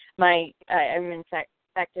 I'm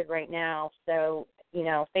infected right now, so,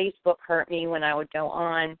 Facebook hurt me when I would go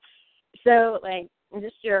on. So,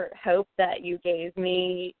 just your hope that you gave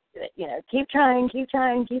me, keep trying.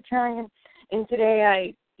 And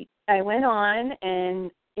today I went on,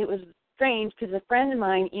 and it was strange because a friend of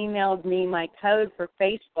mine emailed me my code for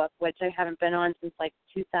Facebook, which I haven't been on since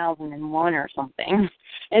 2001 or something.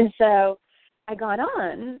 And so I got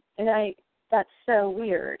on, and that's so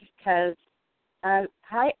weird because I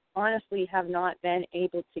honestly have not been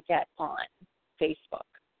able to get on Facebook.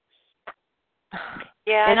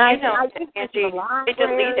 Yeah, and I think Angie, they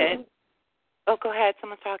deleted. Oh, go ahead.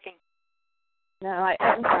 Someone's talking. No,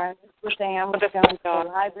 I'm sorry. I was saying I was going to the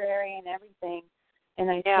library and everything, and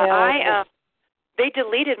they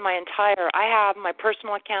deleted my entire. I have my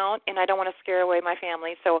personal account, and I don't want to scare away my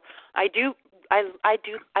family, so I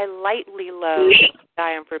lightly load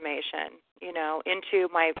that information, into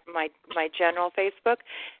my general Facebook,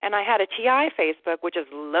 and I had a TI Facebook, which is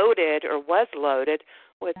loaded or was loaded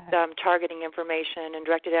with targeting information and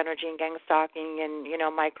directed energy and gang stalking and,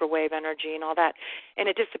 microwave energy and all that. And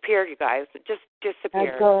it disappeared, you guys. It just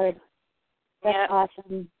disappeared. That's good. That's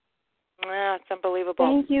awesome. Yeah, it's unbelievable.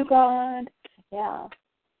 Thank you, God. Yeah.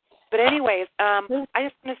 But anyways, I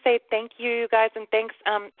just want to say thank you guys, and thanks.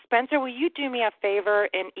 Spencer, will you do me a favor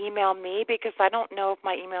and email me? Because I don't know if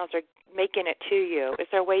my emails are making it to you. Is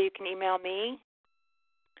there a way you can email me?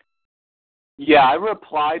 Yeah, I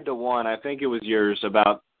replied to one. I think it was yours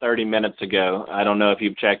about 30 minutes ago. I don't know if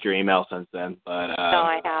you've checked your email since then, but no,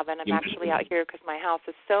 I haven't. I'm actually out here because my house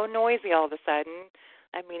is so noisy all of a sudden.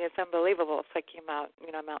 I mean, it's unbelievable. It's like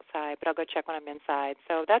I'm outside, but I'll go check when I'm inside.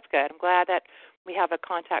 So that's good. I'm glad that we have a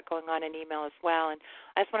contact going on in email as well. And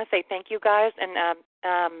I just want to say thank you guys. And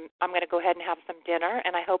I'm going to go ahead and have some dinner.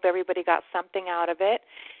 And I hope everybody got something out of it.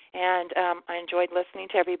 And I enjoyed listening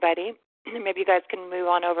to everybody. Maybe you guys can move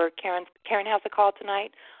on over. Karen has a call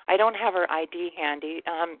tonight. I don't have her ID handy.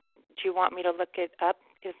 Do you want me to look it up?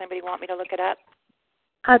 Does anybody want me to look it up?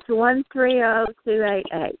 It's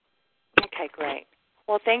 130288. Okay, great.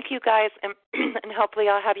 Well, thank you guys, and hopefully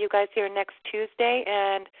I'll have you guys here next Tuesday.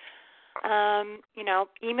 And,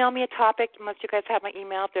 email me a topic. Most of you guys have my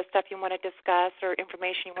email. If there's stuff you want to discuss or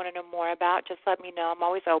information you want to know more about, just let me know. I'm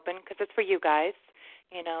always open because it's for you guys.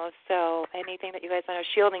 So anything that you guys know,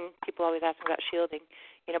 shielding, people always ask me about shielding,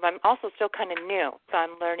 but I'm also still kind of new, so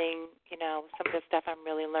I'm learning, some of the stuff I'm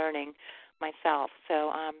really learning myself.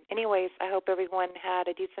 So anyways, I hope everyone had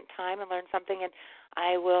a decent time and learned something, and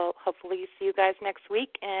I will hopefully see you guys next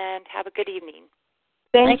week, and have a good evening.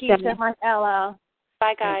 Thank you so much, Ella.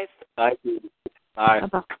 Bye, guys. Bye. Bye.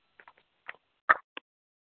 Bye-bye.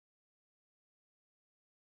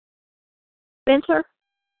 Spencer?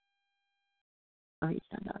 Oh, he's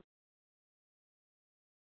not up.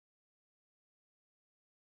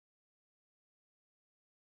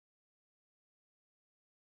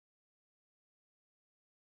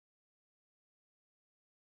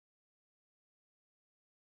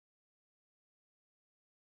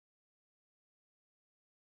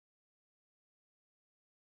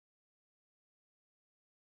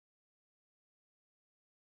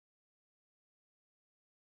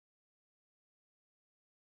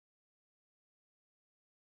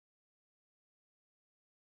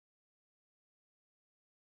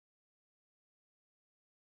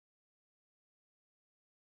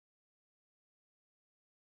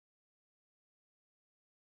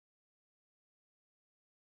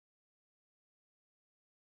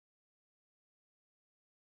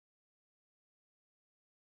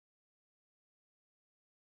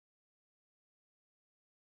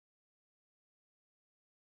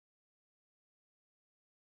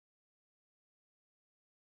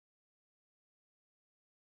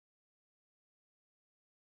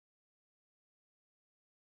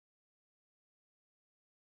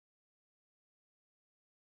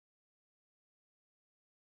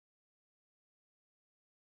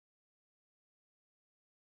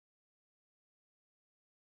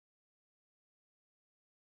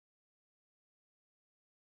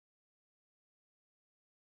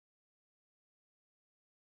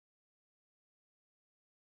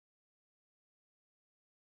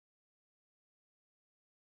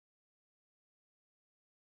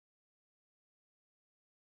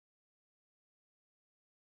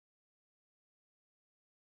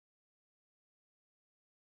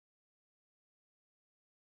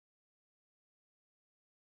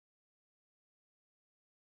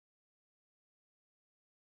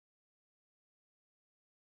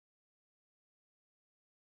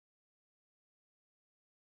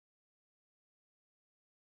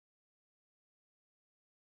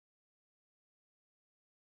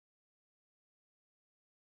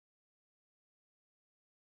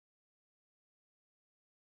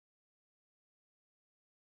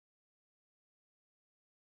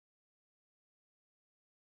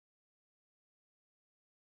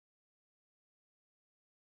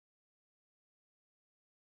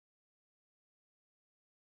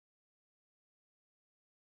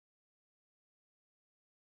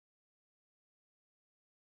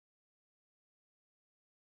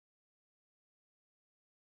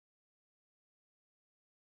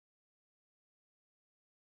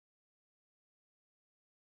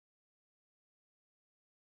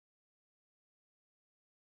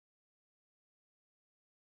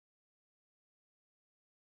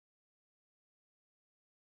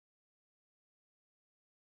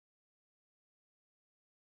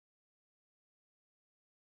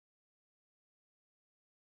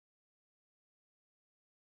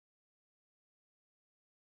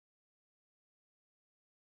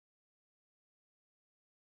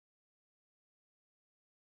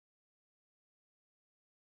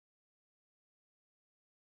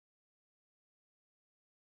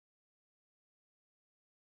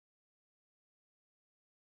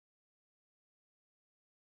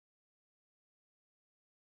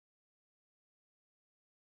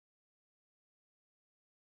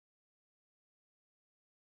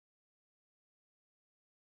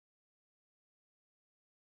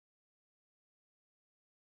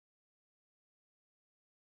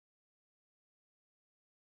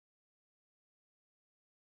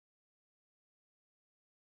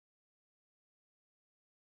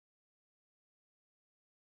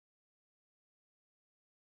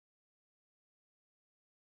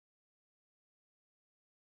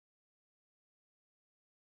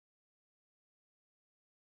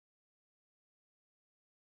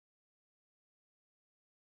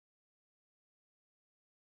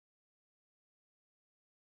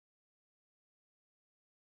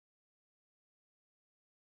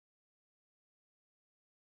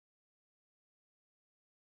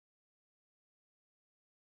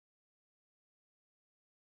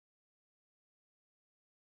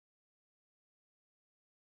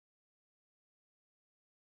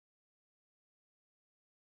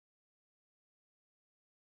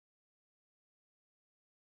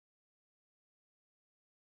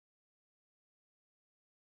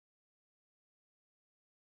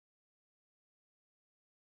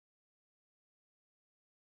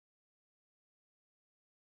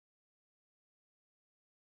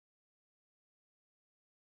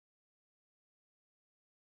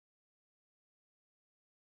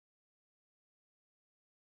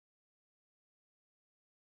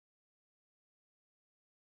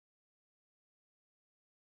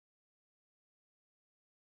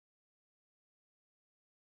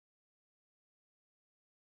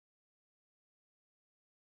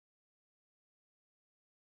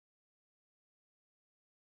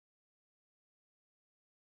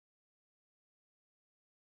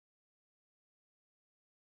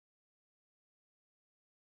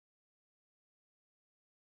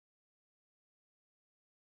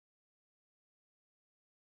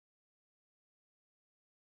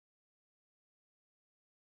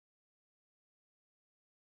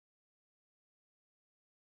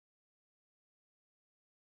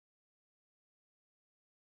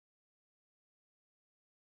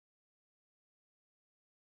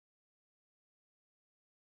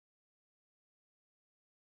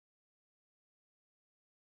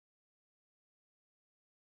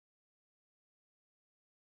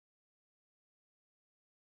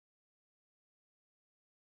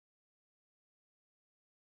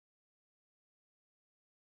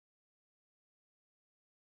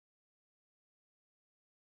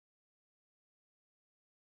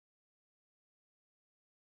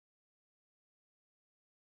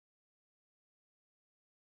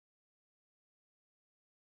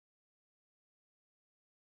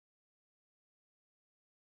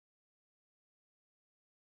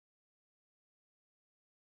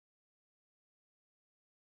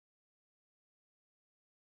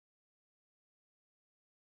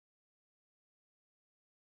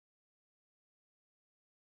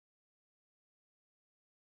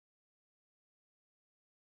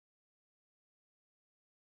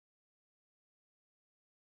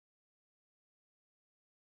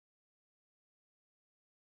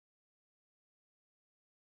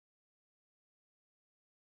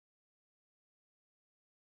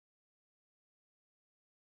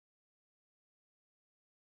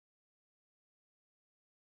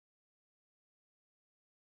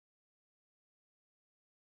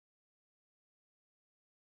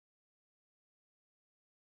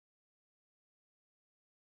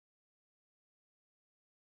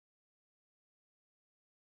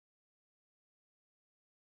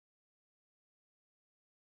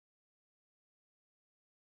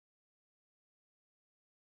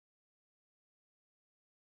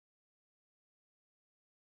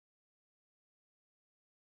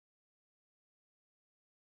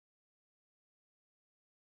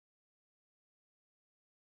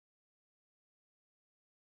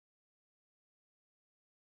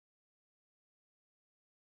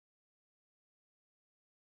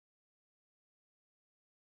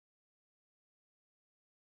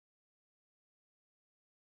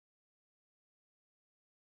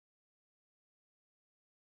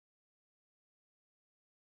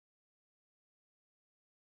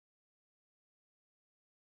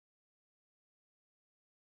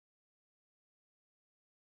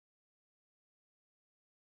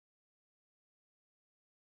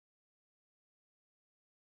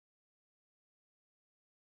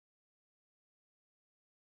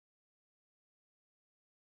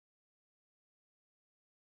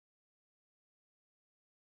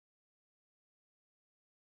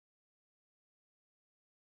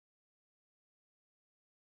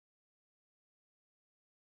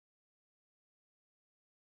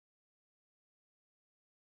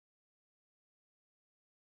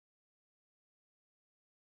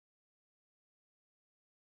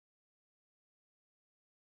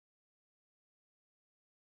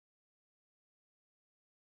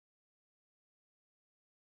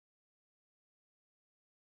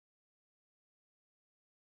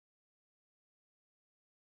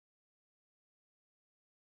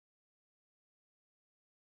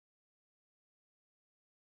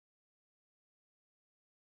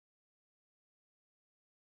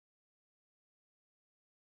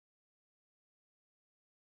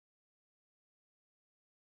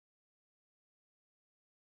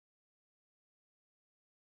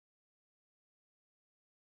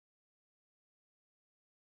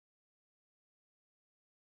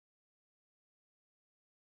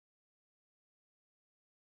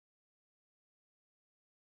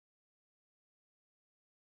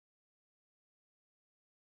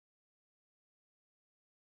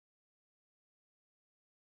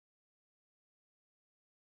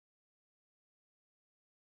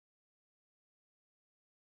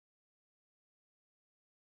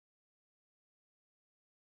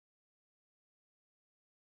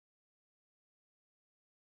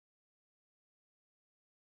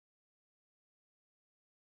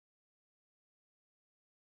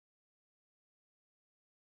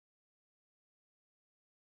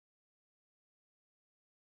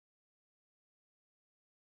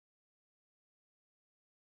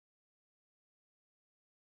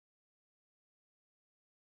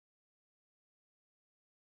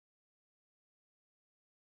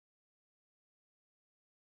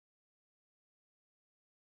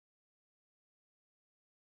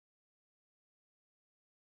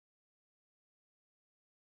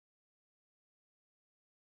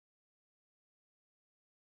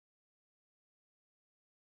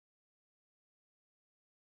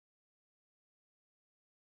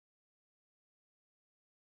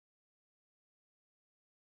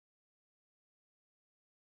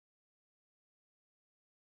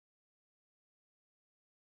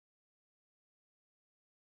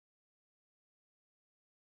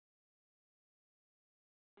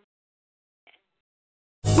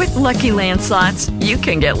 With Lucky Land Slots, you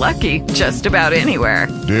can get lucky just about anywhere.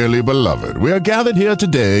 Dearly beloved, we are gathered here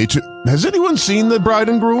today to... Has anyone seen the bride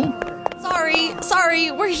and groom?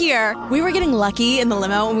 Sorry, we're here. We were getting lucky in the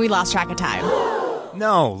limo and we lost track of time.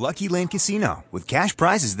 No, Lucky Land Casino, with cash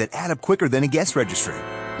prizes that add up quicker than a guest registry.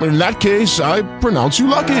 In that case, I pronounce you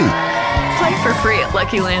lucky. Play for free at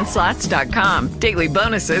LuckyLandSlots.com. Daily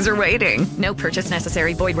bonuses are waiting. No purchase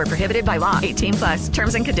necessary. Void where prohibited by law. 18+.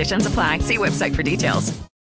 Terms and conditions apply. See website for details.